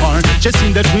war.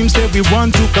 Chasing the dreams that we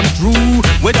want to come true.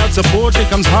 Without support it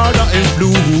comes harder and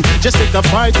blue. Just take the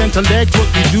fight and select what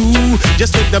we do.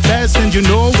 Just take the best and you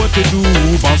know what to do.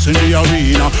 Boss in the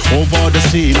arena, over the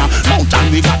scene. Long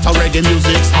time we got a reggae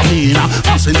music stamina.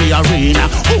 Boss in the arena,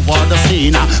 over the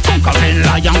scene. Conquering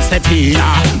lion stepping.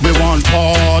 We want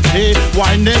party,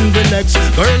 wine and relax.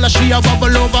 Girl, she a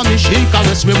bubble over me, she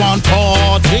caress. We want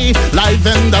party, live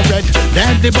and direct.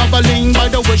 Deadly bubbling by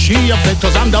the way she affects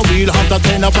us. I'm the wheel hunter,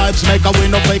 10 vibes make a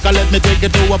win no faker. Let me take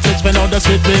it to a place when all the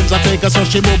sweet dreams I take her. So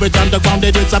she move it underground,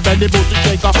 it's a belly booty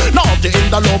shaker. Naughty in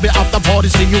the lobby after party,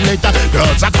 see you later.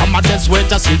 Girls, I come at this way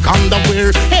to see come the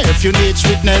wear. Hey, if you need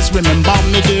sweetness, remember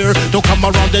me dear. Don't come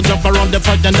around and jump around the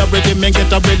fight and the rhythm and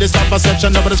get a really stop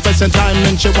perception of the space and time.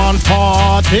 And she want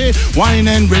party, wine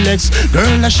and relax.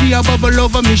 Girl, she a bubble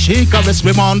over me, she caress.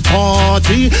 We want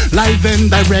party, live and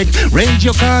direct.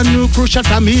 Radio Canut, Crucial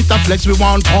Tamita Flex. We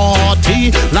want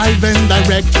party, live and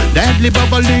direct. Deadly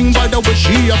bubbling by the way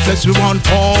she a flex. We want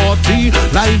party,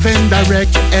 live and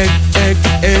direct.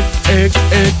 Egg.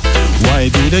 Why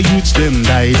do the youths them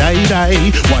die?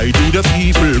 Why do the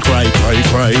people cry?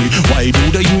 Why do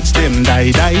the youths them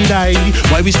die?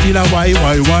 Why we still a why?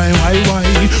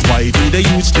 Why do the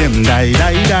youths them die?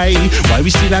 Why we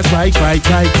still a cry? Why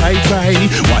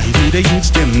do the youths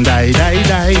them die?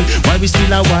 Why we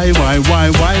still a why?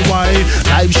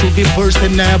 Life should be first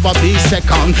and never be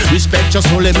second. Respect your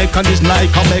soul and mechanism like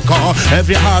a maker.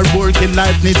 Every hard work in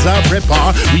life needs a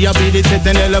prepper. Rehabilitate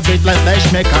and elevate like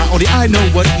flesh maker. Only I know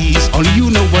what is, only you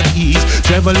know what is.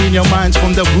 Travel in your minds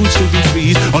from the roots to the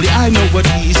trees. Only I know what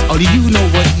is, only you know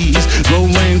what is.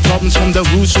 Growing problems from the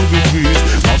roots to the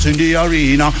trees. Boss in the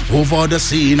arena, over the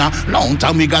scene. Long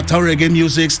time we got a reggae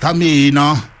music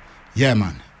stamina. Yeah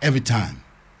man, every time.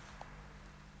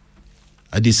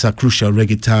 This a Crucial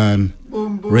Reggae Time.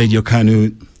 Radio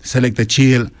Canut, Selector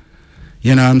Chill.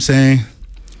 You know what I'm saying?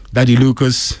 Daddy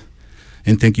Lucas.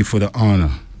 And thank you for the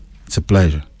honor. It's a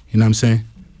pleasure. You know what I'm saying?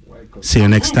 See you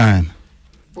next time.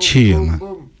 Chill, man.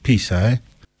 Peace, alright?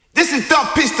 This is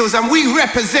Dub Pistols and we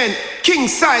represent King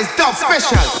Size Dub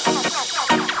Special.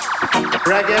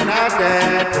 Reggae not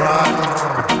dead,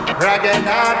 reggae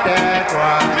not dead,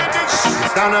 you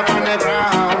stand up on the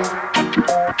ground,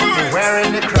 you're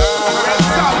wearing the crown.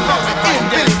 It's all about the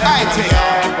Billy I-Take.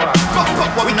 Fuck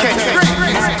up what we catch.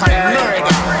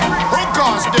 Who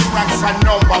goes the ranks and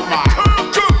number man?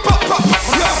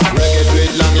 Reggae do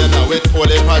it long, you know it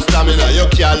fully for stamina. You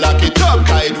can't lock it up,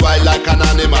 kite wild like an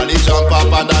animal. It jump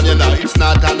up and down, you know it's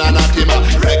not an anathema.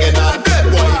 Reggae not dead,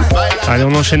 boy, it's violent. Allez,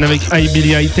 on enchaîne avec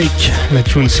Billy I-Take. La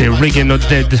tune c'est Reggae Not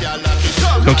Dead.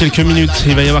 Dans quelques minutes,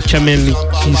 il va y avoir Kamel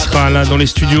qui sera là dans les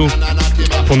studios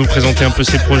pour nous présenter un peu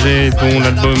ses projets, dont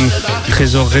l'album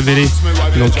Trésor Révélé.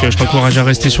 Donc je t'encourage à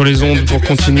rester sur les ondes pour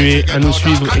continuer à nous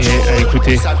suivre et à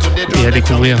écouter et à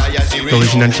découvrir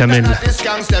l'original Kamel.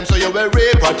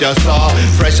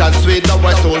 Fresh and sweet, now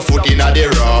my soul food in the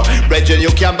raw. Brethren,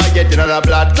 you can buy it in a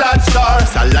blood clot star.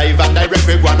 Alive and direct,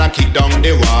 we wanna kick down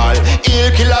the wall.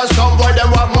 Ill killers, some boy, they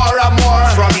want more and more.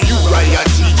 From you, right,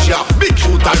 teacher, big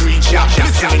youth, I reach ya.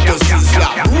 Listening to Sizzla,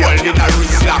 world in a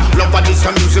Rizla. Love what this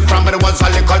music from the ones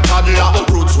I like a toddler.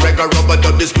 Roots reggae rubber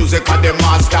dub, this music of the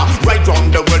master. Right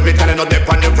round the world, we telling no dip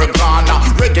on every corner.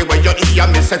 Reggae where you hear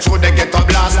me say through they get a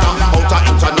blaster. Out of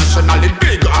international, it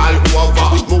big all over.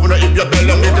 Moving up your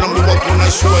belly, making them move up on the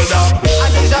shoulder.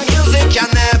 And this music can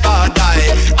never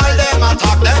die. All them a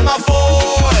talk, them a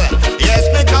fool. Yes,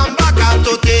 me come back up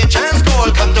to teach and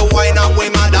school. Come to wine up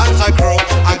with my dancer crew.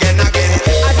 Again.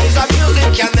 And this music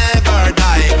can never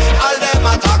die. All them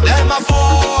a talk, them a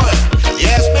fool.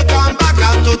 Yes, me come back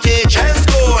up to teach and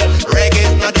school.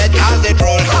 Reggae's not dead cause it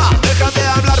roll. Déjame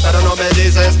hablar pero no me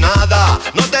dices nada.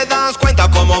 No te das cuenta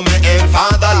cómo me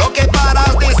enfada. Lo que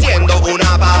paras diciendo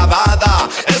una babada.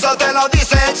 Eso te lo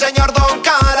dice el señor Don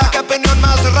Cara. Qué opinión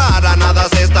más rara, nada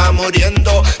se está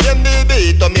muriendo. Bien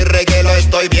vivito, mi reggae lo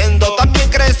estoy viendo. También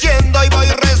creciendo y voy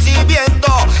recibiendo.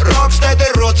 Rocksteady,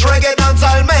 roots, reggae,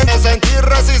 dancehall. Me sentí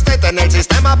resistente en el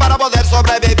sistema para poder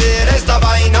sobrevivir. Esta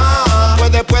vaina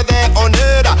puede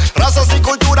unir razas y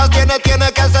culturas. Tiene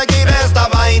que seguir esta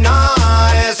vaina.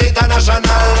 Es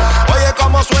internacional. Oye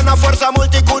cómo suena fuerza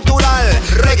multicultural.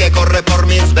 Reggae corre por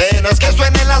mis venas. Que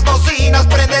suenen las bocinas,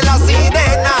 prende las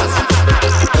sirenas.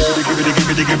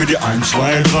 Gib mir die 1,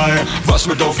 2, 3. Was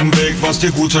mit auf dem Weg, was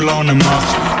dir gute Laune macht.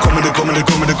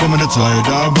 Kommende Zeit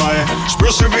dabei.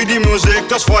 Spürst du wie die Musik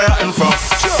das Feuer entfacht?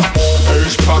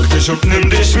 Ich pack dich und nimm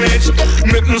dich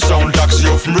mit dem Soundtaxi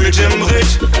auf dem Rhythm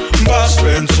Rit.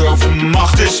 Bassband surfen,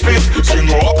 mach dich fit. Sing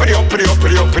hoppidi hoppidi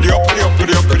hoppidi hoppidi hoppidi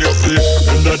hoppidi hoppidi hoppidi.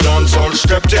 In der Dancehall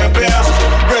steppt der Bär.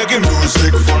 Reggae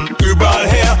Musik von überall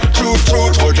her. True,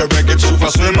 heute Reggae zu,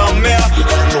 was will man mehr?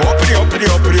 Sing hoppidi hoppidi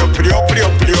hoppidi hoppidi hoppidi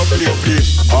hoppidi hoppidi hoppidi.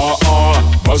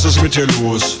 Was ist mit dir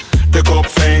los? Der Kopf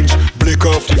hängt, Blick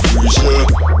auf die Füße.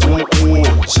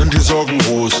 Sind die Sorgen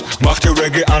groß? Mach dir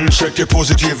Reggae an, check dir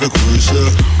positive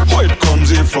Grüße. Heute kommen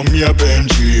sie von mir,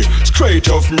 Benji. Straight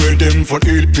auf dem Rhythm von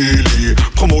Il Billy.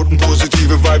 Promoten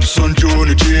positive Vibes und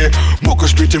Unity. Mucke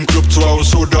spielt im Club zu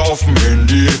Hause oder auf dem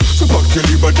Handy. So pack dir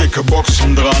lieber dicke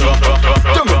Boxen dran,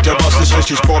 damit der Bass nicht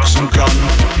richtig boxen kann.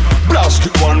 Blast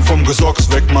die Ohren vom Gesocks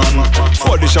weg, Mann.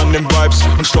 Freu dich an den Vibes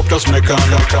und stopp das Meckern.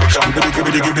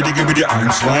 Gib die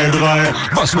 1, 2, 3.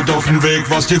 Was mit auf dem Weg,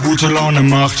 was dir gute Laune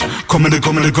macht. Kommende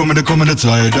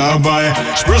Zeit dabei.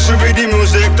 Spürst du wie die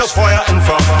Musik das Feuer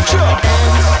entfacht.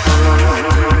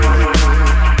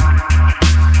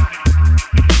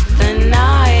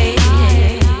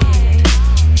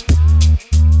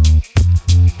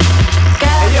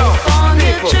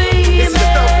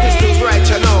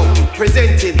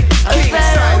 Presenting King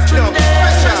Size Dub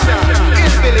Special.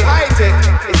 It's Billy High-Tech.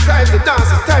 It's time to dance,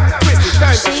 it's time to twist, it's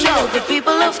time to shout. The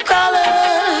people of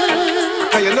color.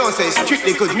 Can you know say it's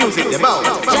strictly good music they bout.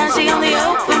 Dancing on the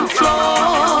open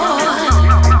floor.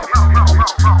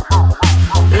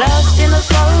 Lost in a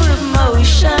flow of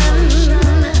motion.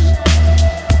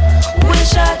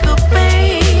 Wish I could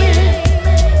be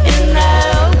in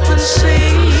that open sea.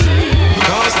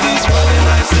 Cause these Friday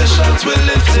night sessions will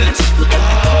lift it.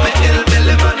 Me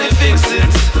hillbilly man they fix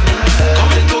it.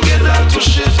 Coming together to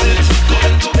shift it.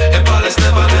 A palace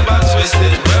never twist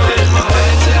it. Where is my way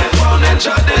to the Crown Edge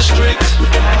District?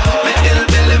 Me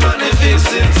hillbilly man they fix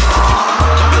it.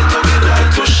 Coming together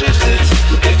to shift it.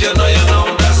 If you know,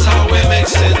 that's how we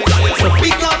mix it.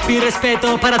 Pick up y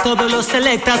respeto para todos los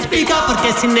selectas. Pick up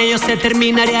porque sin ellos se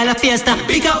terminaría la fiesta.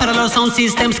 Pick up para los sound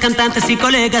systems, cantantes y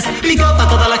colegas. Pick up para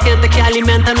toda la gente que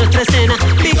alimenta nuestra escena.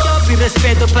 Pick up y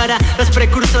respeto para los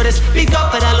precursores. Pick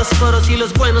up para los coros y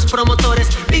los buenos promotores.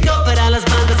 Pick up para las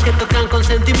bandas que tocan con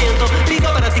sentimiento. Pick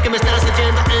up para ti que me estarás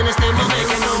oyendo en este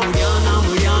momento.